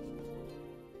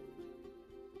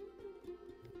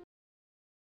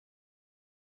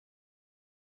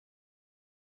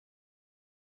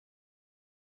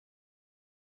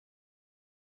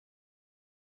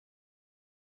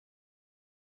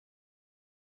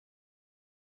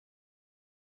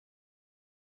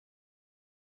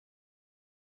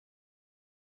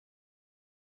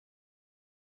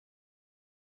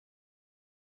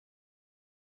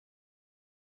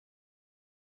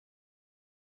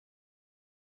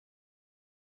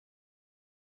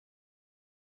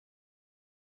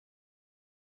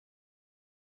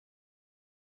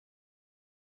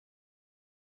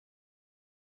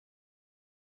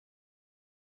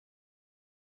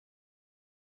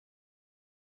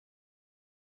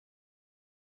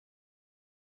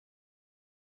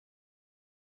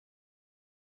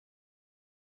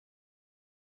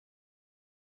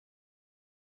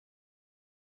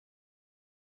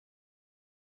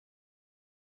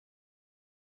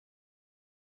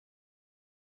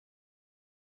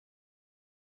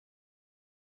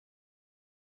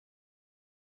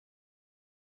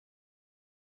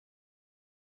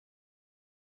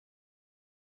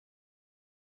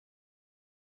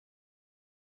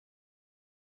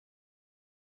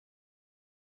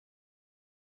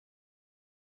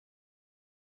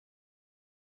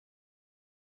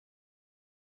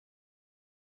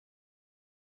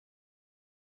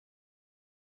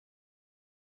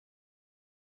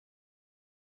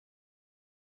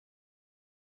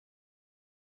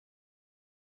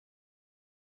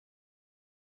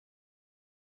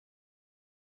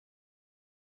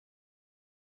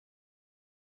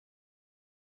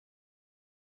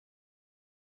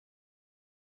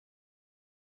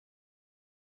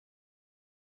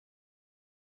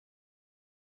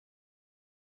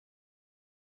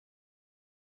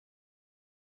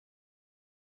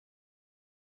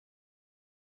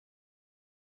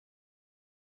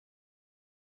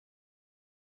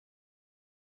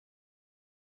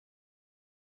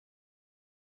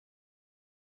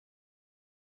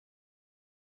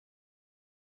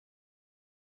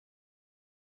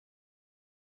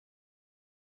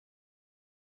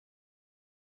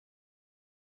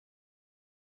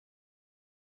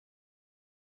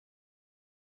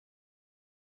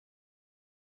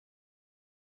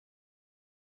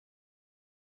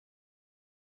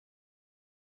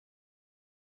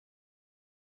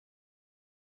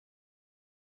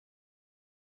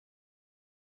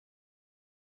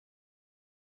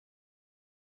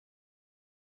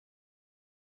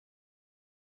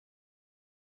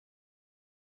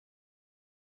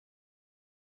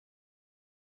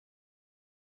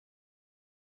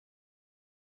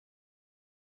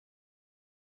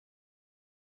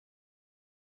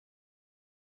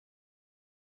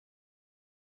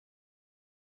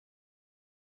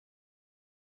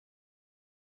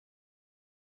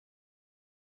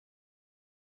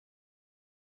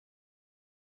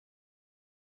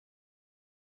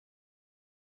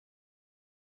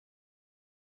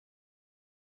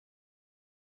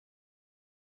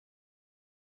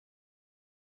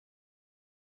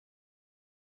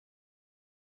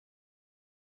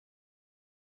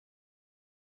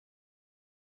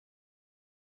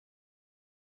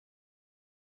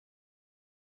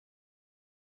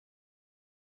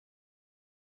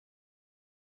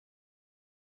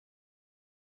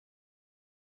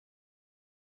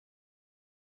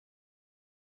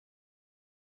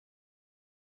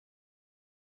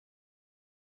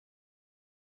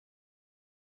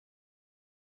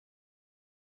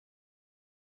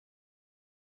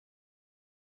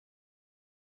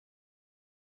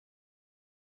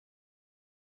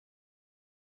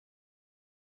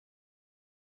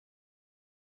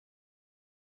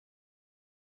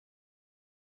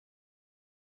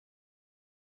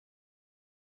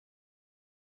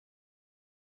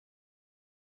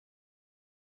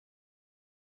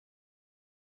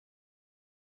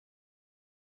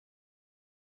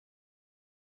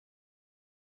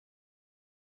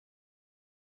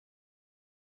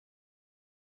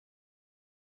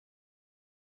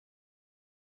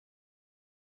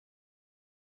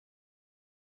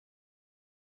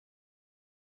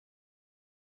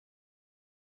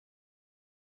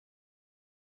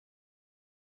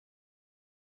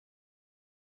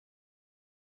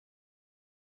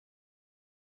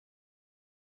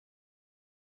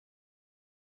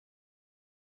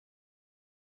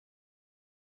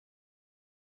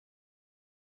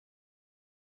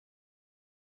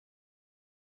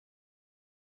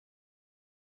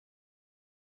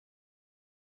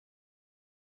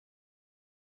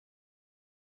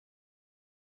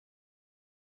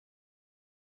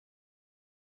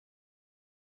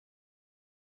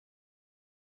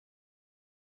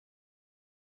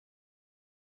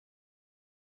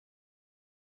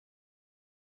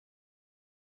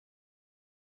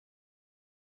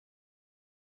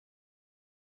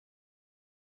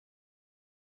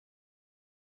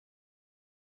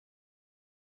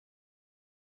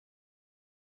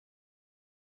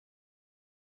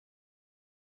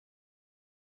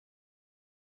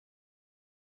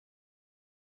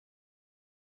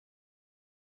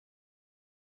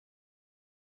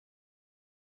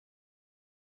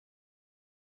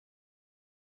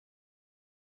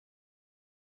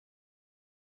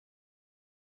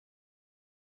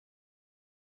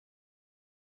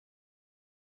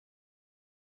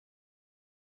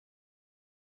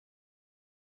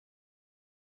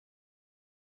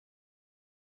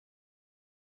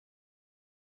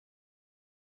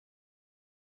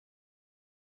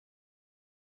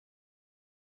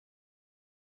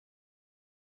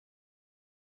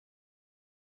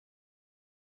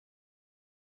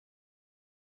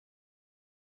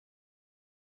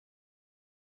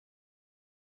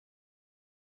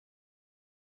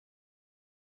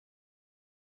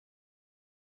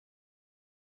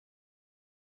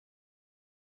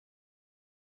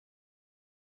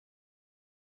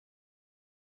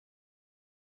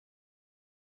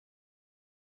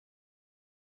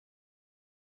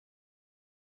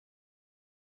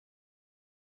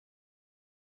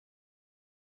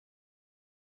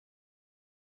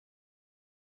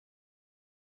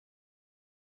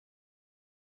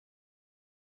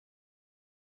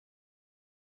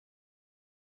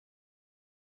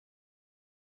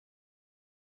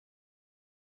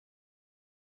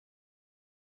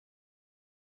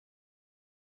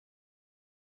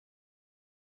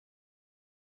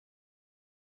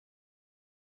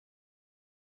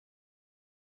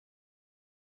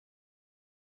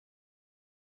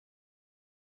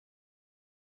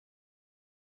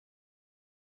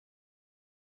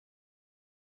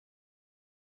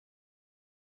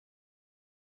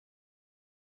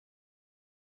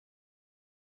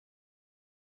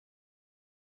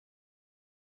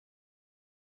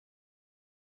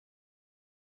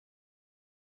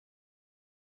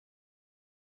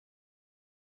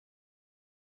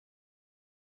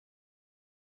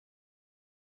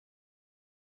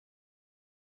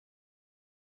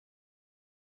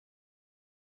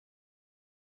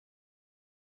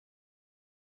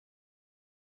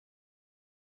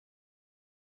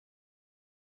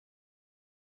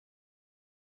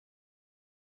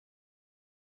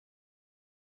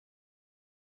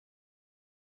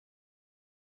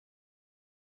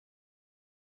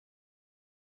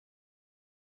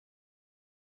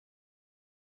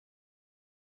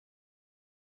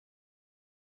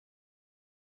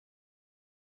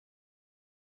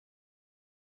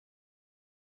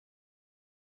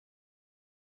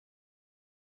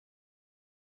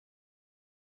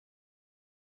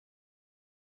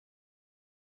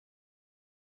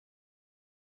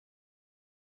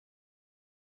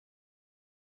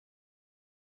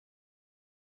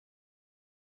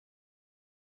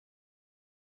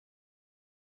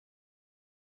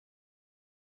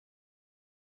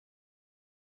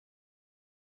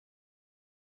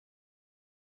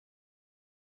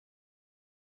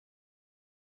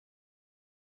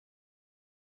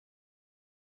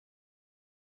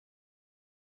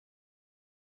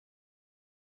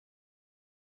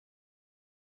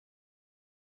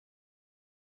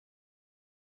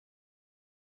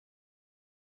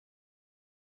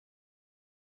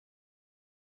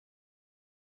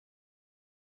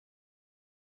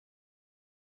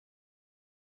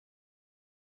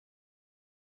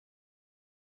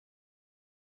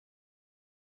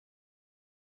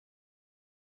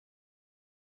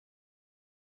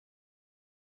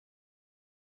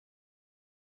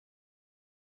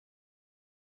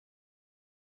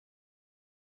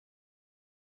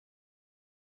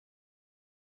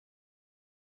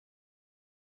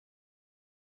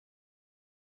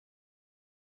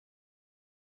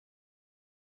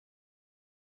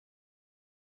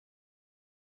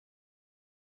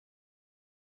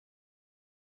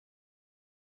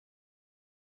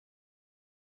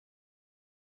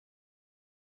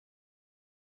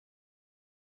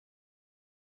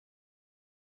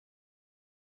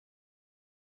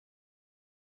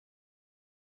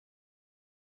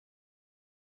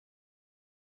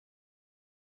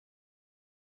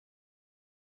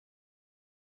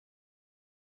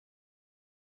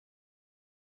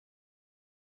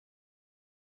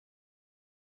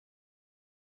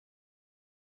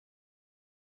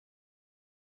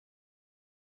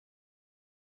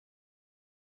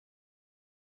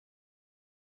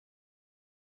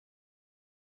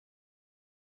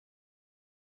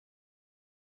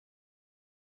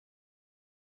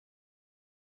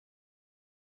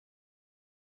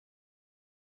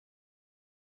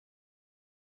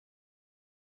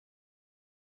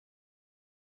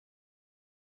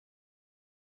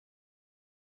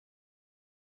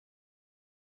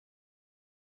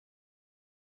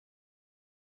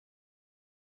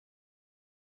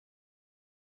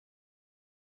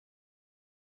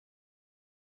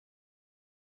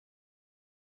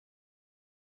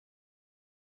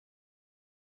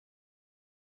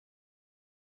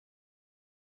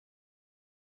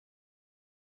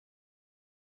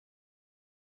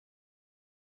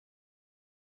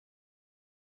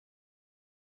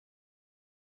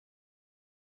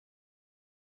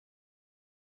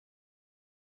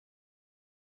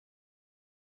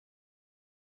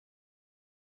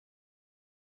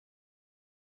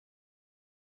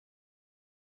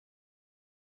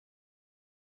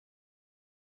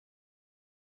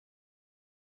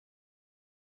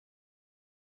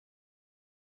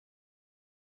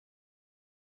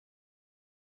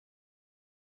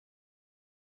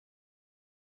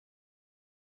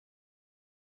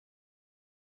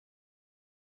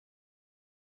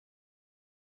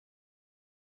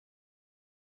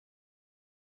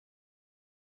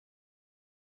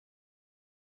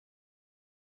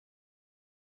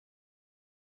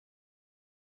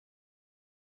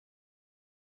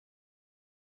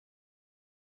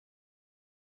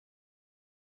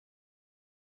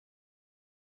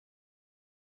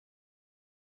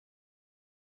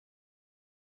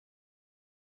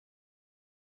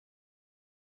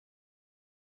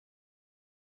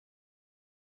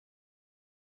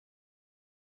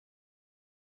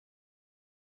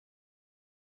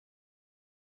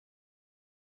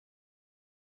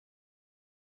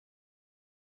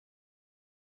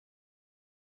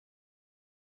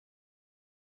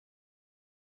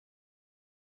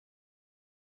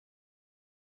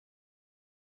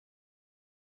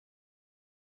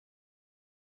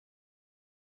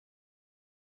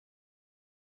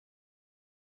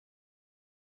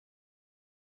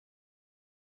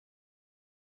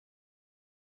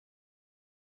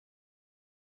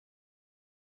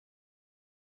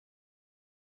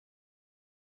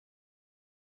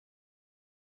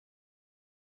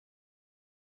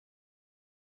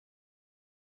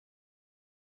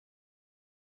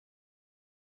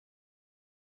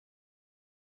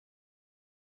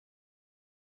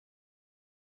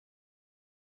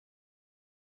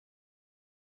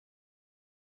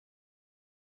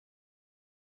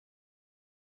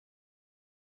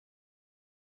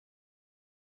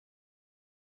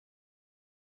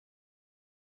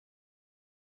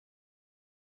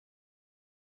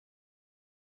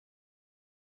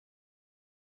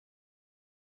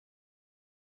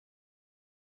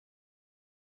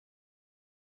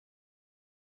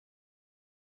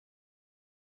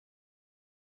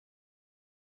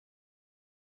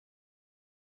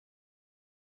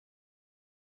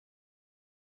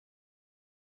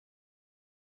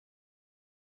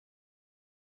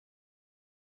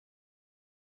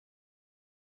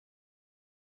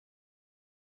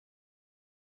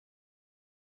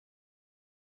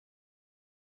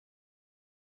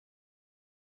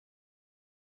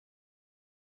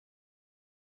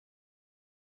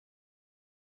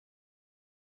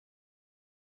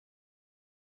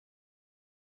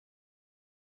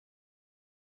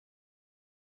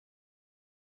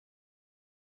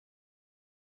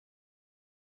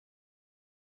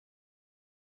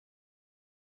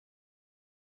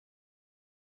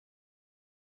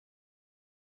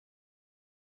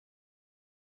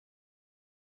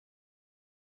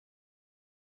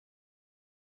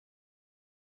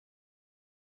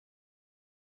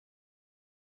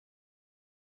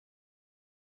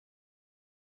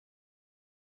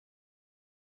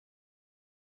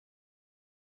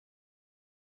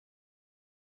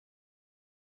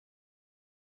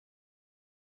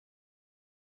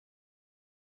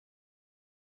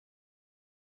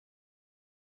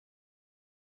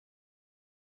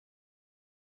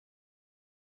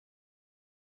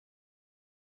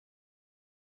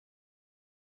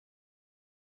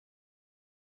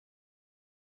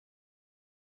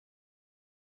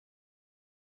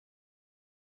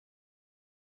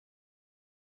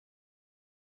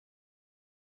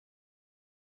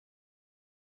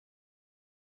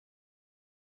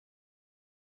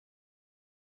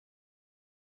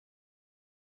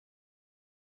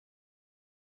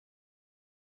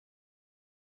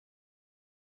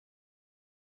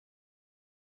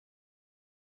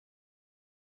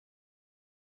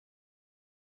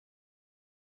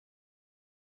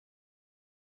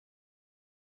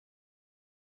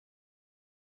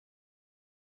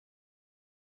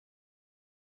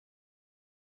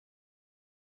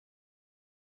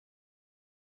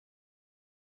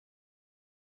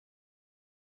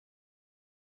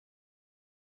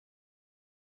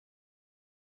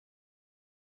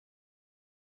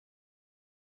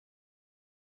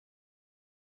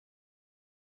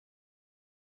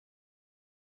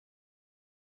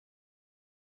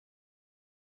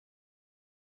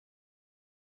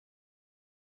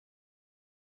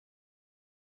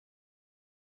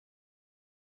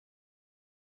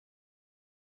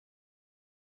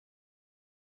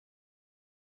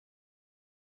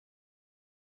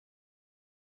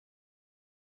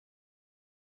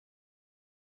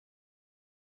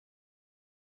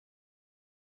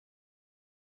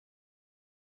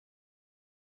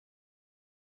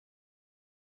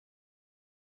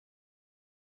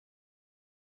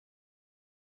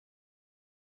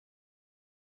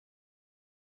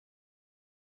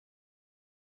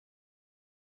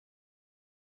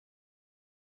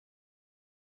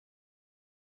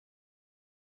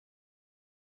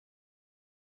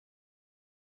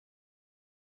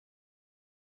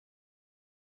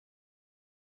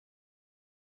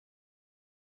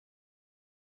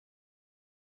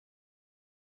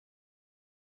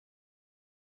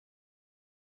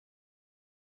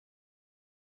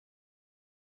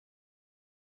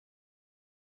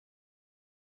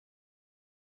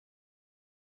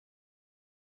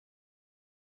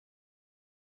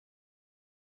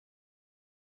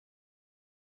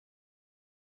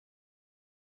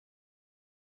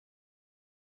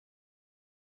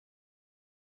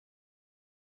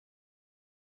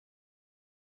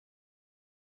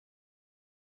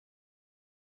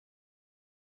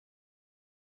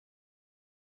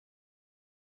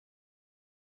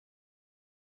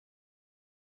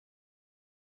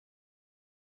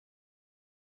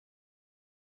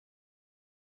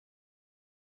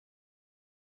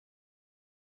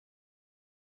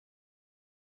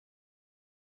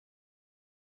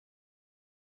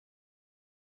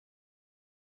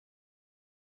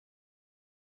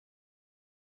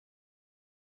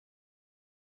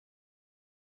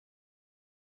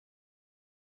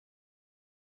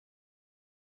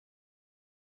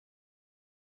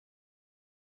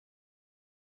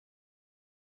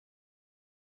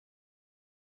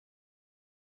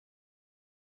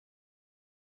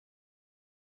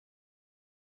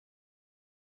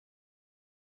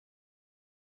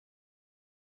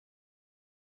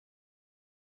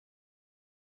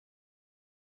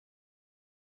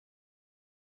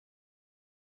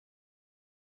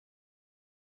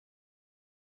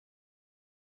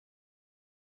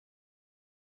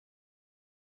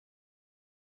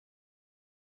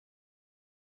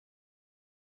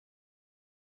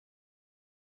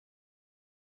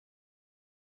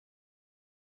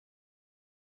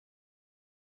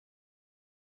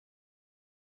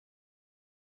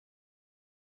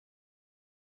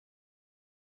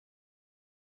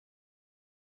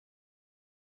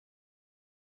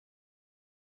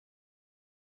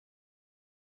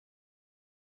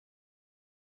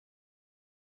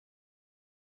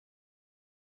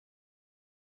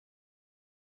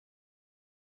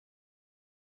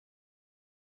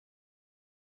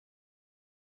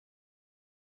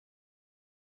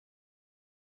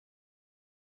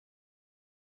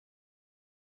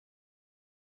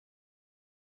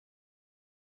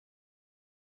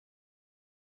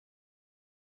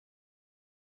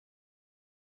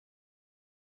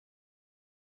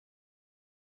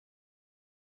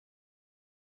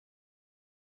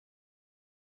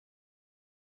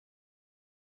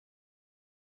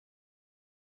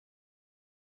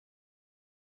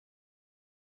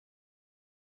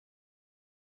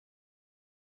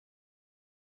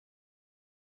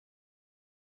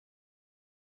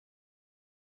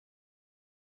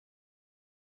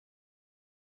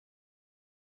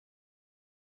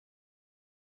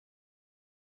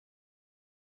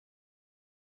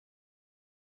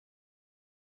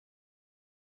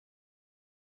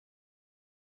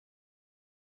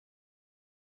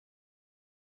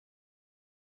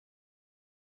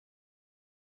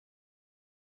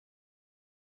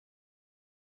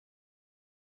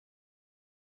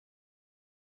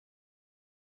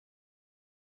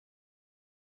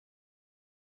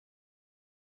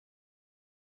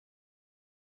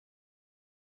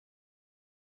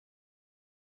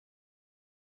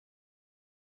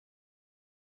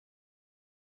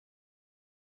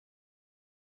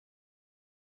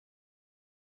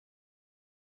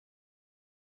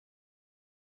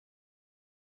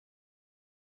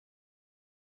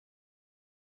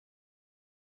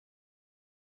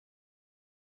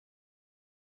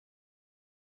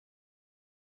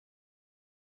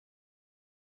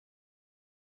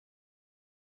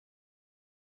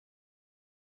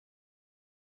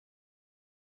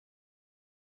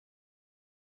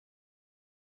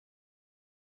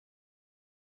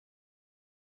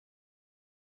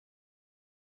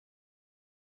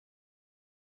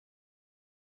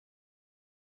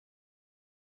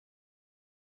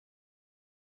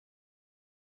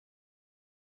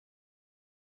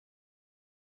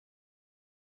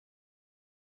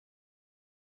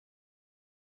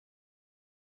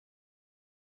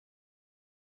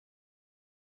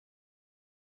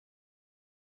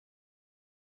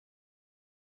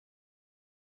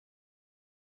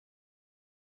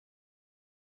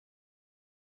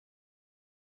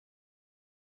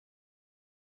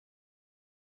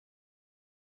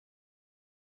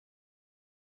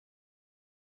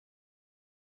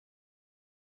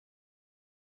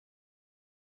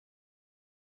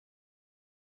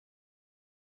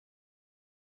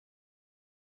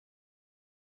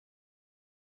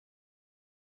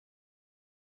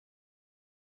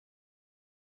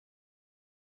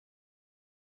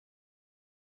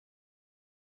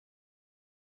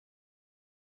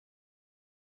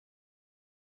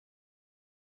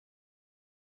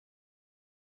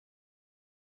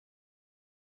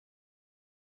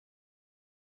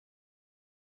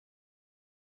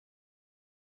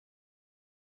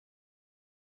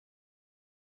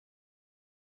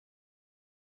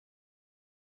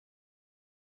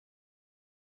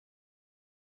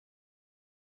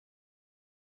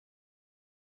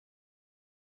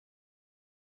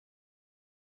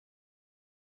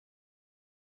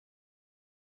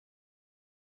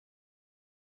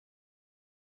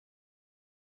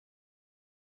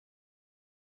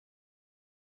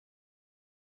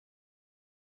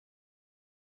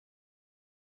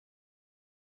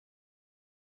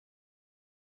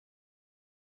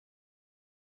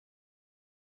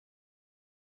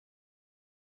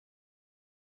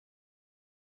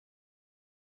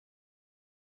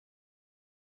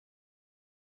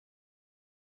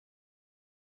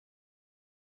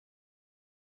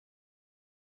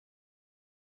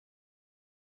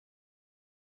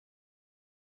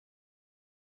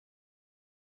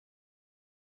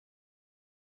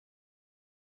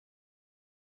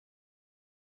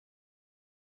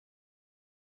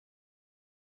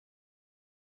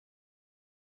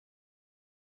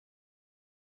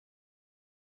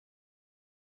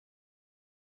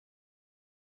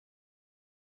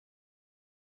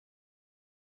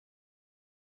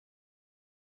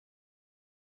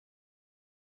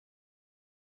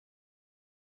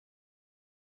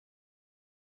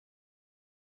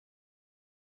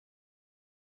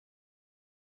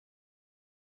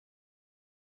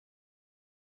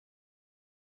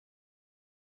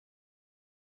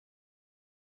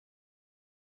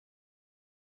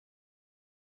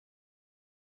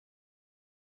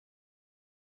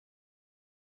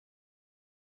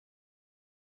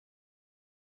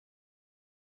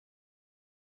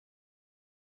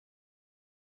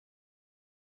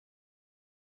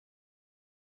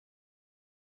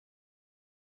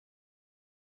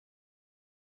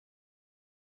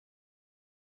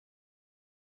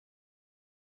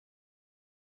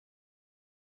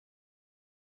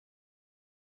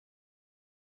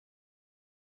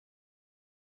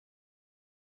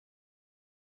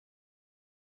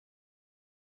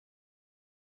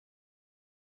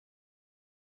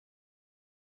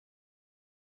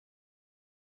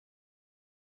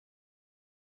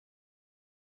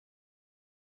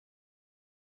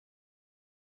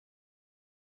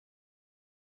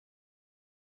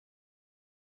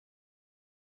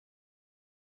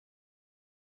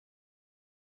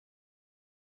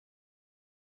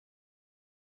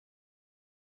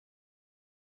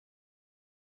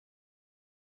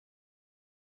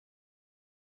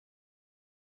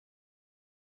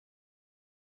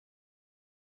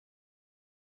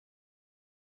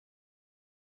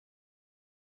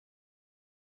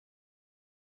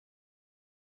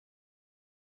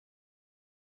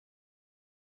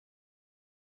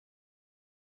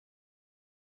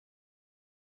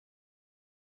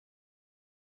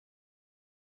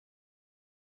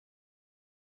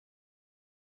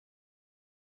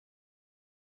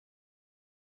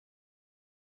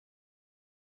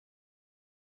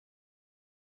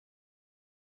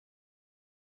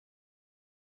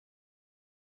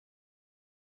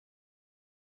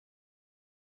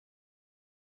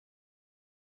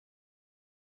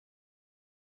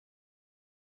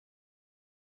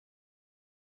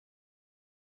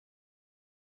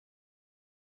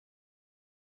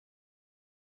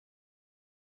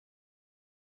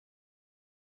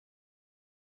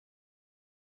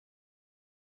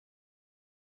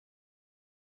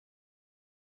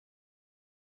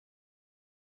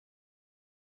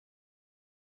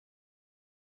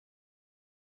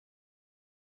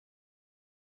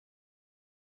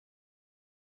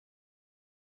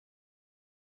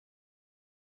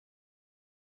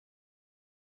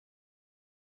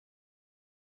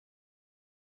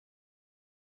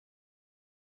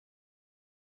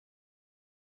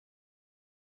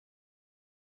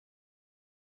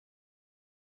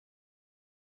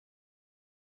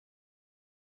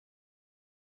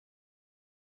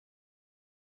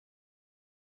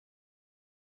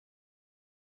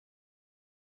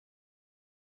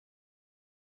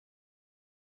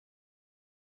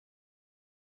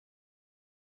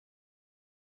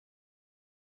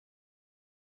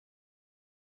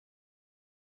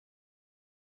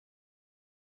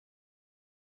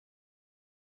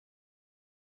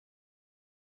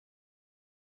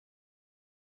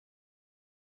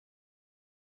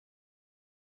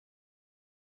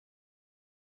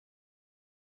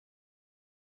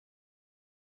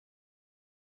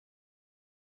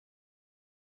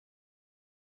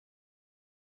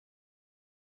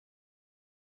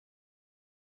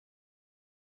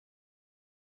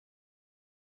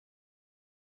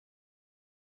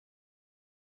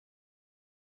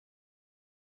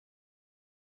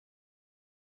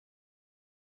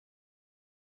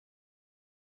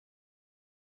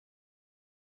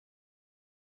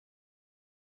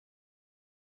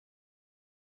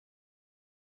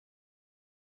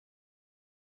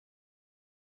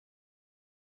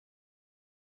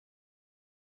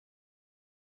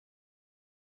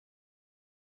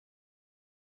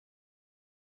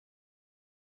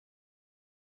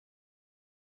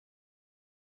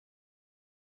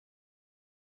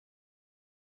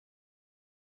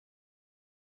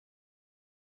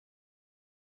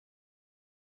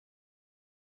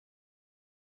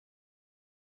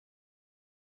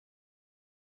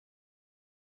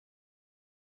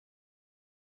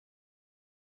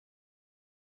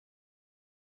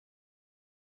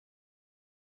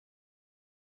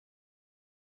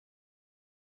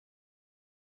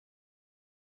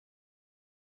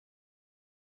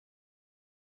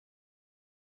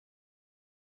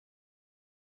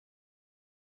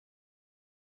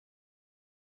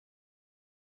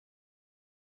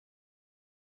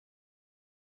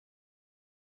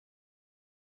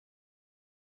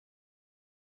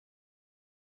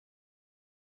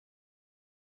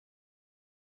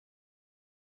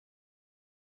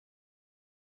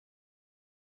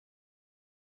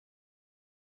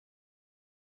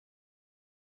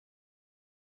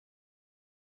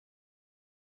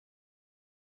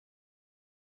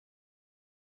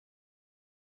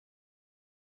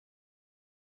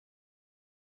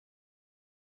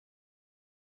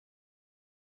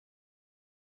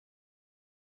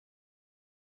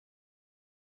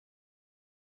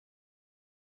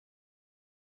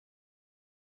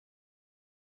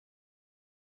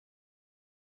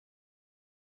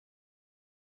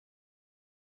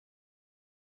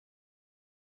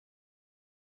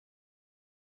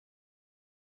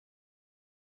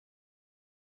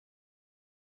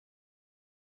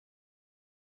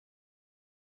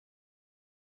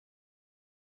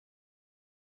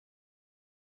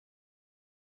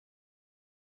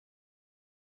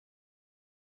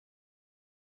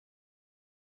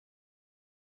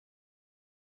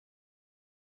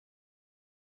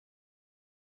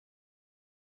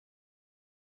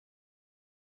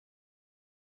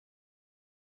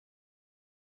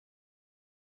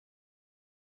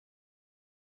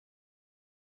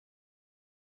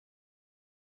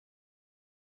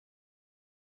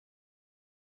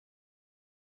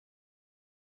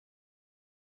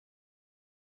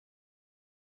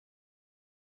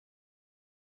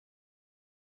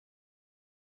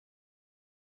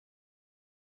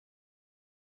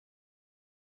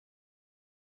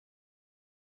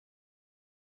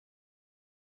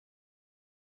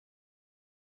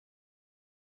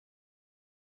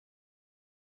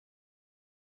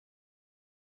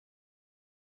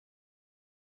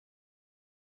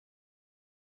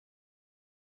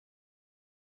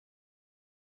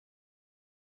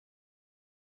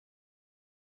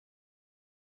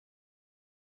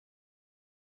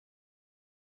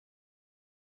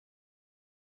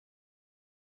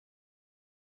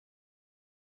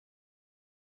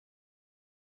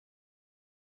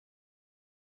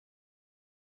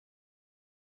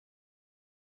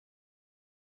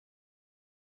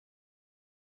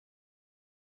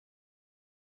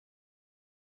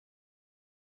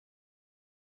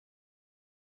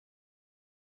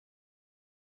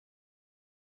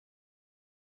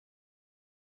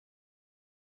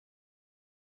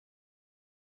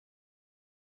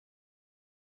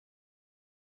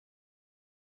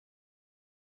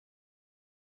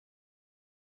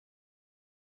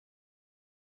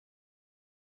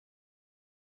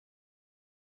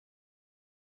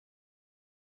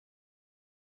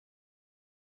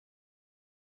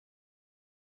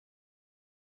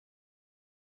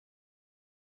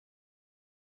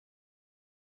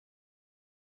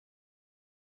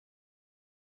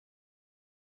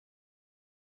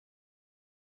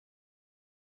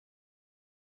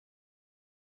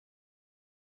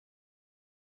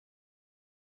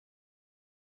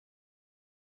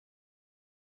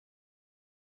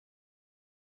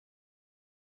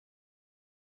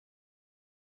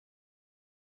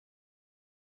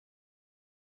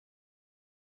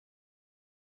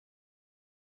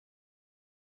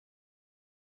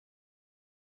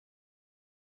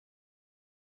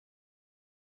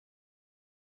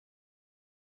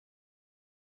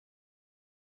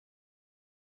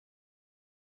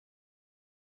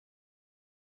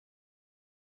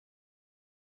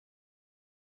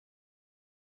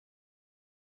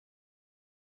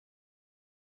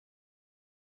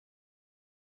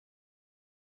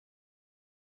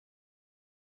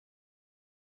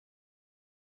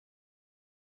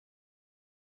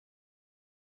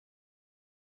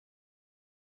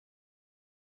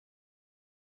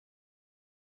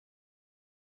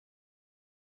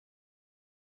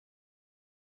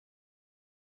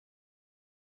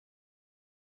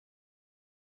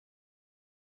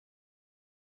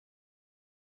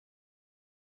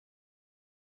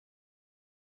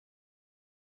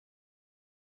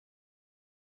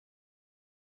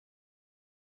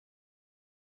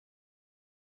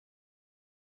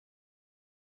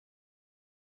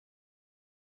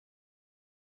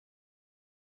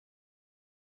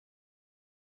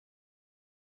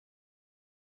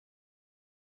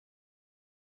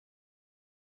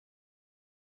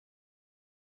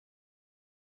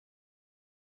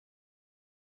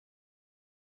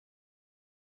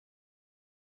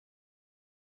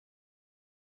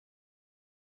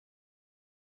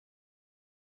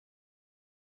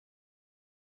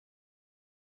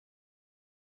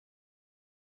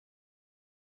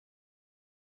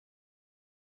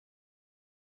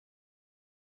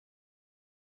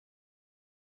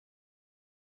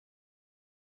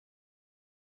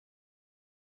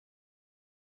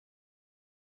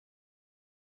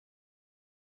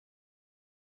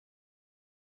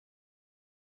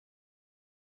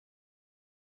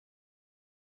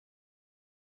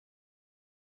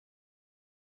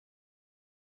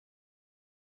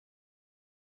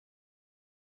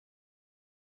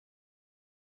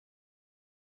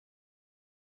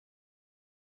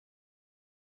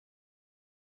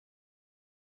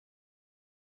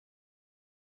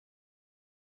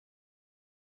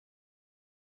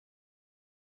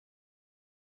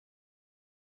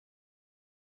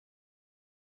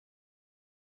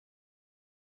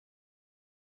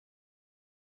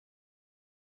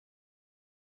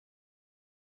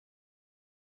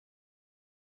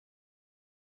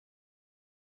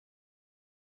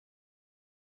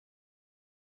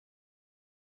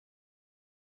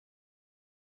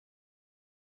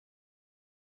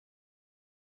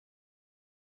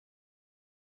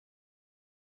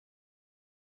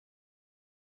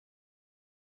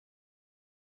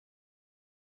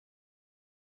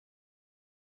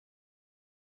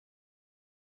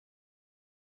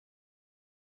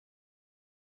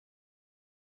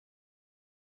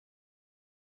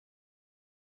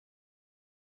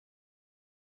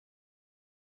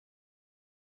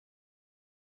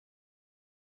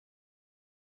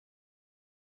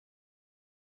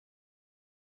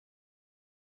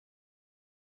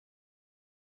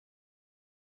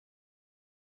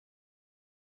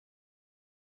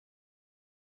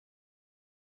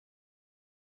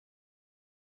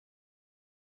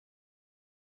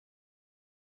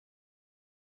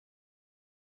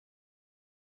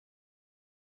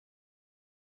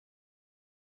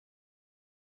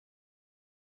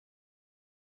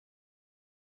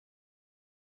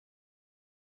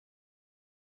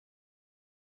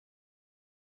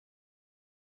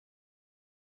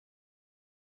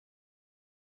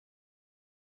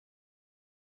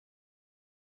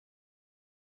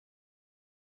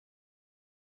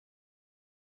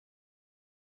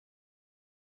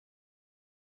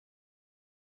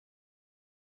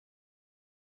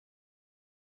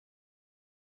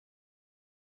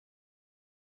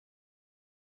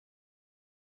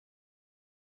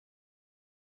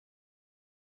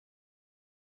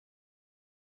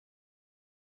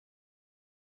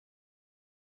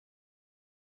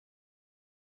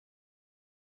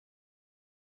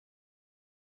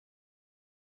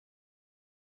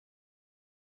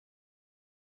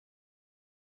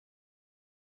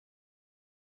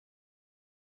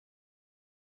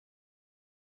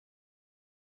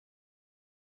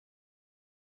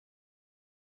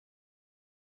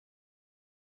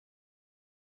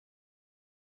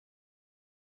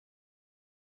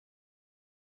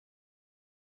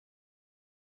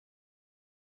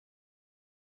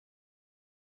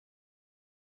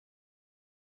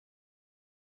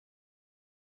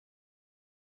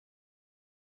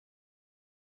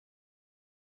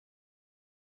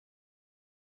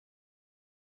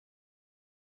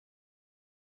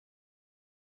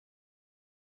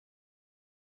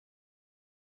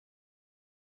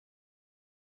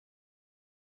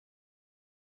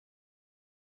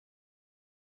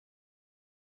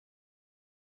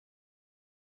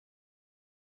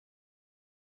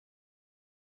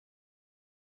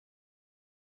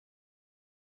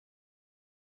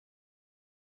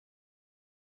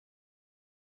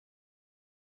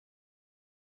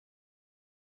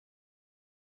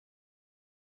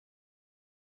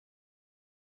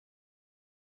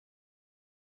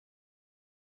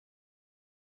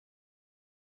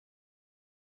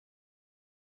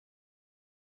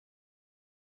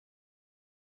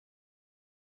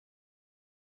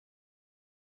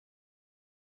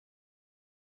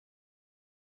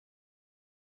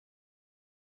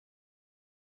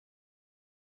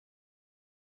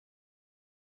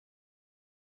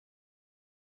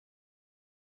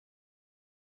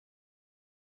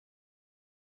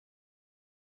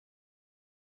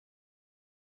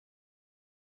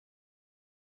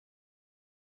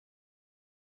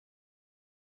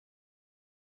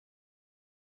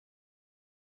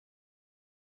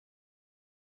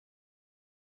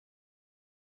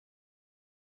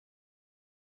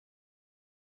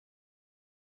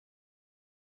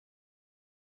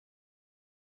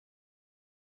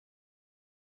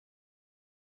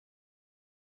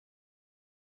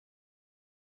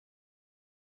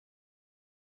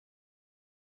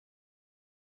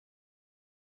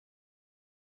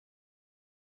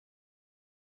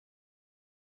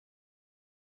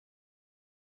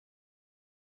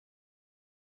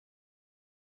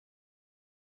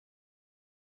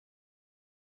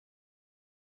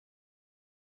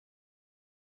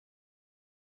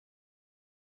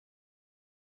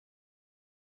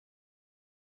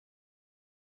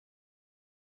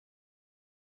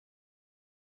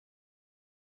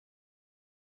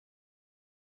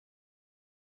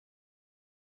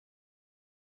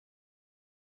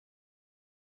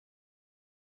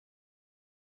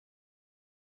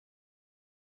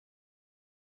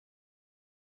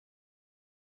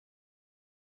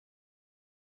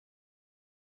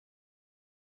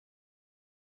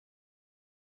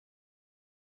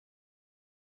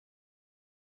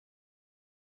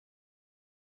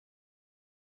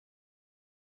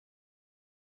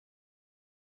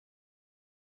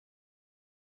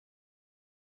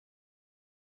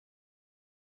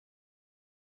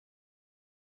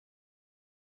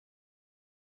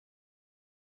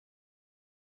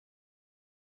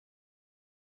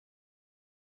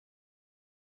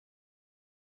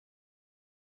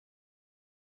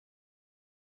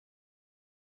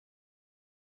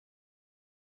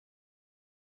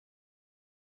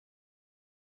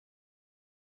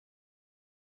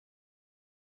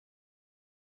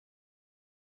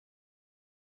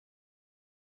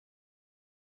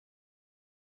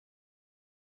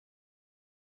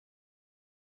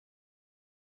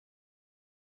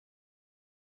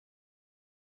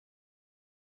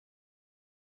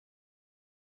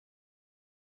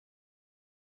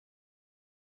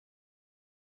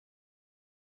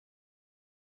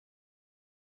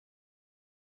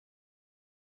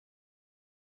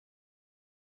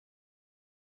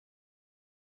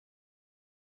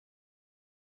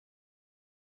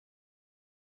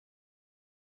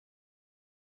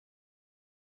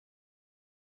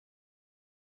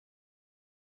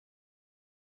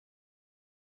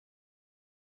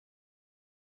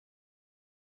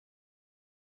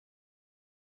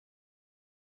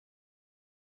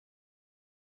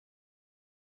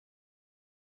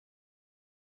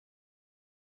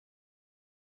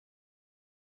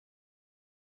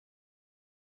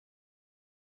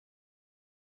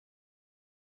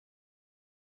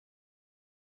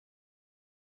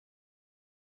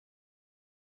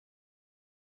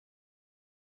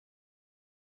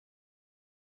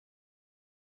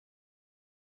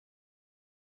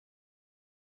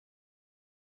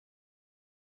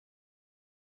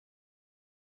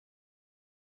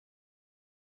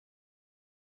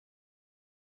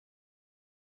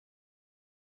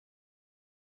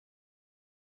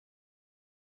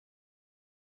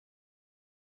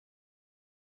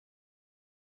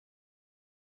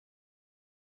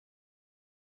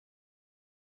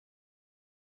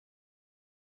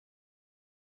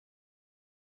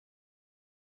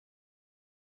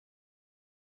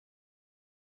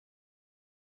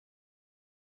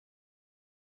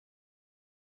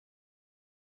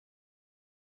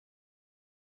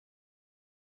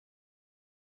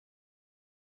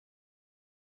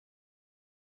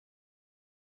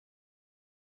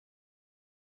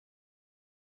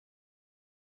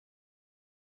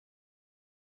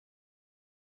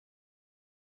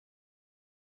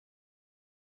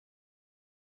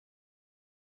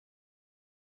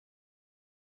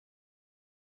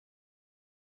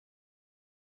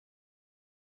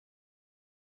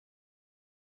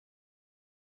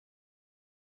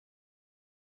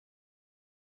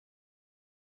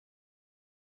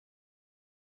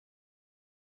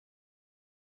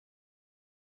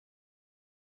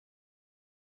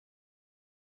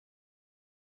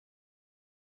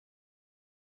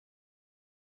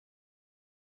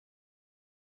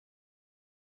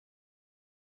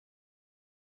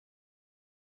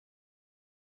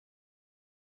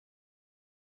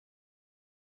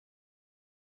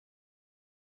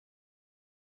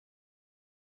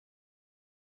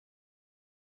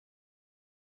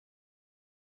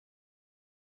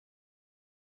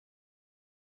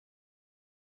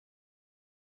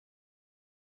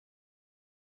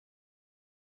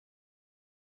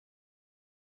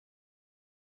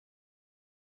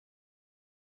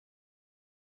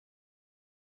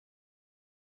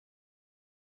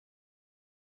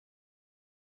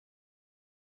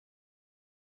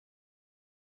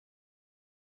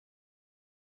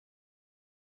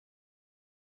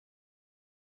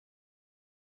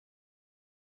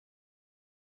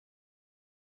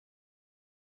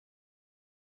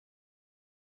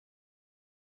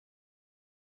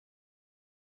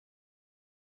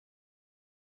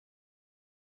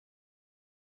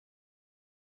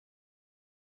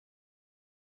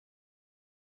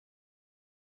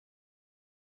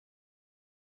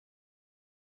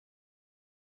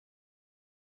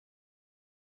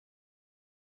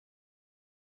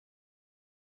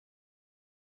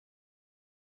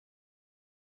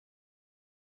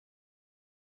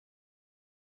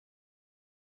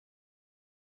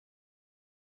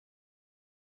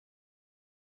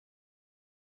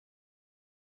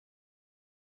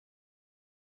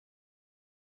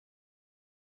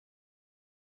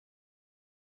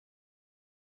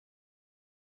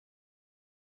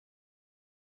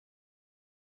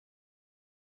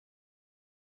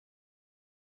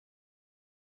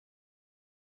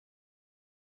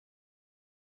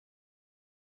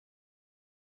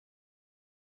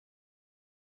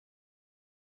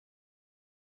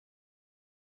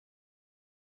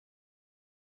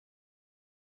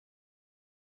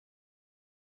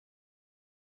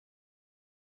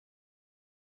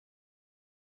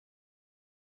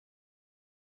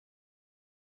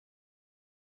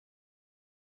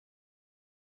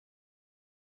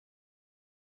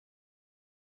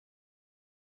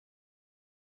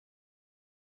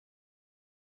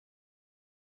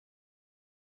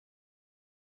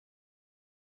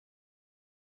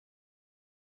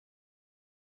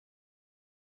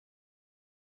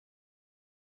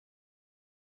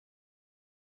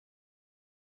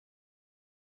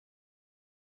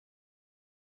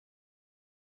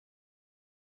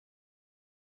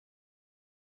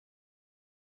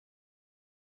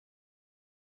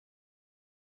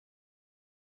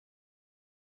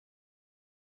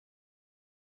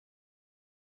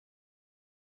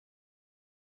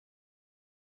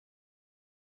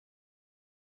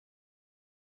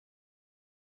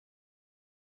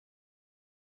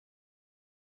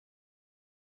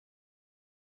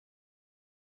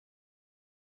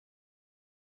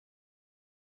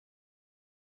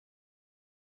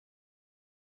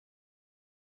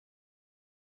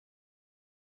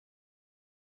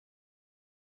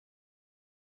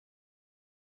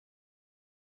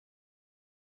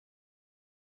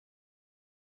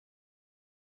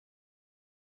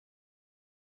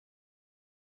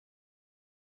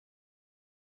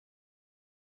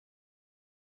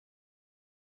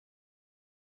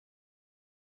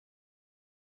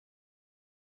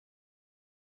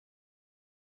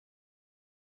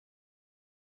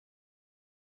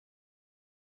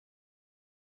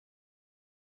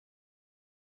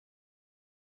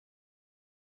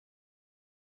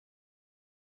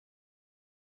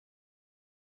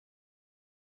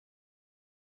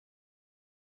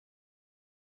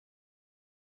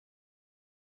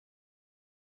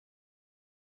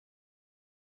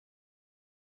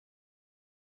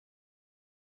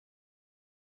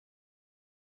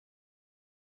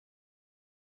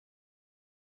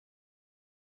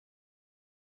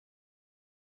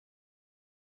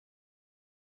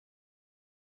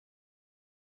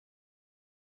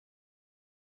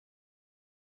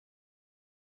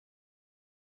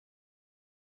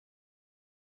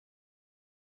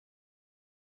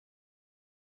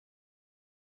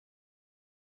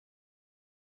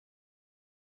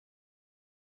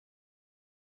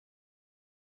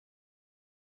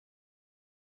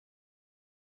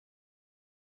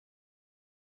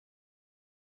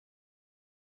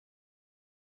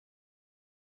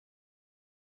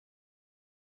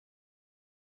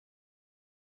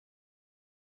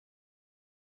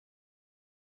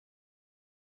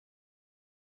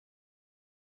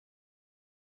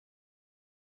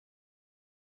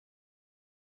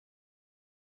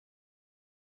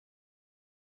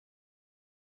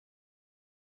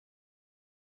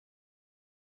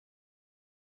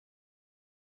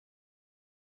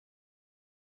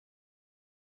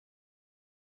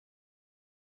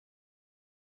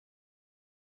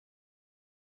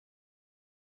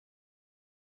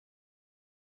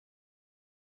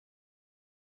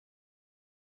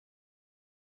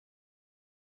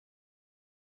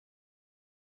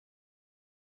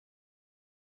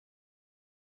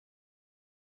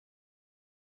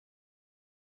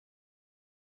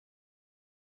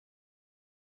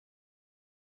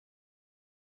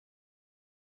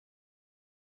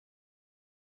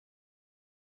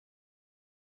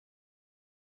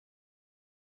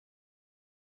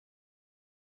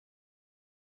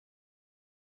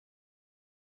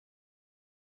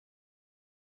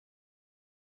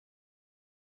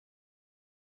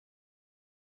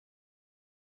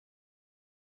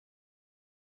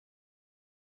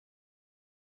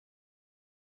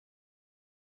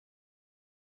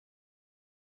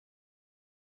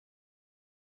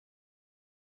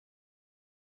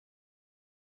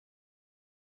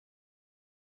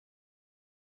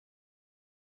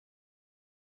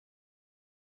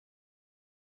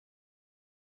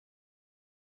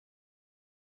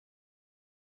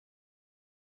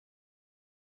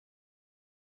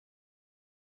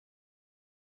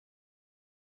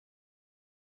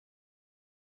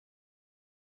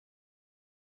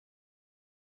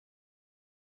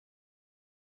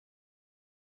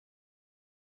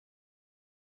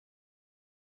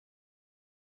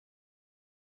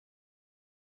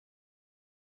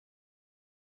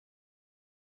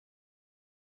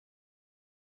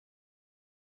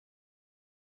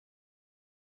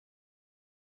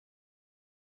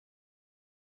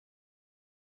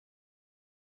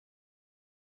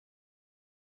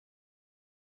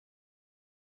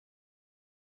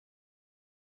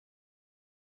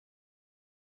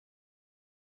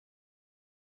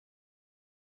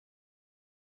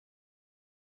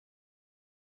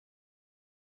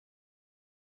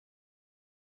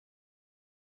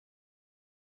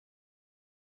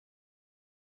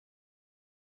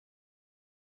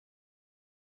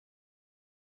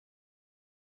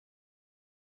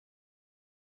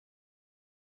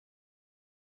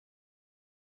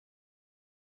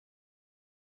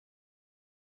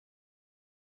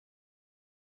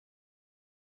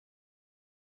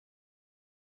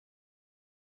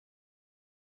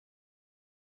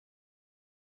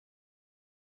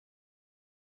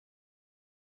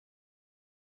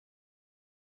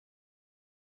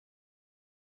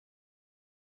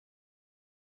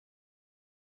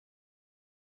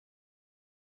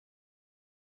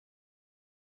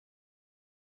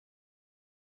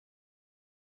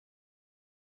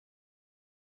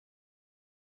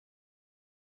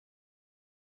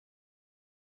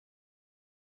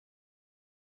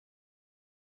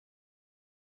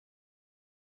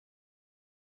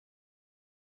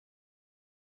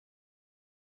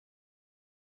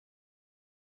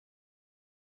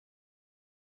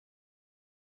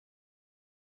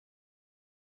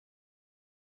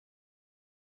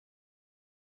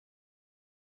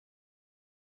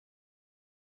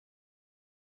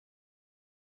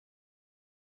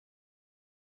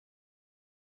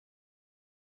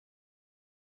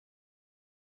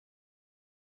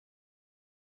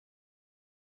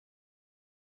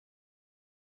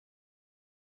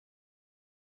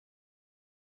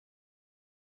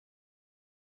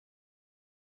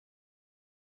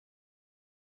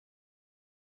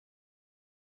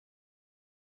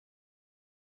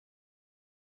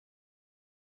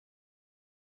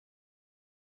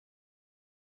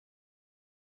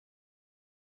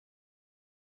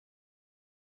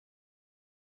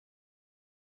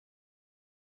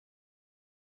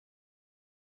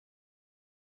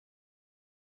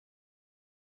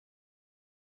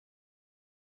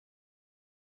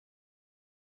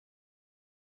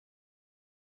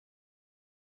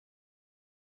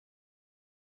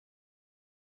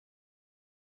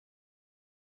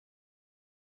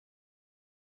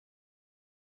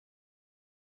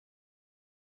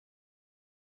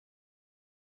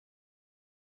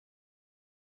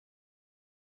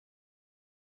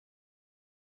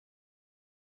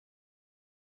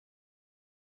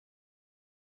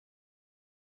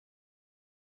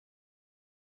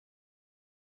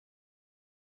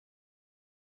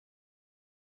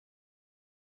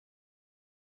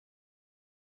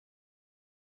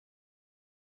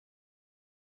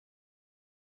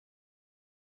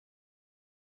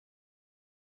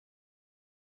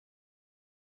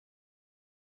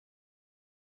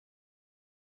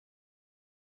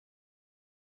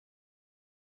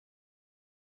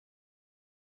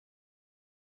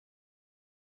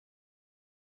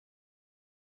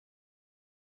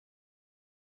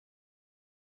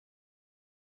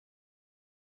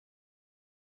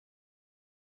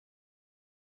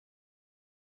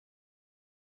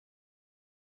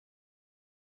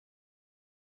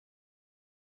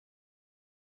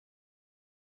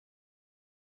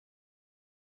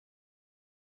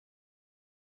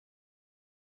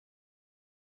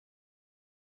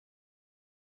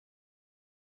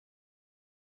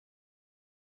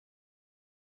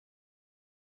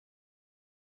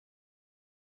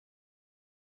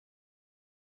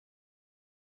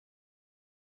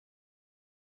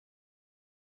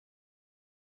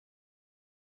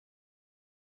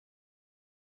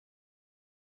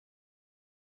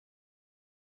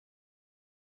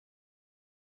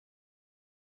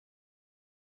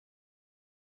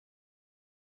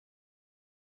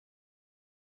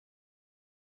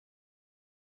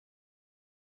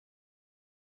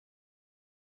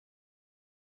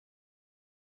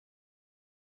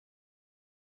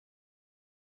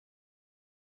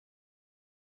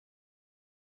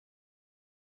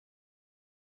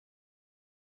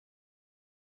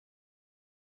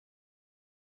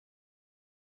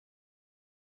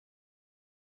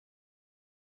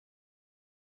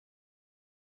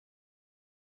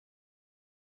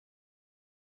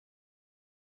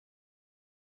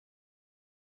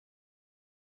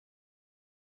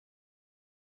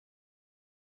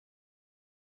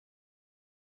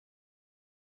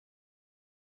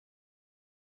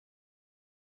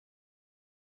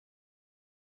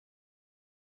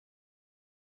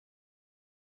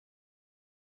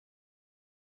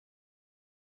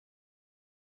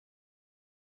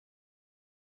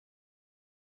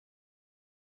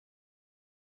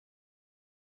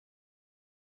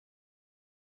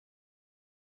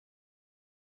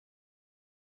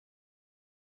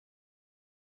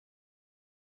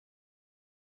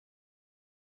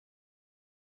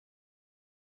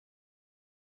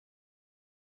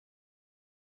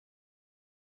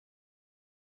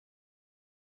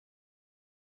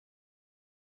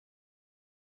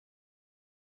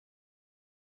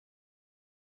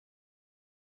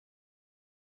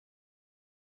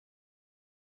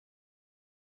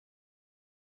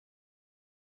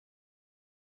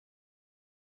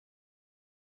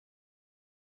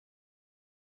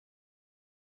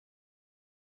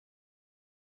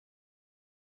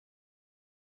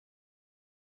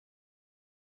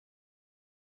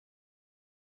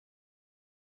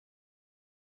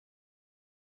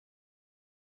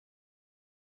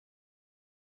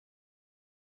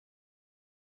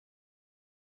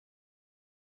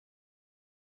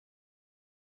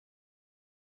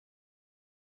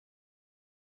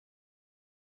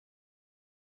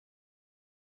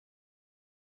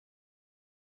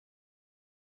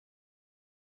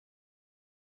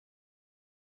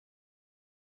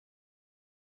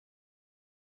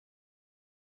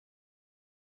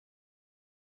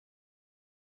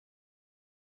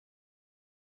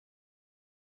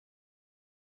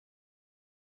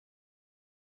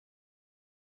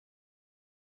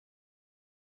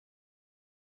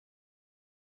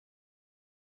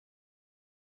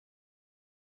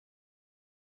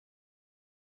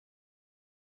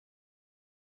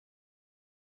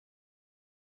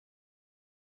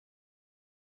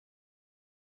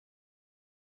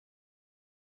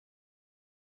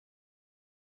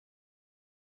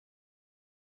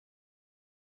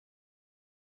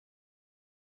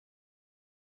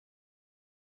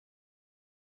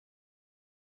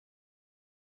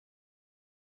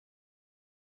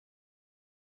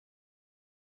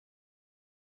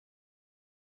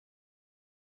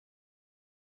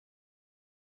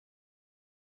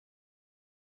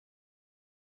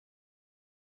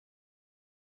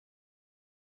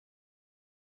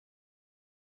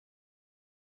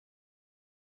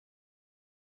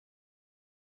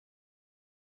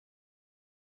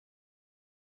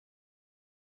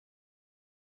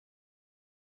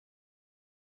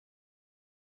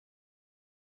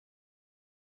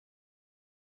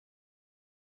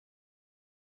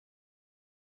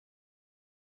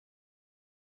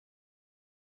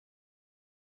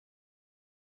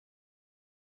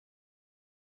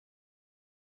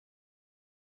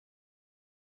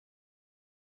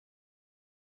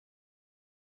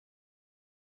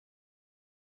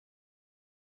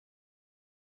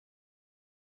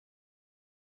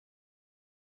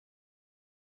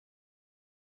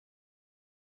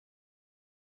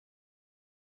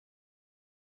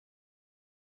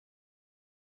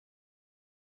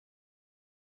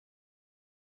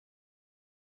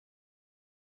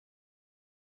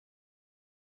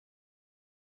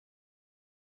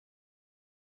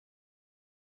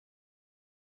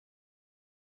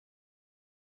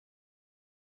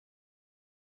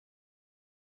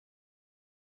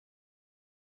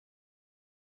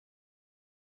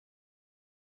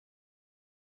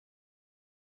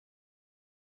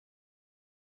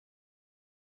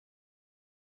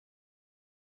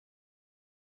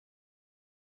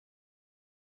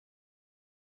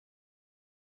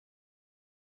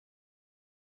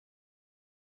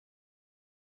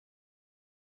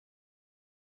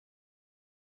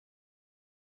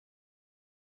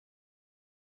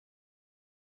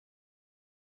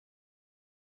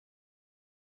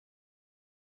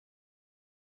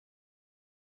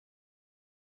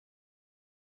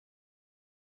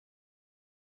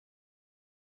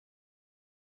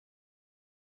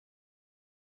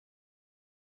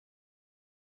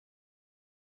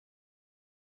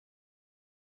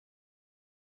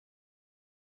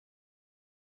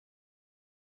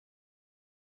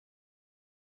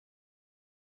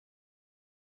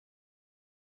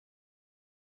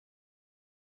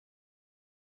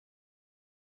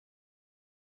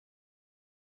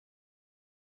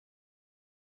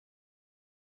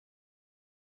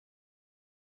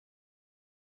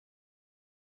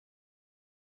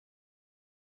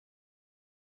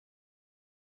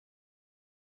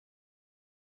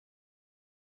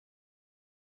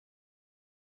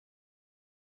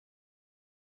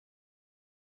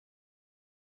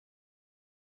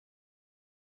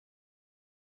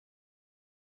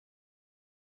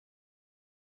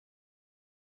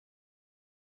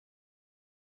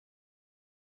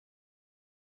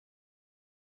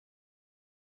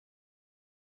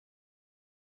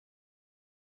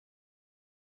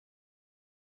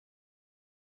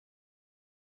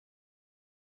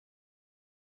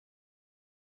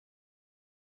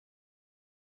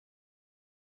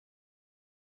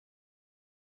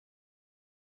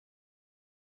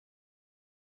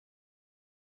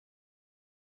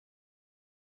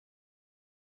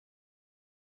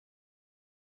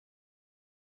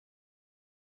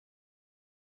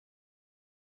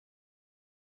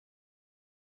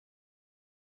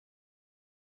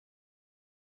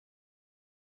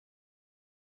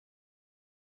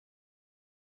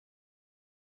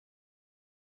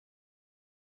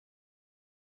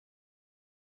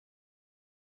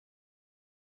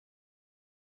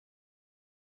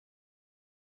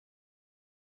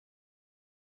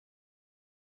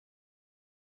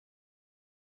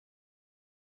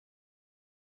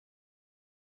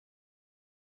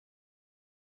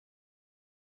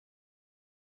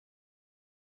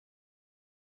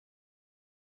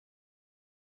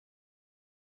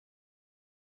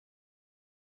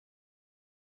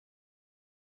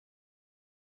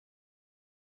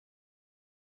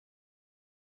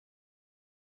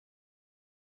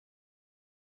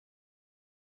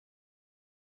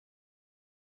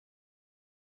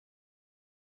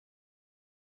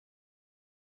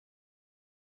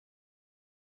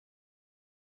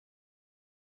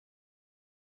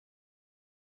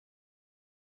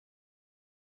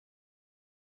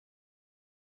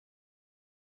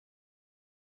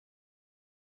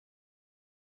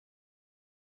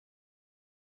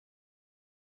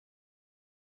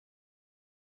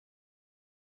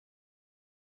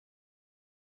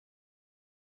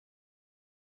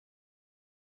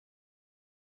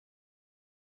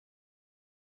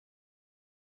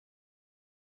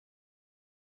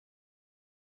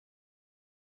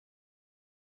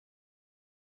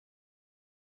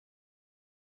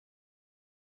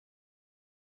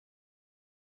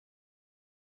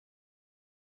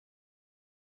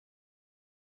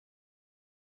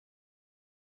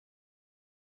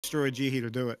 destroy JIHI to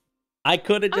do it. I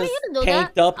could have I mean, just you can do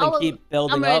tanked that. up and keep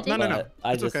building up, ready. No. but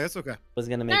I It's just okay. It's okay. was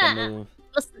gonna make a move.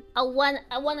 Listen, I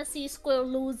want to see Squirrel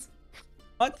lose.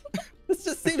 What? This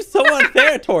just seems so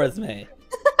unfair towards me.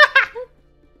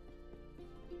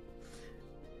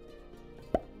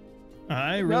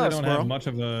 I really don't Squirrel. have much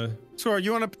of a. Squirrel,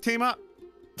 you want to team up?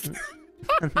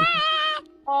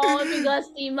 Oh, if you guys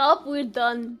team up, we're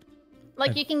done.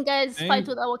 Like, you can guys think- fight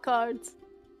with our cards.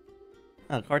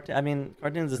 Oh,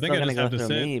 cartoons is I think still I gonna just go have to through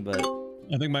sit. me, but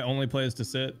I think my only play is to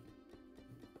sit.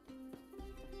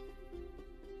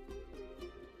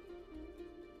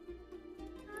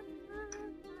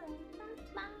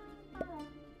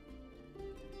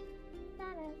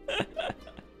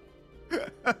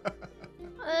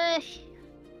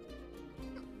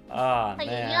 oh Ay,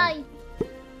 man. ay,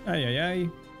 Ay ay ay.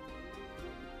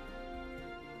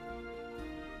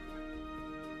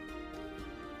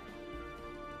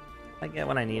 I get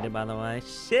what I needed, by the way.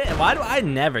 Shit, why do I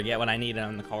never get what I needed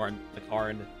on the card?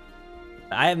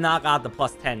 I have not got the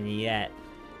 +10 yet.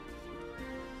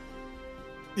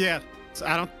 Yeah. So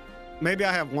I don't. Maybe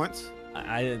I have once.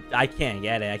 I can't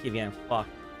get it. I keep getting fucked.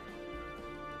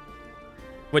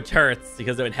 Which hurts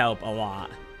because it would help a lot.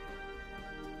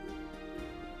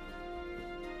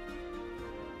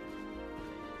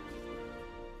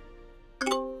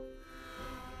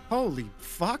 Holy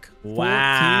fuck.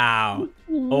 Wow.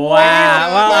 Wow.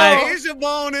 Wow. Well, Asia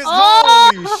bonus.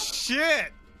 Oh! Holy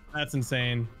shit. That's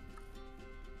insane.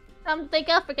 Take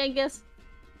Africa, I guess.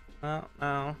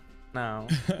 no.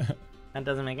 That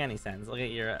doesn't make any sense. Look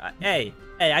at your... hey,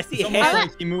 I see It's almost hand...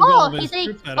 like he moved all Oh, of his he's like,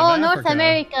 troops out of North Africa.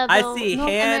 America, I though. see North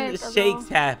handshakes America,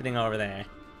 though. happening over there.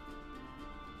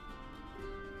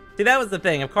 See, that was the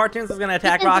thing. If Cartoons was going to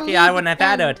attack can Rocky, I delete wouldn't have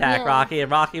had to them, attack yeah. Rocky.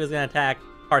 If Rocky was going to attack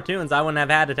Cartoons, I wouldn't have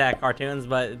had to attack Cartoons,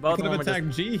 but both Could of them have were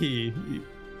just... attacked JIHI.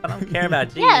 I don't care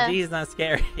about G. Yeah. G's not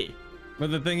scary.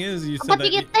 But the thing is, you said But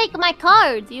that you can take my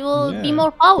card. You will be Yeah.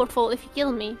 more powerful if you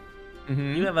kill me.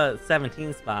 Mhm. You have a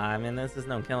 17 spot. I mean, this is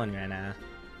no killing you right now.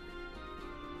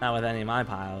 Not with any of my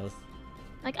piles.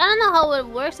 Like, I don't know how it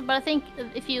works, but I think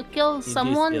if you kill do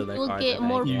someone, steal their you'll cards, get I think.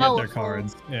 more You Yeah. get their powerful.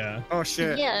 cards. Yeah. Oh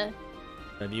shit. Yeah.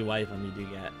 So if you wipe them, you do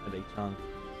get a big chunk.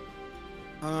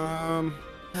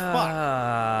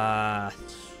 Fuck.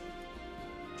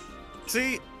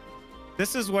 See,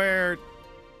 this is where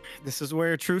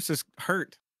truce is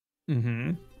hurt.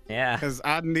 Mm-hmm. Yeah. Because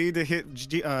I need to hit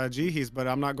JIHI's, but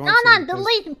I'm not going No, to. no,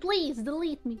 delete me, please.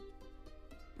 Delete me.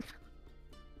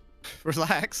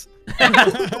 Relax.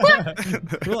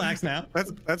 Relax now.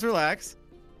 Let's relax.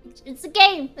 It's a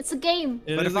game. It's a game.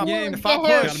 It But is if a I- game. if I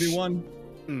Get push- Gotta be one.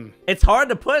 It's hard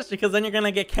to push because then you're going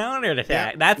to get countered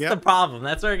attack. Yep, That's yep. the problem.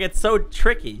 That's where it gets so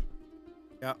tricky.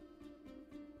 Yep.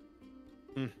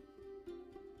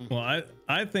 Well,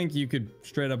 I think you could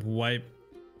straight up wipe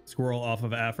Squirrel off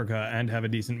of Africa and have a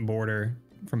decent border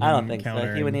from him I don't think so.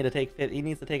 countering. He would need to take... He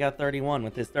needs to take out 31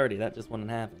 with his 30. That just wouldn't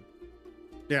happen.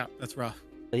 Yeah, that's rough.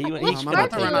 So he Which should part have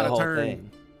do taken you the wanna whole turn?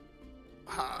 thing.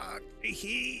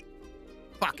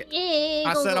 Fuck it. Yeah.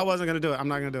 I go, said go. I wasn't gonna do it. I'm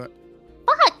not gonna do it.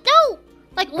 Fuck, no!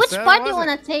 Like, which said I part do you wasn't.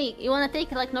 want to take? You want to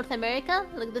take, like, North America?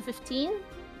 Like, the 15? I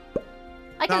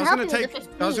No, can I was help gonna you take.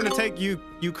 with the I was 15. gonna take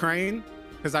Ukraine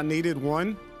because I needed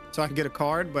one so I could get a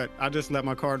card, but I just let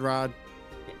my card ride.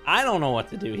 I don't know what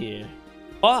to do here.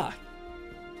 Fuck.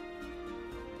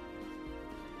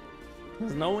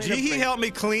 There's no way to JIHI bring... helped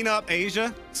me clean up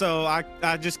Asia, so I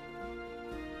just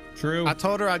True. I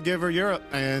told her I'd give her Europe,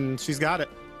 and she's got it.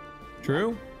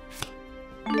 True.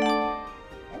 I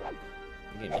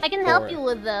can help you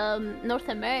with North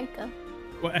America.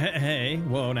 Well, hey.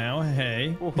 Whoa, now.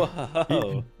 Hey.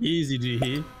 Whoa. Easy,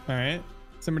 JIHI. All right.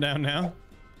 Simmer down now.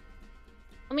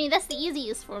 I mean, that's the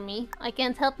easiest for me. I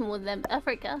can't help him with them.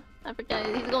 Africa, he's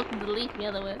going to delete me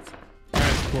otherwise. All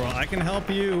right, Squirrel. I can help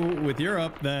you with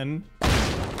Europe then.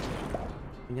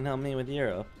 You can help me with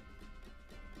Europe.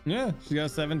 Yeah, she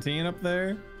got 17 up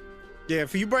there. Yeah,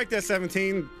 if you break that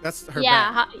 17, that's her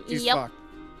Yeah, back. She's yep. fucked.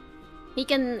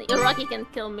 Iraqi can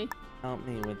kill me. Help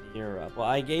me with Europe. Well,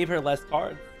 I gave her less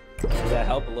cards. Does that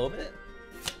help a little bit?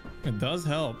 It does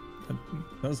help. It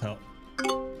does help.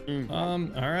 Mm.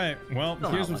 All right. Well,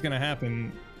 Don't here's have what's gonna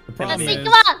happen. The Let's problem see, is,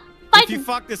 come on! Fight If you him!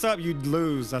 fuck this up, you'd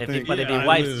lose, I If you think. put it- yeah, he I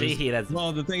wipes lose. JIHI, that's-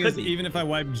 Well, the thing could is, be. even if I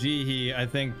wipe JIHI, I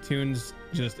think Toons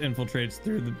just infiltrates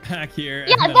through the back here.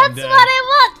 Yeah, and then that's I'm dead. what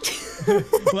I want!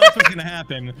 Well, that's what's gonna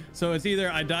happen. So it's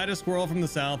either I die to Squirrel from the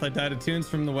south, I die to Toons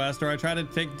from the west, or I try to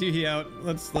take JIHI out.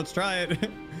 Let's try it.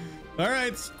 All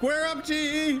right, square up,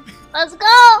 JIHI. Let's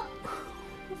go!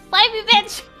 Fight me,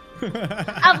 bitch!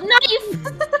 I'm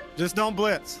knife! Just don't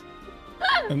blitz.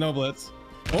 And no blitz.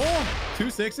 Oh, 2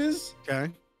 6s.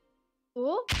 Okay.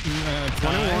 Ooh.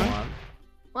 21.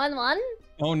 1-1.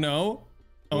 Oh no.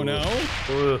 Oh no.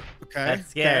 Ooh, Okay. that's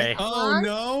scary. Oh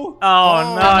no.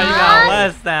 Oh no, you got on.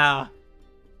 less now.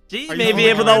 G Are may you be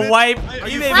able to committed? wipe. Are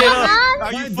You you may be fully- able.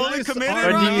 Are you My fully dice committed, are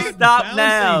Or do you Rocky? not stop bouncing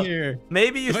now? Here.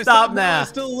 Maybe you If I stop I now.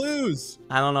 still lose.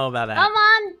 I don't know about that. Come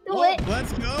on, do Oh, it.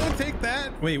 let's go. Take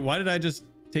that. Wait, why did I just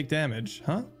take damage?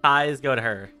 Huh? Ties go to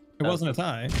her. It wasn't a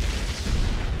tie.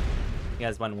 You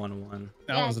guys won 1-1.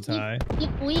 That was a tie.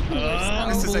 Keep weakening yourself.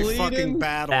 This is a Bleeding. fucking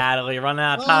battle. Battle, you're running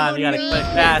out of Oh, time. You gotta no. click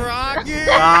fast. Rocky!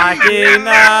 Rocky,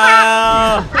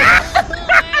 no!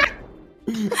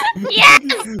 Yes!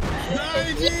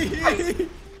 Die, JIHI.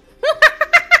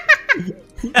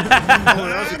 that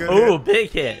was a good Ooh, hit. big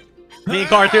hit. Me and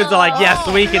Cartoons are like, yes,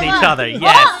 weaken each other.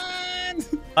 Yes.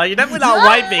 Oh, you're definitely not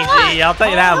wiping, G. I'll tell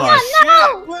you that much.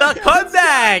 No! The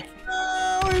comeback!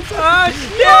 No, it's a, Oh,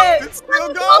 shit! It's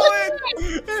still going!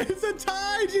 it's a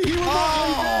tie, JIHI. We're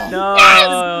Oh.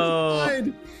 No.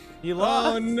 tied. You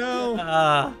lost. Oh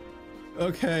no.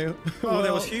 Okay. Oh,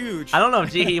 that was huge. I don't know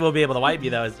if JIHI will be able to wipe you,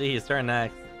 though. It's JIHI's turn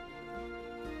next.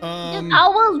 I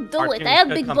will do Cartoons it. I have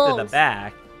could big come through the balls.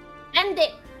 back. And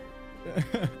it.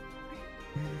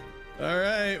 All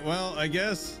right. Well, I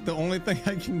guess the only thing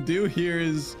I can do here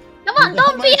is. Come on,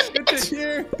 don't be a shit bitch.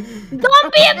 Here.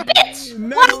 Don't be a bitch.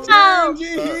 Next Wow. turn,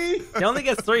 JIHI. He only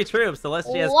gets 3 troops,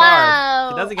 unless she has Wow.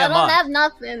 cards. He doesn't I get don't much. have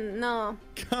nothing. No.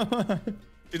 Come on.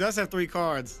 She does have 3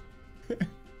 cards.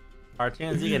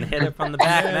 Cartoons, you can hit it from the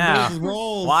back Yeah, those now.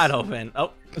 rolls. Wide open.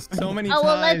 Oh, So many I will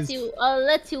ties. let you. I'll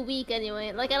let you weak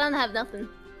anyway. Like I don't have nothing.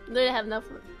 Literally have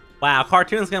nothing. wow.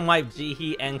 Cartoons can wipe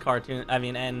JIHI and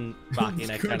and Rocky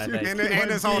next turn, I think. And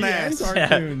his own ass.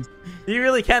 Cartoons. You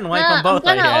really can wipe Nah, them both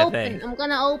I'm right gonna here, I open. think. I'm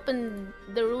gonna open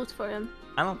the route for him.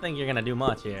 I don't think you're gonna do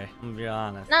much here. I'm gonna be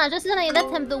honest. Nah, just gonna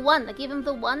let him do 1. I give him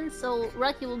the 1, so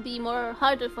Rocky will be more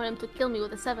harder for him to kill me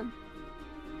with a 7.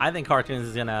 I think Cartoons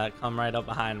is gonna come right up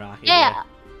behind Rocky. Yeah.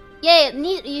 Yeah,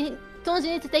 Tones,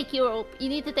 you need to take hero. You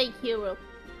need to take hero.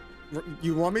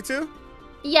 You want me to?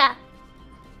 Yeah.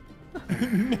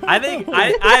 I think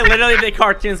I literally think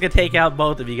Cartoons can take out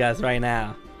both of you guys right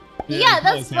now. Yeah,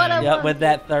 that's what I okay. Yep, want. with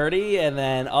that 30 and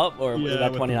then up, or was Yeah,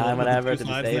 that with 29, with whatever, two to be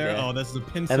slides safe there. there. Oh, this is a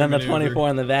pincer And then the maneuver. 24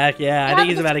 in the back. Yeah, You I think have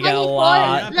he's the about to get a 24. You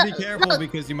lot. have to be Look, careful look.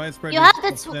 because you might spread You your have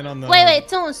the thin on the. wait,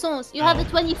 Tones. You have the Oh.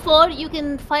 24. You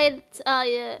can fight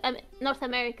North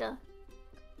America.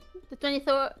 The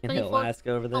 24 You can hit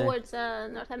Alaska over there. towards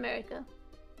North America.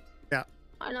 Yeah.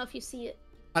 I don't know if you see it.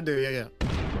 I do, yeah.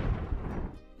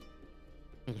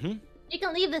 You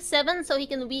can leave the 7 so he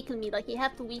can weaken me. Like, you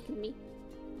have to weaken me.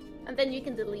 And then you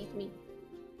can delete me.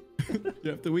 You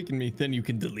have to weaken me, then you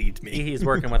can delete me. He's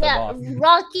working with the Yeah, boss.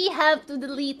 Rocky have to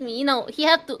delete me. You know, he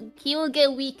will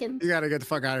get weakened. You gotta get the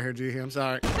fuck out of here, JIHI. I'm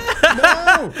sorry.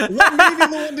 No! Let me be the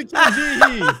one to kill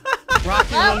JIHI!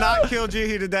 Rocky will not kill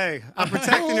JIHI today. I'm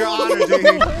protecting your honor,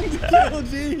 JIHI. Kill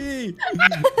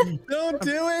JIHI! Don't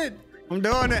do it! I'm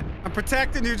doing it. I'm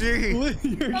protecting you,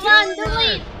 JIHI. You're Come on, killing her.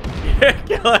 delete! You're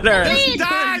killing her. Delete!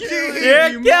 Die, You're JIHI. You're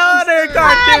You killing her, monster.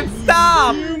 Cartoon.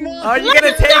 Stop. You Are you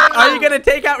gonna take? Are you gonna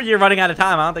take out? You're running out of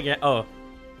time. I don't think you're. Oh,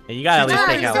 yeah, you gotta at least She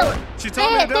take told me out. to do it. She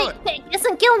told me to do it.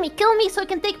 Listen, kill me so I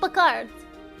can take my cards.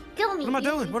 Kill me. What am I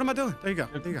doing? What am I doing? There you go.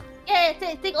 There you go. Yeah,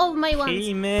 take all my ones.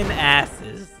 Demon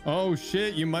asses. Oh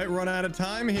shit, you might run out of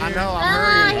time here. I know. I'm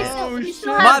Ah, hurrying. he's Oh,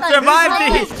 still shit. But has survive,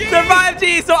 time. G. Survive,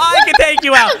 G. So I can take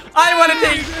you out. I want to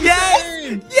take. Yes.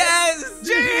 Insane. Yes.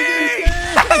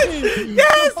 Insane.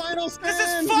 Yes. The final This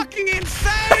stand. is fucking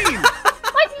insane.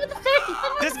 Why do you do 30?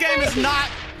 This game is not.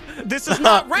 This is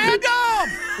not random.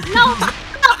 No,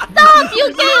 stop!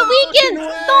 You get weakened.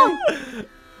 Stop.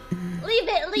 Leave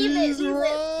it.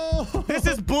 Roll. This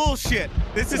is bullshit.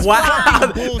 This is Wow.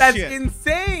 fucking bullshit. That's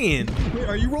insane. Wait,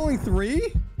 are you rolling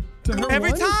 3? To her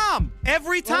Every 1? time.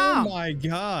 Every Oh time. my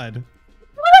god.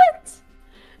 What?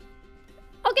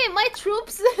 Okay, my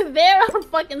troops there are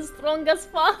fucking strong as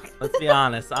fuck. Let's be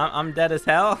honest. I'm dead as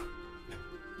hell.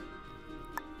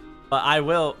 But I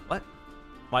will. What?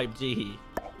 Wipe JIHI.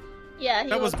 Yeah, he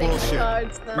That will was take bullshit. the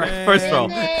cards. So. Man. First roll.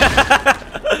 Damn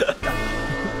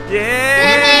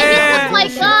Yeah. it, he took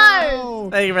my card. Oh.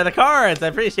 Thank you for the cards. I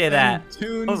appreciate that. And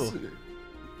Toons.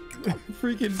 Oh.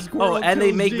 Freaking Squirrel. Oh, and they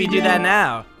kills make me do JIHI. that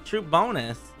now. Troop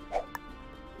bonus.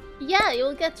 Yeah,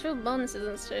 you'll get troop bonuses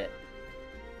and shit.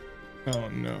 Oh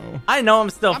no. I know I'm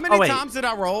still. How many oh wait. times did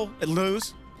I roll and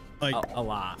lose? Like A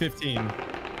lot. 15.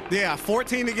 Yeah,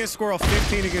 14 against Squirrel,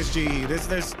 15 against GE.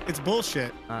 It's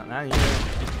bullshit. Now you're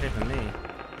picking me.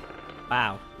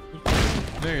 Wow.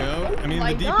 There you go. I mean,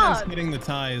 my the defense God. hitting the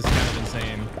tie is kind of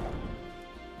insane.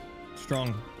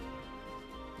 Strong.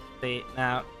 See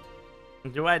now,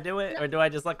 do I do it or do I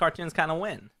just let Cartoons kind of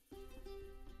win?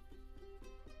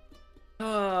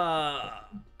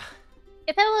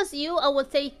 If I was you, I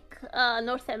would take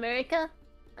North America,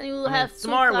 and you will I mean, have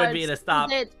smart two would be to cards stop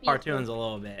dead people. Cartoons a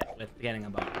little bit with getting a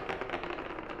boat.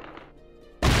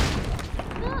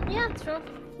 Yeah, true.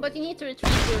 But you need to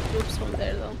retrieve your troops from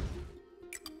there, though.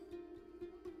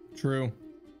 True.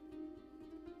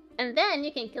 And then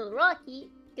you can kill Rocky.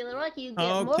 Kill Rocky, you get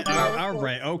more Okay. powerful. All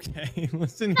right. Okay.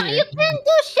 Listen No, here. you can't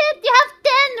do shit. You have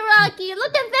 10, Rocky.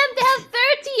 Look at them. They have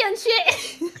 30 and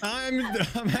shit.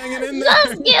 I'm hanging in there.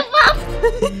 Just give up.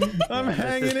 I'm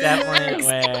hanging This in is there. definitely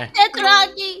where Accept it,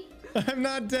 Rocky. I'm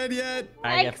not dead yet.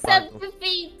 I get Accept fucked.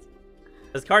 defeat.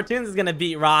 Because Cartoons is gonna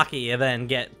beat Rocky and then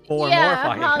get 4 Yeah, more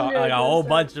fucking cards, like a whole 100%.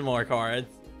 bunch of more cards.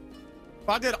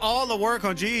 I did all the work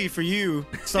on GE for you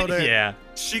so that Yeah,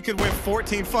 she could win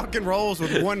 14 fucking rolls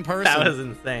with one person. that was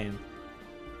insane.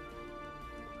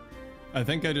 I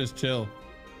think I just chill.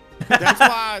 That's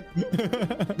why.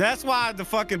 That's why the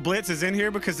fucking Blitz is in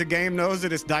here, because the game knows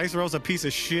that its dice roll's a piece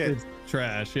of shit. It's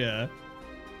trash. Yeah.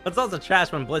 It's also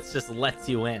trash when Blitz just lets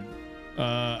you in.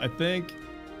 I think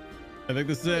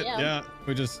this is it. Yeah. Yeah.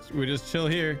 We just chill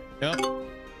here. Yep.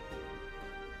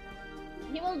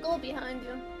 He will go behind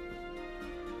you.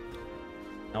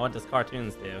 Now what does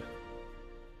Cartoons do?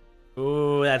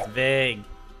 Ooh, that's big.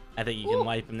 I think you can Ooh.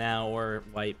 wipe him now or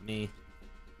wipe me.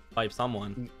 Wipe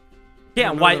someone. You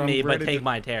Can't know wipe that I'm me, but ready take to-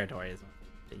 my territory. You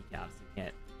obviously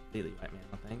can't completely wipe me,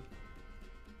 I don't think.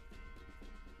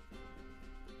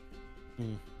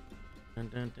 Dun, dun,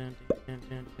 dun, dun, dun,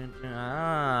 dun, dun, dun.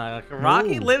 Ah,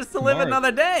 Rocky Ooh, lives to live smart.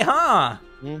 another day, huh?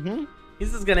 Mm-hmm.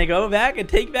 He's just gonna go back and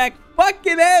take back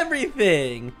fucking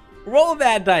everything. Roll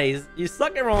that dice. You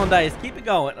suck at rolling dice. Keep it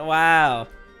going. Wow.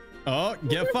 Oh,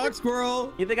 get fucked,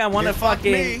 Squirrel. You think I want to Yeah, fuck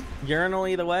fucking me. urinal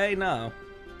either way? No.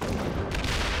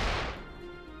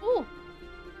 Ooh.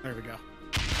 There we go.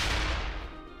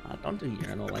 Don't do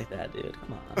urinal like that, dude.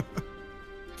 Come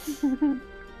on.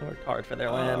 They worked hard for their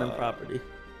land and property.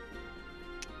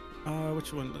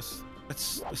 Which one?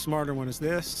 That's the smarter one. Is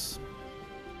this?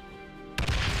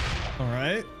 All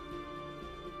right.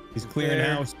 He's clearing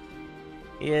There. house.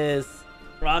 He is.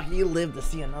 Rocky, you live to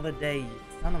see another day, you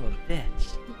son of a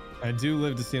bitch. I do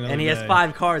live to see another And he has day.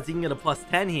 5 cards. He can get a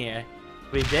 +10 here.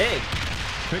 Be big.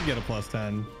 Could get a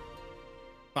 +10.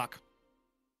 Fuck.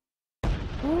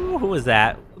 Ooh, who is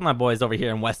that? My boys over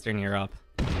here in Western Europe.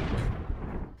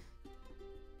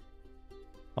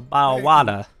 About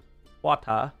water.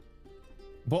 Water.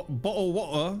 Bottle of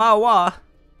water. Bawa.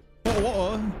 Bottle of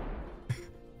water.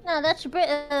 No, that's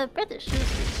British.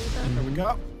 There we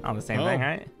go. Oh, the same Oh. thing,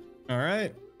 right? All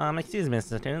right. Excuse me,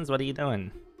 Mr. Toons. What are you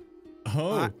doing?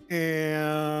 Oh. I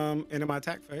am into my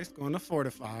attack phase, going to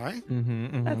fortify.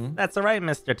 That's all right,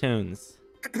 Mr. Toons.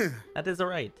 That is all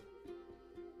right.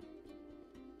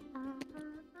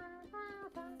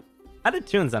 How did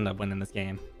Toons end up winning this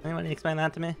game? Anybody explain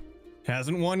that to me?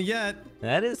 Hasn't won yet.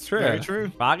 That is true. Very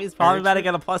true. Rocky's probably Very about to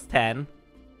true. get a +10. And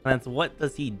that's what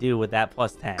does he do with that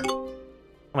 +10? Oh,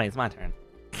 wait, it's my turn.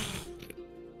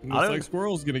 Looks like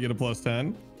Squirrel's gonna get a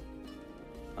 +10.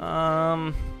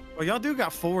 Well, y'all do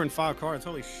got 4 and 5 cards.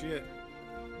 Holy shit.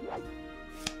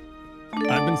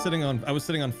 I was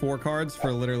sitting on 4 cards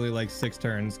for literally like 6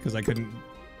 turns because I couldn't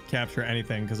capture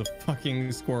anything because of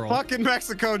fucking Squirrel. Fucking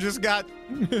Mexico just got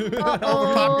Uh-oh.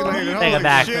 overpopulated. Take Holy it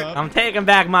back. shit. I'm taking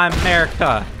back my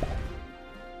America.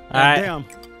 All right. Damn.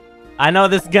 I know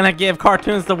this is gonna give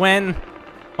Cartoons the win,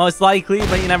 most likely,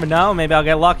 but you never know. Maybe I'll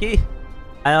get lucky.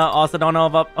 I also don't know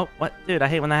about. Oh, what, dude? I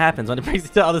hate when that happens. When it brings you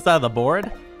to the other side of the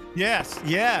board, Yes.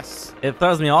 Yes. it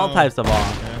throws me all Oh. types of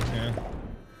off. Yeah.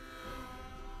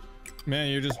 Man,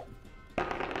 you're just.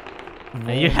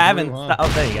 And you haven't. through, huh? Oh,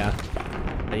 there you go.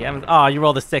 So you haven't. Oh, you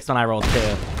rolled a 6 when I rolled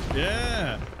 2.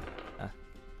 Yeah.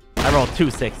 I rolled 2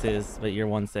 6s, but you're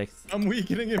 1 6. I'm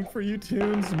weakening him for you,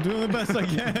 Toons. I'm doing the best I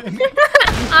can.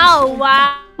 Oh,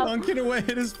 wow. Dunking away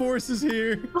at his forces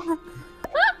here.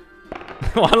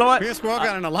 Why do I? Me and Squirrel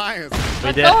got an alliance. We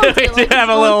I did. told We you, did like, have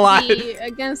a don't little line. be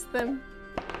against them.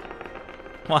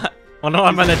 What? Well, know what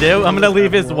I'm gonna do? I'm gonna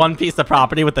leave his 1 piece of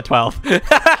property with the 12.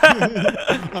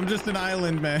 I'm just an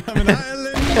island man. I'm an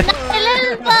island boy.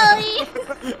 Little boy.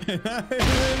 An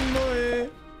island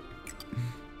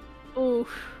boy. Oof.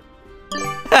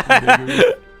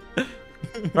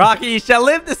 Rocky, you shall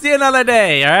live to see another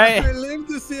day. All I right. live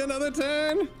to see another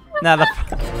turn. Now the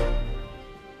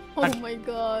Oh my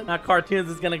god. now Cartoons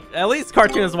is gonna at least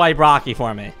Cartoons wipe Rocky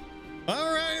for me.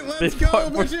 All right, let's This go,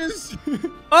 part- bitches.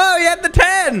 Oh, you had the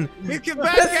 10. He can The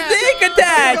back at sneak you.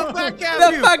 attack. Go back at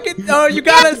The you. fucking. Oh, you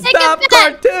gotta Take it stop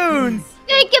back. Cartoons.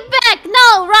 Take it back.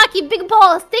 No, Rocky, big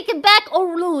balls. Take it back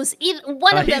or lose. Either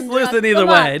one of them. He's losing either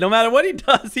way. No matter what he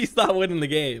does, he's not winning the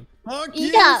game. Fuck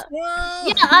Yeah. Squirrel!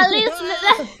 Yeah, at least.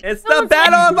 It's the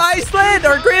Battle of Iceland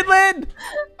or Greenland.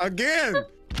 Again.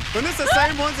 Wasn't this the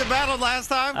same ones that battled last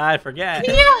time? I forget.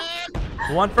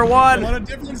 Yeah. 1 for I'm 1. on a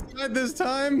different side this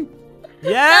time.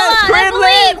 Yes, Come on,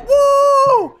 I Greenland.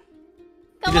 Woo!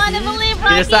 Come on, I believe,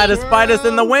 Rocky. You decided to spite us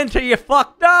in the winter. You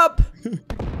fucked up.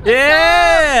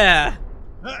 Yeah.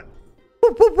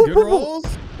 Good rolls.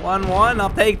 1-1. I'll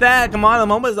take that. Come on,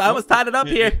 I almost tied it up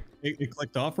here. It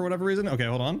clicked off for whatever reason. Okay,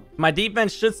 hold on. My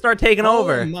defense should start taking Oh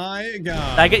over. my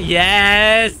god. I get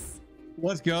yes.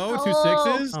 Let's go. Oh. 2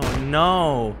 6s. Oh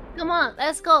no. Come on,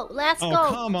 let's go. Let's Oh, go.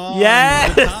 come on.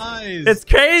 Yes. Guys.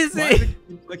 It's Why is crazy. it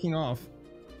keep clicking off?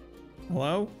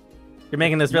 Hello? You're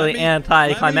making this Let really me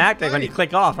anticlimactic when you fight.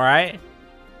 click off, all right?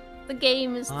 The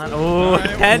game is. Oh, Alright,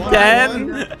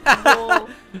 10-10. Whoa.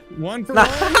 1 for 1.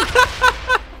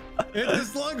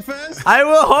 It's a slugfest. I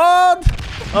will hold.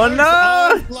 Oh All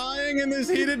no. flying in this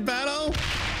heated battle.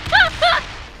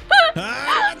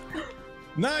 Ah,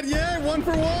 not yet. 1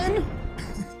 for 1.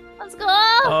 Let's go.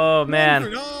 Oh man.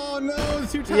 Oh no,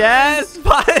 2 times. Yes,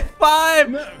 5-5.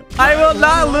 No. I will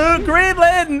not lose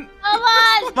Greenland. Come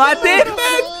on. My defense.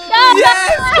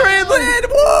 Yes, Greenland.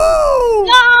 Woo.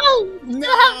 No.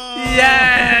 No.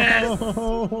 Yes.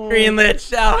 No. Greenland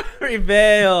shall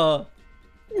prevail.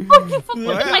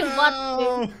 My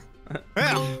butt.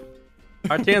 Yeah.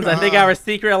 Cartoons, I think our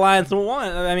secret alliance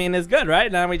won. I mean, is good,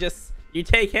 right? Now you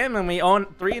take him and we own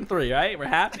 3-3, right? We're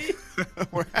happy.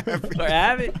 We're happy. We're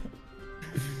happy.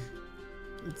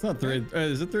 It's not 3.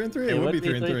 Is it 3 and 3? It would be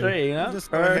 3 and 3. 3-3, you know?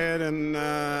 Just go ahead and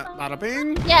bada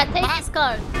bing. Yeah, take this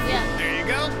card. Yeah. There you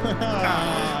go.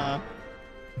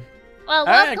 Well, All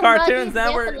right, welcome, Cartoons.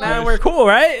 Rocky. Now we're cool,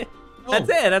 right? Oh. That's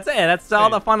it. That's all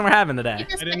the fun we're having today. You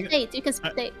can I didn't- spectate. You can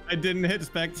spectate. I didn't hit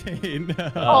spectate.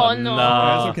 No. Oh, no.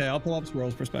 That's okay. I'll pull up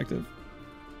Squirrel's perspective.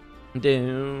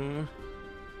 Dude.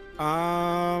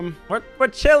 We're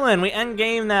chilling. We end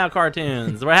game now,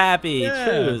 Cartoons. We're happy. Yeah.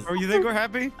 Choose. Oh, you think we're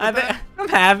happy? I'm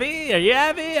happy. Are you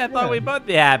happy? I thought Yeah. we'd both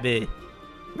be happy.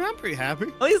 I'm pretty happy.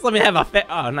 At least let me have a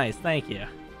Oh, nice. Thank you.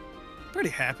 Pretty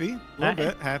happy. A little Alright.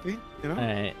 bit happy. You know. All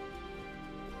right.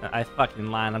 I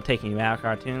fucking lied. I'm taking you out,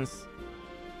 Cartoons.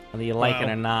 Whether you like it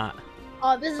Wow. or not.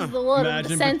 Oh, this is the word of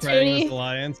the Imagine betraying century. this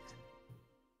alliance.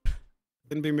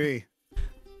 Didn't be me.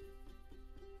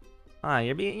 Ah,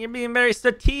 you're being very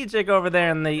strategic over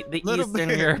there in the Little Eastern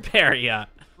bit. Europe area.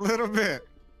 A little bit.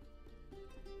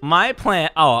 My plan.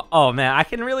 Oh man, I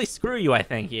can really screw you. I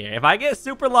think here. If I get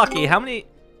super lucky, how many?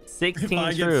 16 If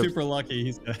I get troops. super lucky,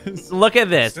 he says. Look at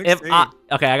this. If 16.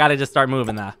 okay, I gotta just start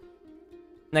moving now.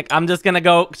 Nick, I'm just gonna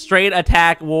go straight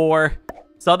attack war,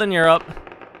 Southern Europe.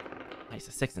 Nice,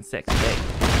 a 6 and 6. Big.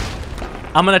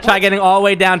 I'm gonna try getting all the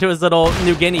way down to his little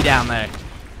New Guinea down there.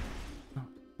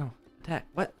 No, attack.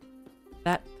 What?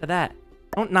 That to that.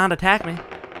 Don't not attack me.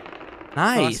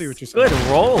 Nice. see what you're saying. Good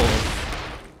rolls.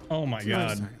 Oh my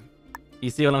god. You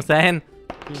see what I'm saying?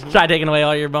 Try taking away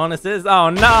all your bonuses. Oh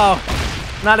no.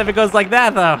 Not if it goes like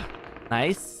that though.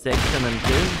 Nice. 6 and then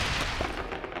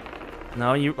 2.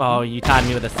 No, you tied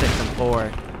me with a 6 and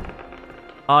 4.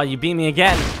 Oh, you beat me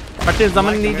again. Cartoons, I'm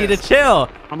gonna need you to chill.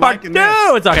 I'm liking this.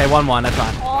 Cartoons! Okay, 1-1, that's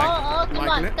fine. Oh, come Liking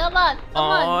on, it. come on, come Oh,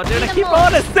 on. dude, Beat I them keep more.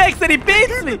 rolling a 6 and he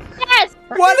beats me. Yes!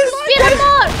 What is Beat them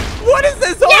more! What is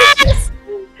this? Yes!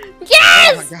 Oh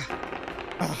Yes! my god.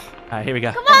 All right, here we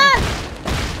go. Come on!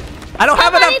 I don't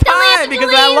have enough Somebody time delete,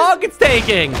 because of how delete. long it's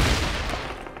taking.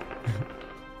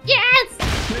 Yes!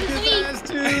 Take He's his weak! ass,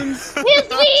 Toons. He's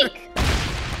weak!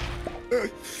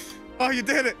 Oh, you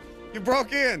did it. You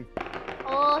broke in.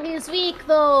 Oh, he's weak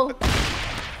though.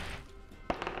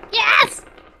 Yes!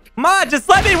 Come on, just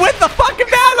let me win the fucking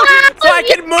battle so I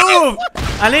can move.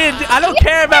 I don't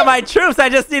care about my troops. I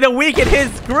just need to weaken his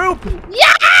group.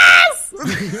 Yes!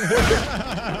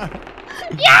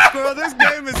 Yes! Bro, this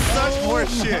game is such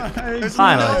horse shit. There's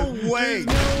Finally. no way.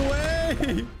 No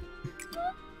way.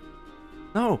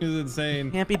 No, This is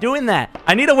insane. can't be doing that.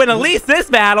 I need to win at least this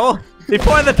battle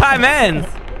before the time ends.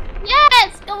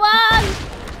 Yes! Come on!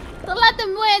 Don't let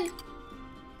them win.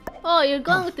 Oh, you're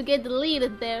going to get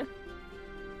deleted there.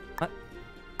 What?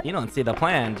 You don't see the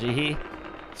plan, JIHI.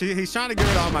 See, he's trying to get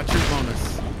rid of all my troop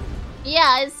bonus. Yeah,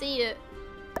 I see it.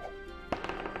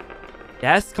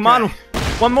 Yes, come on. Okay.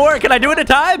 One more. Can I do it in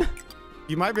time?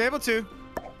 You might be able to.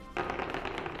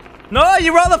 No,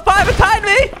 you rolled a 5 and tied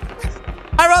me.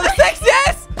 I rolled a 6.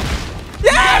 Yes.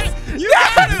 Yes. You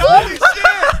yes! got it!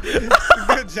 Holy shit!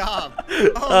 Good job.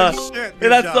 Holy shit.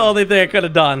 Good That's job. the only thing I could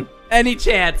have done. Any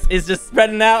chance is just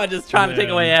spreading out and just trying to take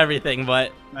Man. away everything,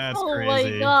 but That's Oh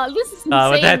crazy. my god, this is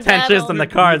insane. With that 10 chips battle. on the He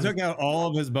cards. took out all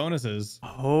of his bonuses.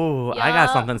 Oh, I got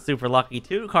Yeah. something super lucky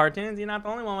too, Cartoons. You're not the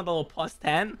only one with a little plus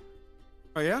 10.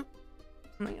 Oh yeah.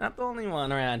 You're not the only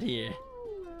one around here.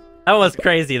 That was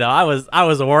crazy though. I was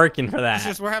working for It's that.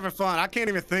 just we're having fun. I can't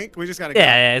even think. We just gotta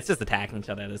Yeah, it's just attacking each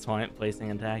other at this point. Placing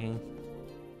and attacking. go.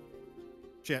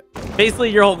 Shit. Basically,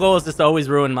 your whole goal is just to always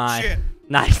ruin my... Shit.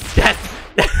 Nice. Yes.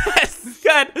 Yes.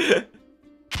 Good.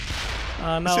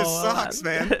 Oh, no. This just sucks,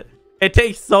 man. It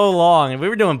takes so long. If we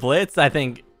were doing Blitz, I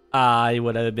think I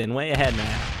would have been way ahead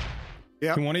now.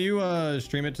 Yep. Can one of you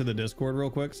stream it to the Discord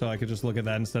real quick so I could just look at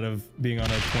that instead of being on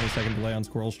a 20-second delay on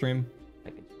Squirrel stream?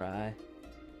 I could try.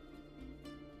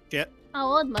 Shit. How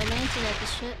old? My internet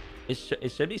is shit.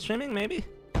 It should be streaming, maybe?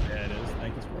 Yeah, it is.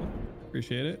 Thank you, Squirrel.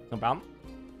 Appreciate it. No problem.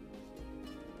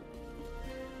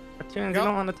 Cartoons, Go. you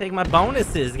don't want to take my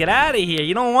bonuses. Get out of here.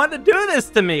 You don't want to do this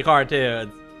to me,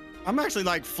 Cartoons. I'm actually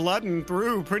like flooding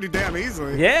through pretty damn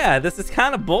easily. Yeah, this is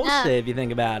kind of bullshit Yeah. if you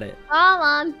think about it. Come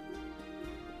on.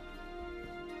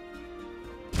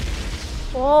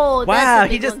 Oh, Wow, that's a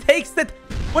he big just one. takes it.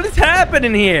 What is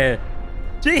happening here?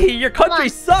 Gee, your country on.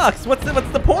 sucks. What's the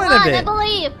point Come of on, I it?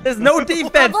 believe. There's no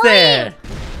defense there.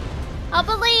 I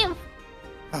believe.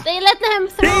 They let him He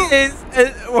through. is. They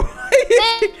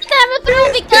let him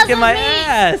through because kicking of my me.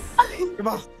 ass. Come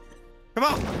on. Come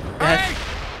on. Yes. Hey!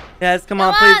 Yes, come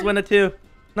on, Come please on. win a 2.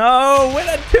 No, win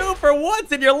a 2 for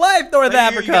once in your life, North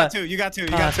Africa. You got two. You got two. You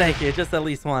Oh, got two. thank you. Just at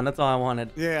least one. That's all I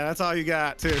wanted. Yeah, that's all you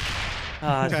got too.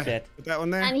 Oh, Okay. shit. Put that one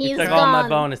there. And You he's took gone. all my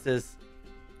bonuses.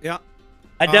 Yeah.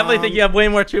 I definitely think you have way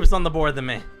more troops on the board than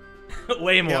me.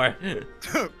 Way more.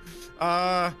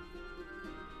 I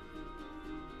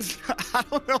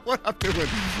don't know what I'm doing.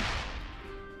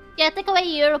 Yeah, take away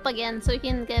Europe again so you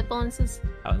can get bonuses.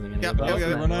 I wasn't gonna Yep, get yep, both yep. of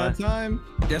them, Run out of but- time.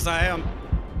 Yes, I am.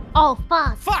 Oh,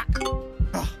 fuck. Fuck.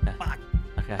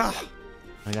 Okay. Ah.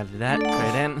 I gotta do that.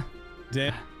 Straight in.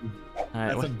 Damn, All right.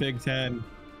 that's What, a big 10.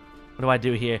 what do I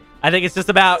do here? I think it's just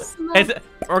about. Smoke.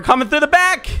 We're coming through the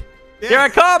back. Yeah. Here I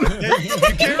come. You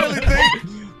can't really think.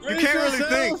 You Brace can't really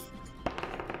think. yourself.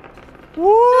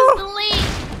 Woo! Delete.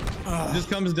 It just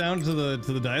comes down to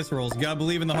the dice rolls. You gotta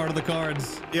believe in the heart of the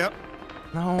cards. Yep.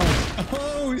 No.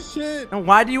 Oh shit! No,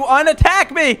 why do you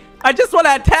unattack me? I just want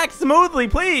to attack smoothly,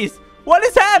 please. What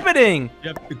is happening?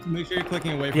 Yep. Make sure you're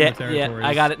clicking away from Yeah, the territories. yeah,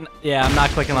 I got it. Yeah, I'm not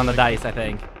clicking on the dice, I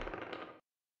think.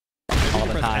 Maybe all you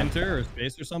the press time. Enter or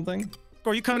space or something.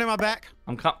 Are you coming in my back?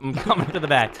 I'm coming to the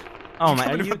back. Oh my, are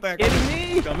Coming to you the back.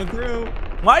 kidding me? Coming through.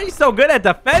 Why are you so good at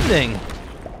defending?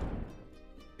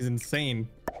 He's insane.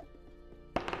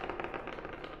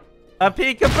 A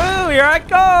peekaboo, here I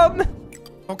come.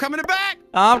 I'm coming in back.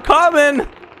 I'm coming.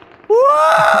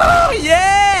 Whoa,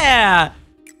 yeah.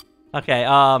 Okay,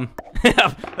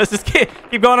 let's just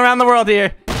keep going around the world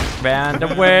here. Round the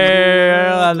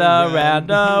world, around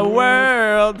the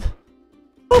world.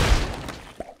 Boop.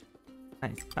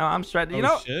 Nice. Oh, I'm shredded. You Oh,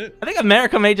 know, shit. I think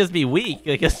America may just be weak.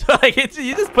 Like, it's like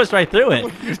you just push right through it.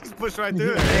 You just push right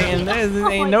through it. And there's Oh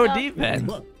ain't my no God.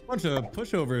 defense. Bunch of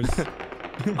pushovers.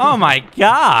 Oh my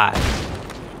god.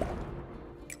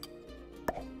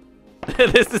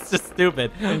 This is just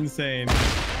stupid. Insane.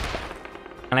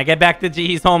 Can I get back to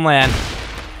JIHI's homeland?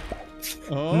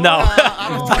 Oh. No. I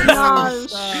don't think No,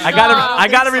 so. I gotta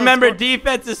think so, remember Squirrel.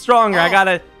 defense is stronger. I Oh.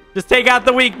 gotta just take out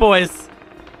the weak boys.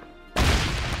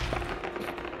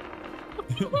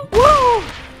 Woo!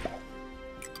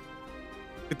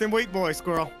 Get them weak boys,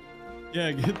 Squirrel.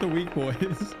 Yeah, get the weak boys.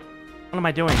 What am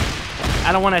I doing? I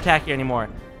don't want to attack you anymore.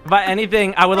 If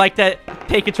anything, I would like to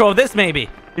take control of this maybe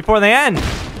before they end.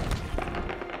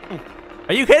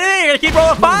 Are you kidding me? You're gonna keep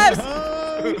rolling 5s?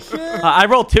 Oh shit! I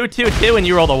rolled 2, 2, 2, and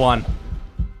you rolled a 1.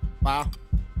 Wow.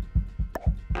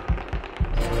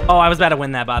 Oh, I was about to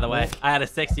win that, by the way. I had a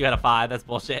 6, you had a 5. That's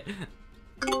bullshit.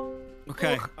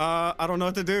 Okay. I don't know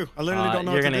what to do. I literally don't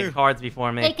know You're what to gonna do. get cards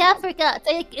before me. Take Africa.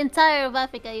 Take entire of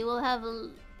Africa. You will have a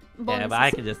bonus. Yeah, but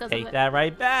I could just take that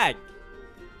right back.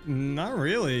 Not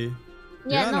really.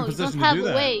 Yeah, not in a no, you position don't to have do a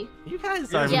that. way. You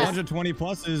guys Yeah, are there's Yeah. 120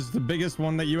 pluses. The biggest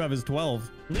one that you have is 12.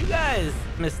 you guys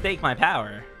mistake my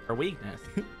power for weakness.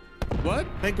 What?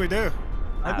 I think we do.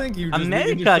 I think you just weakened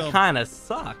America yourself. kind of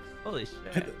sucks. Holy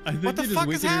shit. I think What the you just fuck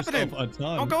is weakened happening? yourself a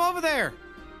ton. Don't go over there.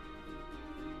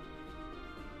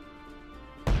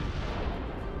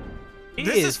 He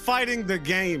This is fighting the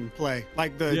game play.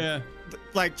 Like Yeah.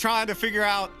 like trying to figure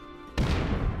out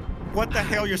what the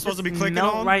hell you're supposed to be clicking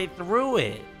melt on. right through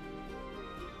it.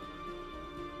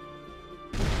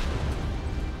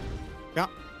 Yeah.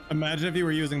 Imagine if you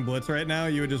were using Blitz right now,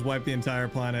 you would just wipe the entire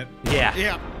planet. Yeah.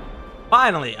 Yeah.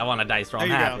 Finally, I want a dice roll.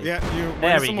 There I'm you happy. go. Yeah. You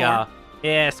There win we some go. more.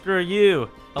 Yeah, screw you.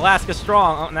 Alaska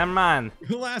strong. Oh, never mind.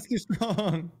 Alaska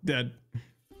strong. Dead.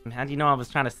 How do you know I was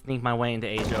trying to sneak my way into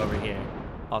Asia over here?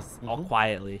 All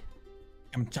quietly.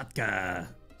 Kamchatka.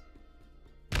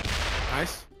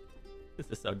 Nice. This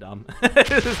is so dumb.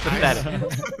 This is pathetic.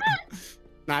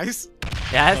 Nice.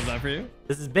 Yes. Love that for you.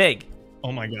 This is big.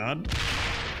 Oh my god.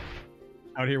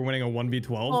 Out here winning a 1v12.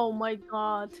 Oh my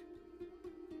god.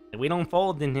 We don't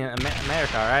fold in here,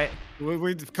 America, all right?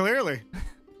 We clearly.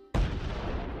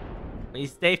 We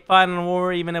stay fun in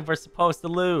war even if we're supposed to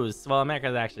lose. Well,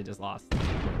 America's actually just lost.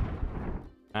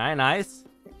 All right, nice.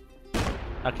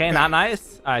 Okay, not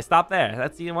nice. All right, stop there.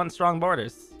 That's the one strong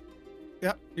borders.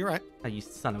 Yep, you're right. Oh, you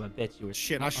son of a bitch. You were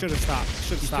Shit, I should have stopped.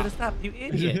 Should have You should have stopped. stopped, you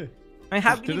idiot. I mean,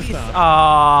 how can you be... Should've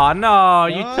Oh, no,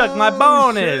 you took my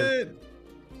bonus. Shit.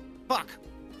 Fuck.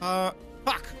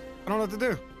 Fuck. I don't know what to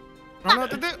do. I don't know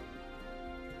what to do.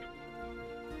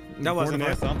 That wasn't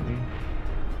Fortify it. something.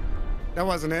 That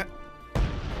wasn't it.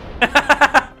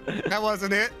 That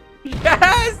wasn't it.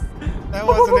 Yes! That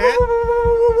wasn't it.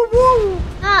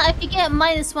 Ah, if you get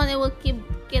 -1, it will keep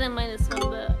getting -1.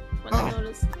 But when I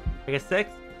notice. I get 6.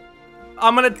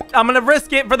 I'm gonna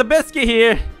risk it for the biscuit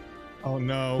here. Oh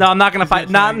no. No, I'm not gonna He's fight.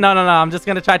 not No. I'm just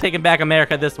gonna try taking back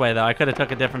America this way, though. I could have took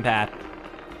a different path.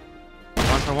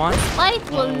 1 for 1. Fight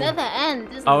will never end.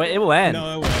 Oh, it will end.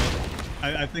 No, it won't.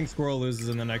 I think Squirrel loses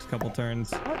in the next couple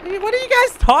turns. What are you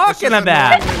guys talking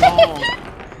about?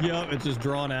 Yup, it's just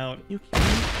drawn out. You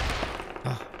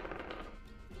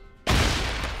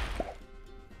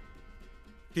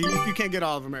kidding? You can't get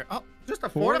all of them. Oh, just a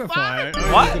Fortify. fortify.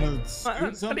 Oh, What? you're gonna What scoot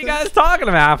are something? you guys talking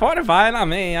about? Fortify, not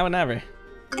me. I would never.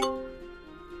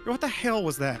 What the hell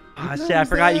was that? Ah, What shit, I was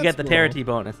forgot you that, get the Squirrel? Terra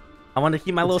bonus. I wanted to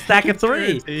keep my little stack of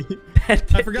 3. I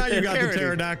forgot you got the Charity.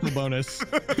 pterodactyl bonus.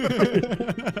 I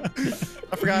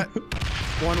forgot.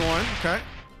 1-1. Okay.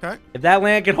 Okay. If that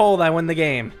land can hold, I win the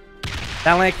game. If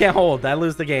that land can't hold, I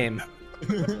lose the game.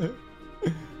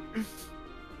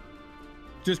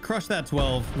 Just crush that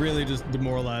 12. Really just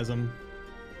demoralize them.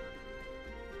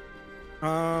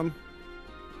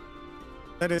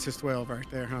 That is his 12 right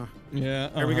there, huh? Yeah.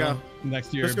 Here we go.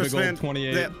 Next year, Let's go big old spend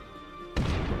 28. that-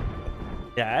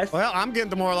 Yes. Well, I'm getting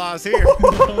demoralized here.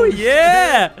 Oh,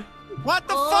 yeah. What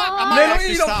the fuck? I might Middle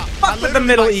actually East, don't stop. I fuck with the literally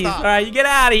Middle might East. stop. All right, you get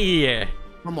out of here.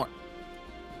 One more.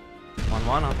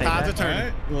 1-1, I'll take Tides are that. turning.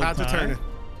 Alright, little Tides are tie. turning.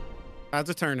 Tides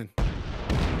are turning.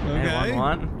 Okay, Okay.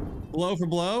 1-1. Blow for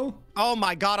blow. Oh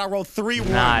my god, I rolled 3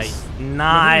 ones. Nice.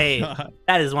 Nice. shot.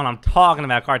 That is what I'm talking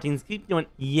about, cartoons. Keep doing.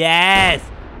 Yes.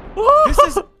 This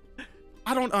is.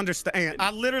 I don't understand.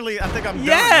 I think I'm done. I think I'm gonna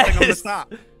Yes.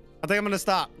 stop. I think I'm gonna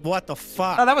stop. What the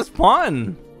fuck? Oh, that was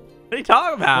fun. What are you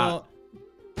talking about? Well,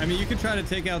 I mean, you could try to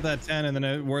take out that 10, and then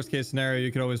a worst case scenario,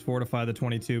 you could always fortify the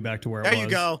 22 back to where it There was. you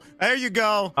go. There you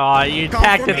go. Oh, you Come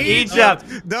attacked from in Egypt.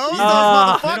 Those They don't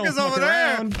motherfuckers fuck over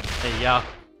there. around. There you go.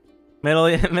 Middle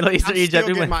East or I'm Egypt.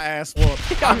 still getting my ass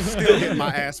whooped. I'm still getting my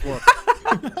ass whooped.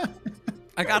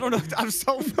 Like, I don't know. I'm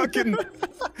so fucking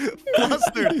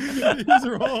flustered. These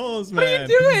rolls, What are man.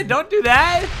 you doing? Don't do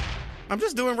that. I'm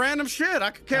just doing random shit. I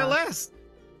could care less.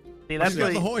 See, that's He's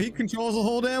got really, he controls the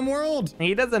whole damn world.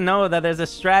 he doesn't know that there's a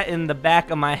strat in the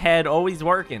back of my head always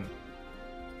working.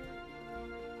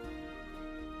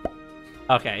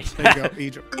 Okay. There you go,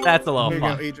 Egypt. That's a little There you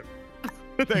fun. go, Egypt.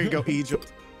 There you go,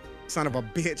 Egypt. Son of a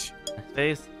bitch.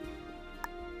 Space.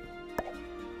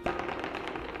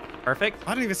 Perfect.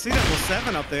 I didn't even see that little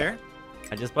 7 up there.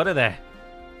 I just put it there.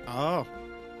 Oh.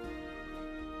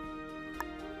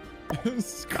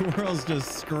 Squirrel's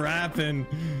just scratching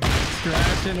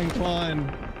and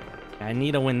clawing. I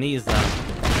need to win these though.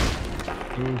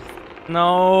 Oof.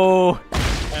 No.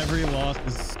 Every loss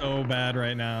is so bad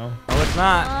right now. No, it's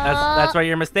not. That's where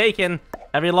you're mistaken.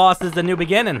 Every loss is a new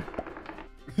beginning.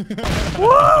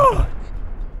 Woo!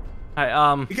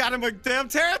 Alright, You got him a damn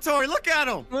territory. Look at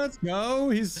him. Let's go.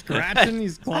 He's scratching.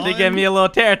 He's clawing. to give me a little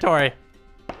territory.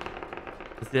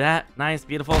 Let's do that. Nice,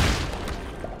 beautiful.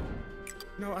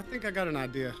 No, I think I got an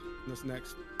idea. What's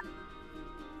next?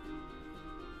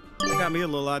 I got me a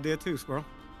little idea too, Squirrel.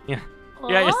 Yeah. You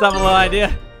got yourself a little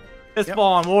idea. It's Yep. full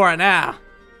on war now.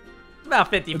 It's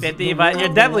about 50-50, but you're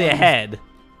definitely ahead.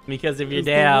 Because of your It's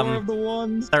the war damn of the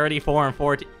ones. 34 and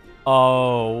 14.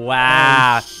 Oh,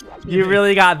 wow. You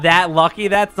really got that lucky?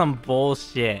 That's some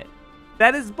bullshit.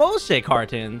 That is bullshit,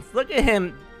 cartoons. Look at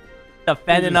him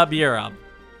defending up Europe.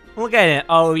 Look at it.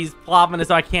 Oh, he's plopping it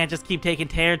so I can't just keep taking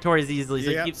territories easily.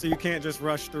 So Yeah, keep... so you can't just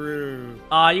rush through.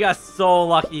 You got so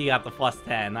lucky you got the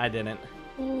 +10. I didn't.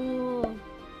 Ooh.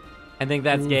 I think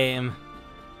that's Oof. game.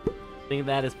 I think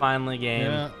that is finally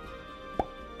game. Yeah.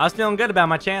 I was feeling good about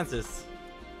my chances.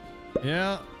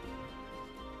 Yeah.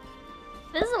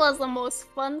 This was the most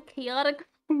fun, chaotic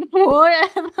war I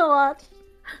ever watched.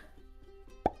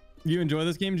 You enjoy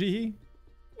this game, Jihi?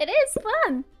 It is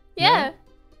fun. Yeah.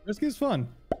 This game's fun.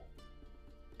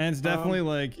 And it's definitely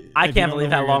like I if you can't don't believe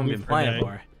know how what long you're we've gonna been do playing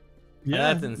for a day. for.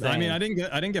 Yeah, That's insane. I mean, I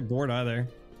didn't get bored either,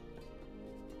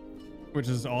 which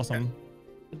is awesome.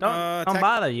 Don't tech-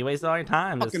 bother. You waste all your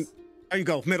time. Fucking, Just... there you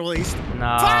go, Middle East.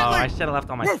 No, Finally! I should have left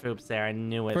all my troops there. I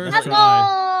knew it. First Let's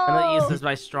try. Middle East go! is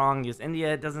my strongest.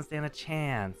 India doesn't stand a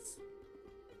chance.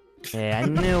 Yeah, I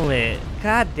knew it.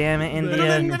 God damn it,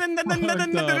 India.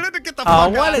 Get the fuck Oh,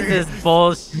 what outta is here. this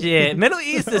bullshit? Middle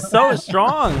East is so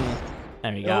strong.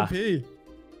 There we go. OP.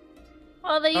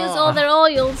 Oh, they use all their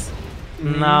oils.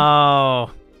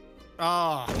 No.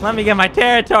 Oh, Let me get my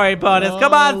territory bonus.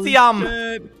 Come on, Siam.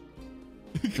 Shit.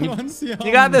 Come on, Siam.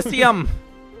 You got this, Siam.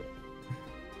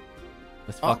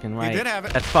 That's Oh, fucking you right. did have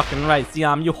it. That's fucking right,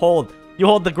 Siam. You hold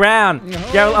the ground.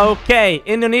 No. You're okay.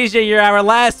 Indonesia, you're our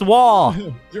last wall.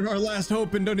 You're our last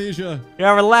hope, Indonesia. You're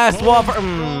our last wall for.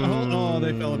 Oh,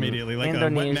 they fell immediately like a wet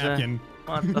Indonesia. napkin.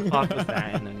 What the fuck is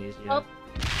that, Indonesia? Oh.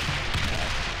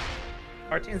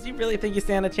 Cartoons, you really think you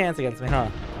stand a chance against me, huh?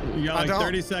 You got I like don't.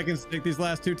 30 seconds to take these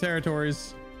last 2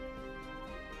 territories.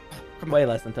 Way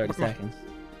less than 30 Come on. seconds.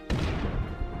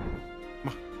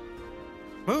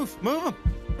 move him.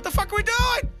 What the fuck are we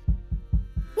doing?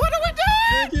 What are we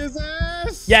doing? Kick his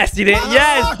ass. Yes, you did.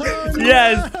 Yes, Oh,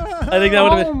 yes. I think that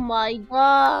would have Oh been. my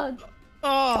god.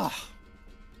 Oh,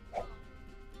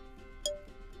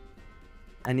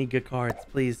 I need good cards,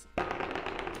 please.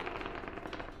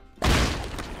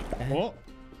 Oh,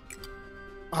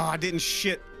 I didn't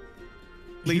shit.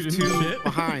 You Leave didn't 2 shit?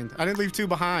 behind. I didn't leave 2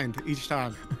 behind each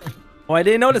time. Oh, I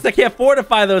didn't notice. I can't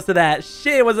fortify those to that.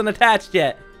 Shit, it wasn't attached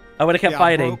yet. I would have kept Yeah,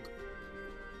 fighting. broke.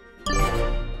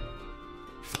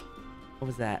 What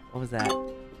was that? What was that?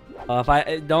 If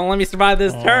I don't let me survive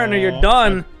this turn, or you're Oh.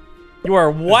 done. You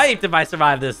are wiped if I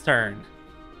survive this turn.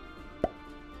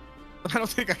 I don't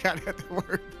think I got it to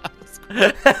work.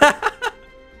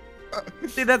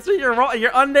 See, that's what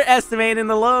you're underestimating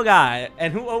the low guy,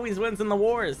 and who always wins in the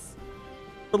wars?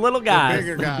 The little The guys.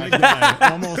 bigger the guy. big guy.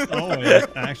 Almost always,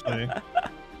 actually. Here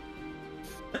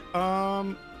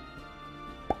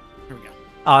we go.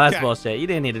 Oh, that's Okay. bullshit. You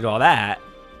didn't need to do all that.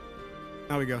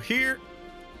 Now we go here.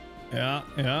 Yeah,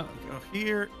 yeah. Go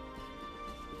here.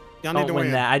 Y'all need Don't to win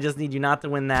win. that. I just need you not to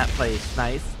win that place.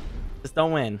 Nice. Just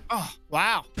don't win. Oh,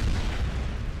 wow. All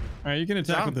right, you can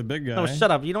attack Sound- with the big guy. No,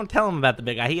 shut up. You don't tell him about the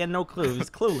big guy. He had no clue. He was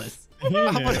clueless. He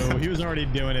knew. He was already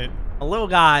doing it. A little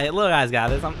guy's got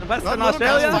this. Western Little guy's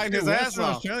Australia? fighting his ass Western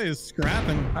off. Australia's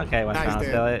scrapping. Okay, Western Nah, he's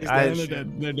dead. Australia. He's I, dead. They're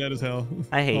dead. They're dead as hell.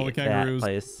 I All the hate that kangaroos.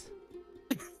 place.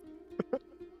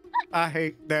 I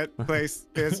hate that place.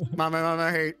 It's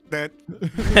I hate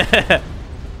that.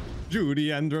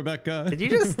 Judy and Rebecca. Did you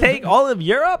just take all of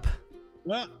Europe?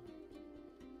 Well,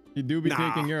 you do be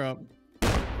Nah. taking Europe.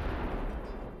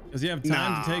 Does he have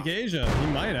time Nah. to take Asia? He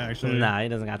might actually. Nah, he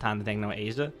doesn't got time to take no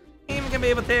Asia. He even gonna be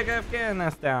able to take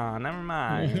Afghanistan. Never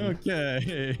mind.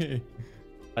 Okay.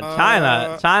 But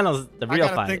China's the real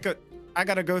fight. I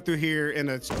gotta go through here in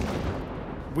a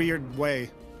weird way.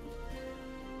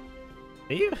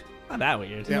 Are you? Not that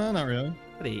weird. Yeah. No, not really.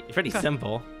 Pretty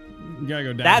simple. You gotta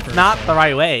go down. That's first, not though. the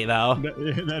right way, though. That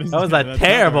is- That was yeah, a that's not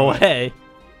terrible the right way.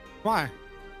 Why?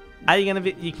 How you gonna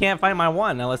be? You can't fight my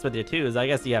 1 unless with your 2s. I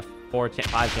guess you have 5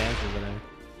 chances with it.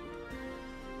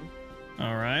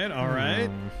 All right, all right.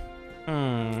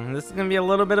 This is gonna be a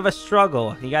little bit of a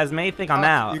struggle. You guys may think I'm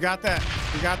out. You got that.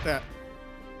 You got that.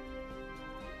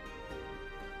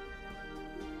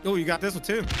 Oh, you got this one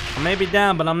too. I may be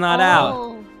down, but I'm not out.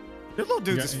 Oh. This little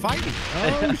dude's just fighting.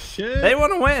 Oh shit. They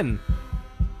want to win.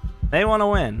 They want to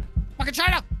win. Fucking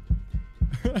China.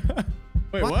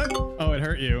 Wait, what? Oh, it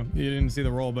hurt you. You didn't see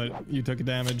the roll, but you took a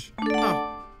damage.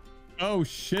 Oh. Oh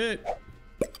shit.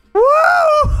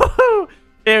 Woo!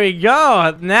 Here we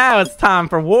go. Now it's time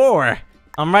for war.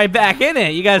 I'm right back in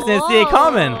it. You guys didn't see it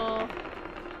coming.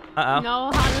 Uh-oh.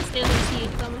 No, Hannes didn't see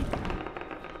it coming.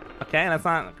 Okay, that's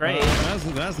not great.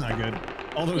 That's not good.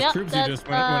 All those Yep, troops you that's, just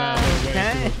went out of the way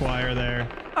okay. to acquire there.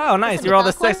 Oh, nice. That's You a rolled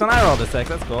a tough 6 when one. I rolled a 6.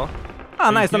 That's cool. Oh,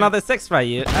 nice. can't- Another 6 for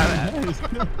you.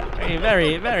 Very,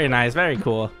 very, very nice. Very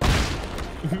cool.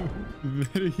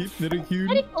 Very cute.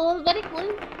 Very cool, very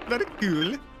cool. Very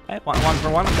cool. Hey, one for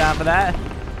one. I'm down for that.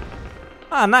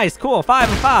 Ah, nice. Cool. 5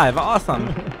 and 5.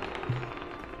 Awesome.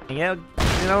 You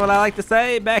know what I like to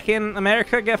say? Back in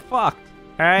America, get fucked.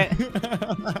 All right?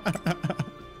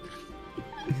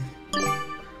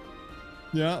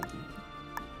 Yeah.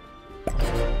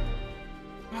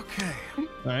 Okay.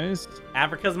 Nice.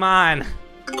 Africa's mine.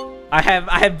 I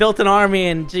have built an army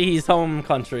in Jihi's home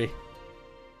country.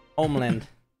 Homeland.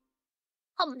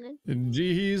 Homeland. In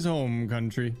Jihi's home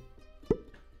country.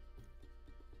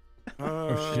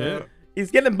 Oh shit.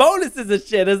 He's getting bonuses and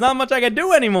shit. There's not much I can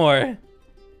do anymore.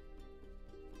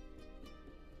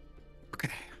 Okay.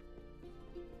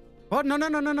 What? No.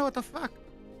 What the fuck?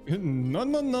 No.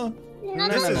 No.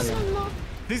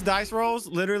 These dice rolls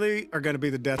literally are gonna be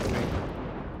the death of me.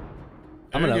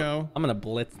 There you go. I'm gonna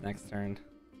blitz next turn.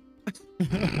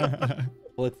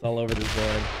 Blitz all over this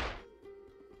board.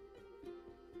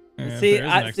 Yeah, See, there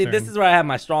is next see, turn. this is where I have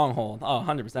my stronghold. Oh,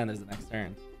 100% is the next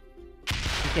turn.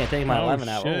 You can't take my Oh, 11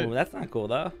 out. shit. Oh, that's not cool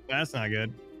though. That's not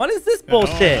good. What is this Oh,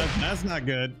 bullshit? that's not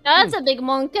good. That's a big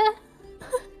monkey.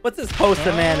 What's this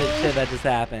post-demanded Oh. shit that just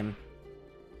happened?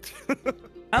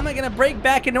 How am I gonna break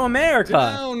back into America?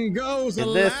 Down goes And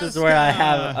Alaska. this is where I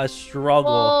have a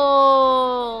struggle.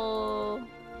 Oh.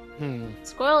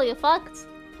 Squirrel, you fucked.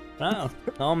 No,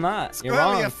 I'm not. You're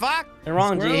Squirrel, wrong. you fuck. You're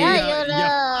wrong, Squirrel, G. Yeah, you're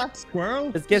yeah, squirrel.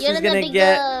 This guess You're who's the gonna big,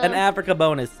 get an Africa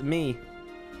bonus? Me.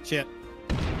 Shit.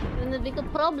 in a bigger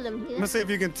problem here. Let's see if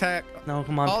you can tack. No,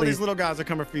 come on, All please. these little guys are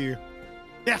coming for you.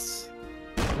 Yes.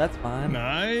 That's fine.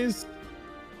 Nice.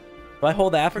 Do I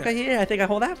hold Africa here? I think I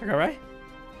hold Africa, right?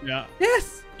 Yeah,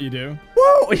 Yes. you do.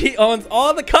 Whoa! He owns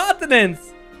all the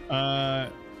continents. Yeah,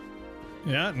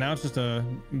 now it's just a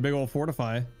big old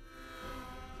fortify.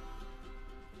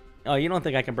 Oh, you don't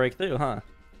think I can break through, huh?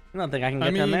 You don't think I can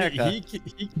get to America? he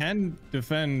can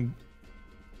defend.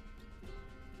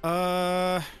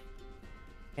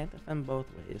 Can't defend both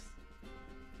ways.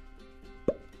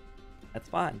 That's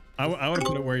fine. I would have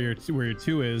put it where your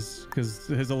 2 is, because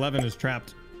his 11 is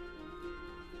trapped.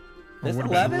 Or This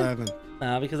would've been 11?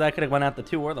 No, because I could have went out the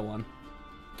 2 or the 1.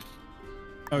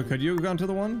 Oh, could you have gone to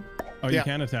the 1? Oh, Yeah. you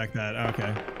can attack that.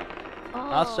 Okay.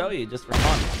 I'll show you just for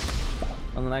fun.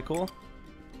 Wasn't that cool?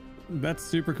 That's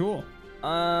super cool.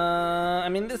 I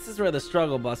mean, this is where the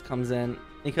struggle bus comes in,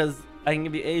 because I can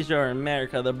give you Asia or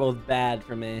America. They're both bad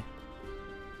for me.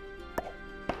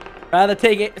 Rather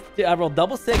take it. I roll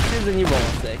double 6s and you roll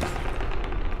a 6.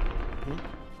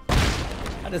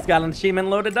 I just got an achievement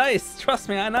loaded dice. Trust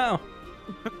me, I know.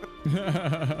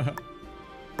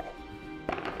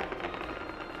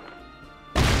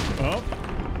 Oh,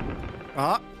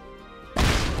 Ah.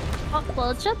 Oh,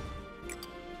 bullshit.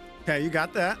 Okay, you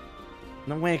got that.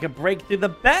 No way I could break through the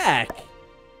back.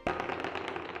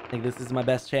 I think this is my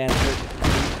best chance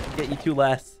to get you 2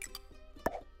 less.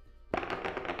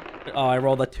 Oh, I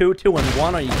rolled a 2, 2, and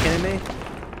 1. Are you kidding me?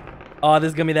 Oh, this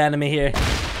is gonna be the enemy here.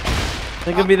 This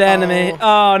is gonna be the enemy.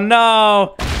 Oh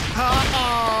no!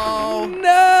 Uh-oh.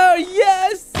 No!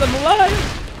 Yes! I'm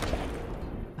alive!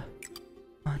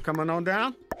 Coming on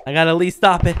down. I gotta at least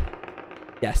stop it.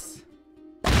 Yes.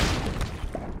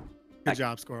 Good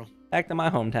job, Squirrel. Back to my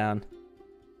hometown.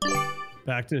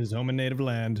 back to his home and native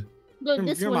land. Dude,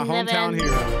 this You're will my never hometown end.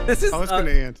 hero. This is Oh, it's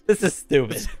gonna end. This is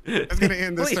stupid. It's gonna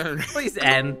end this please, turn. Please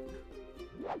end.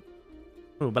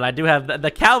 Ooh, but I do have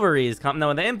the cavalry is coming.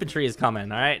 No, the infantry is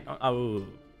coming. All right. Oh.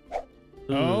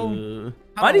 Oh. Ooh.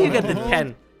 Why do you get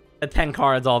the 10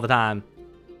 cards all the time?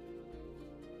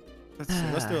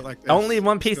 Let's do it like this. Only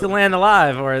one Let's piece do of it. land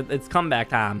alive, or it's comeback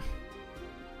time.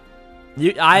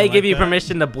 I like give you that.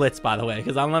 permission to blitz, by the way,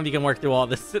 because I don't know if you can work through all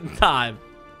this in time.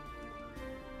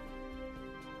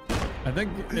 I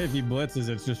think if he blitzes,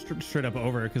 it's just straight up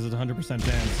over because it's a 100%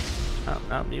 chance. Oh,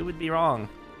 no, you would be wrong.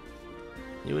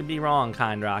 You would be wrong,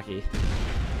 kind Rocky.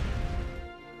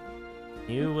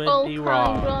 You would be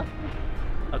wrong.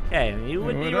 Okay, you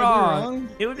would be wrong.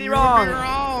 You would be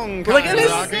wrong. Look at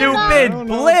this Rocky. stupid I don't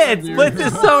know if blitz. you're Blitz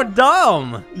is so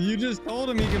dumb. You just told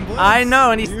him he can blitz. I know,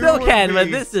 and he You still would can, but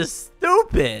be. this is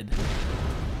stupid.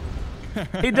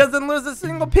 He doesn't lose a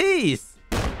single piece.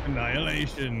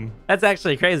 Annihilation. That's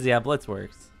actually crazy how blitz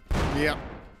works. Yep.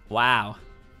 Wow.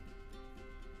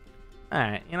 All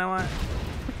right, you know what?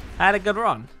 I had a good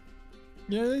run.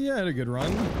 Yeah, you had a good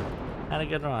run. Had a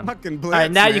good run. Fucking blitz. All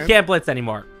right, now you man. can't blitz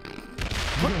anymore.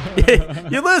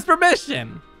 You lose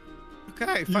permission.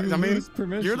 Okay, You fine. I mean, lose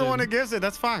permission. you're the one that gives it.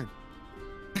 That's fine.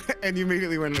 And you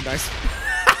immediately win the dice.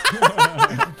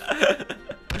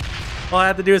 All I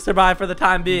have to do is survive for the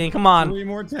time being. Come on. 3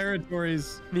 more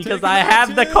territories. Because Take 'em I out,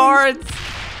 have the Tim. cards.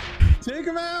 Take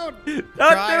him out. Don't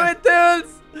Try do it,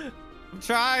 dudes. I'm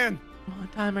trying. Come on,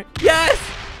 timer. Yes.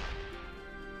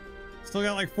 Still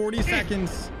got like 40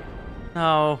 seconds.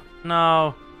 No,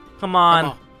 no. Come on.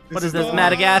 Come on. What is is this, the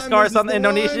Madagascar or This is something? the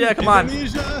one. Indonesia? Come on.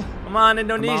 Indonesia. Come on,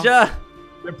 Indonesia.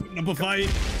 They're putting up a fight.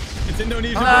 It's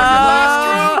Indonesia. No.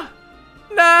 last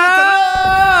No.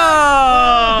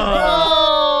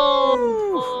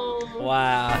 Oh.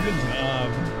 Wow. Good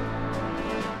job.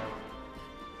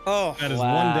 Oh, That is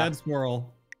Wow. one dead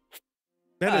squirrel.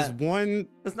 That is one.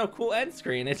 There's no cool end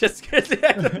screen. It just gets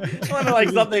like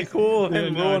something cool of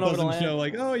him rolling it over the doesn't land. show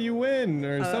like, oh, you win,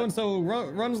 or so and so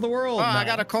runs the world. Oh, I No.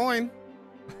 got a coin.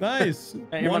 Nice.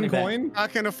 Hey, your One money back. coin. I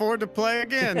can afford to play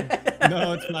again.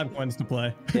 No, it's 5 coins to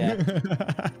play.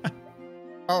 Yeah.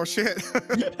 Oh shit.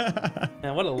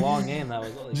 Man, what a long game that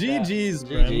was. Holy crap. GG's,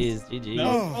 friends. GG's. That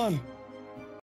was fun.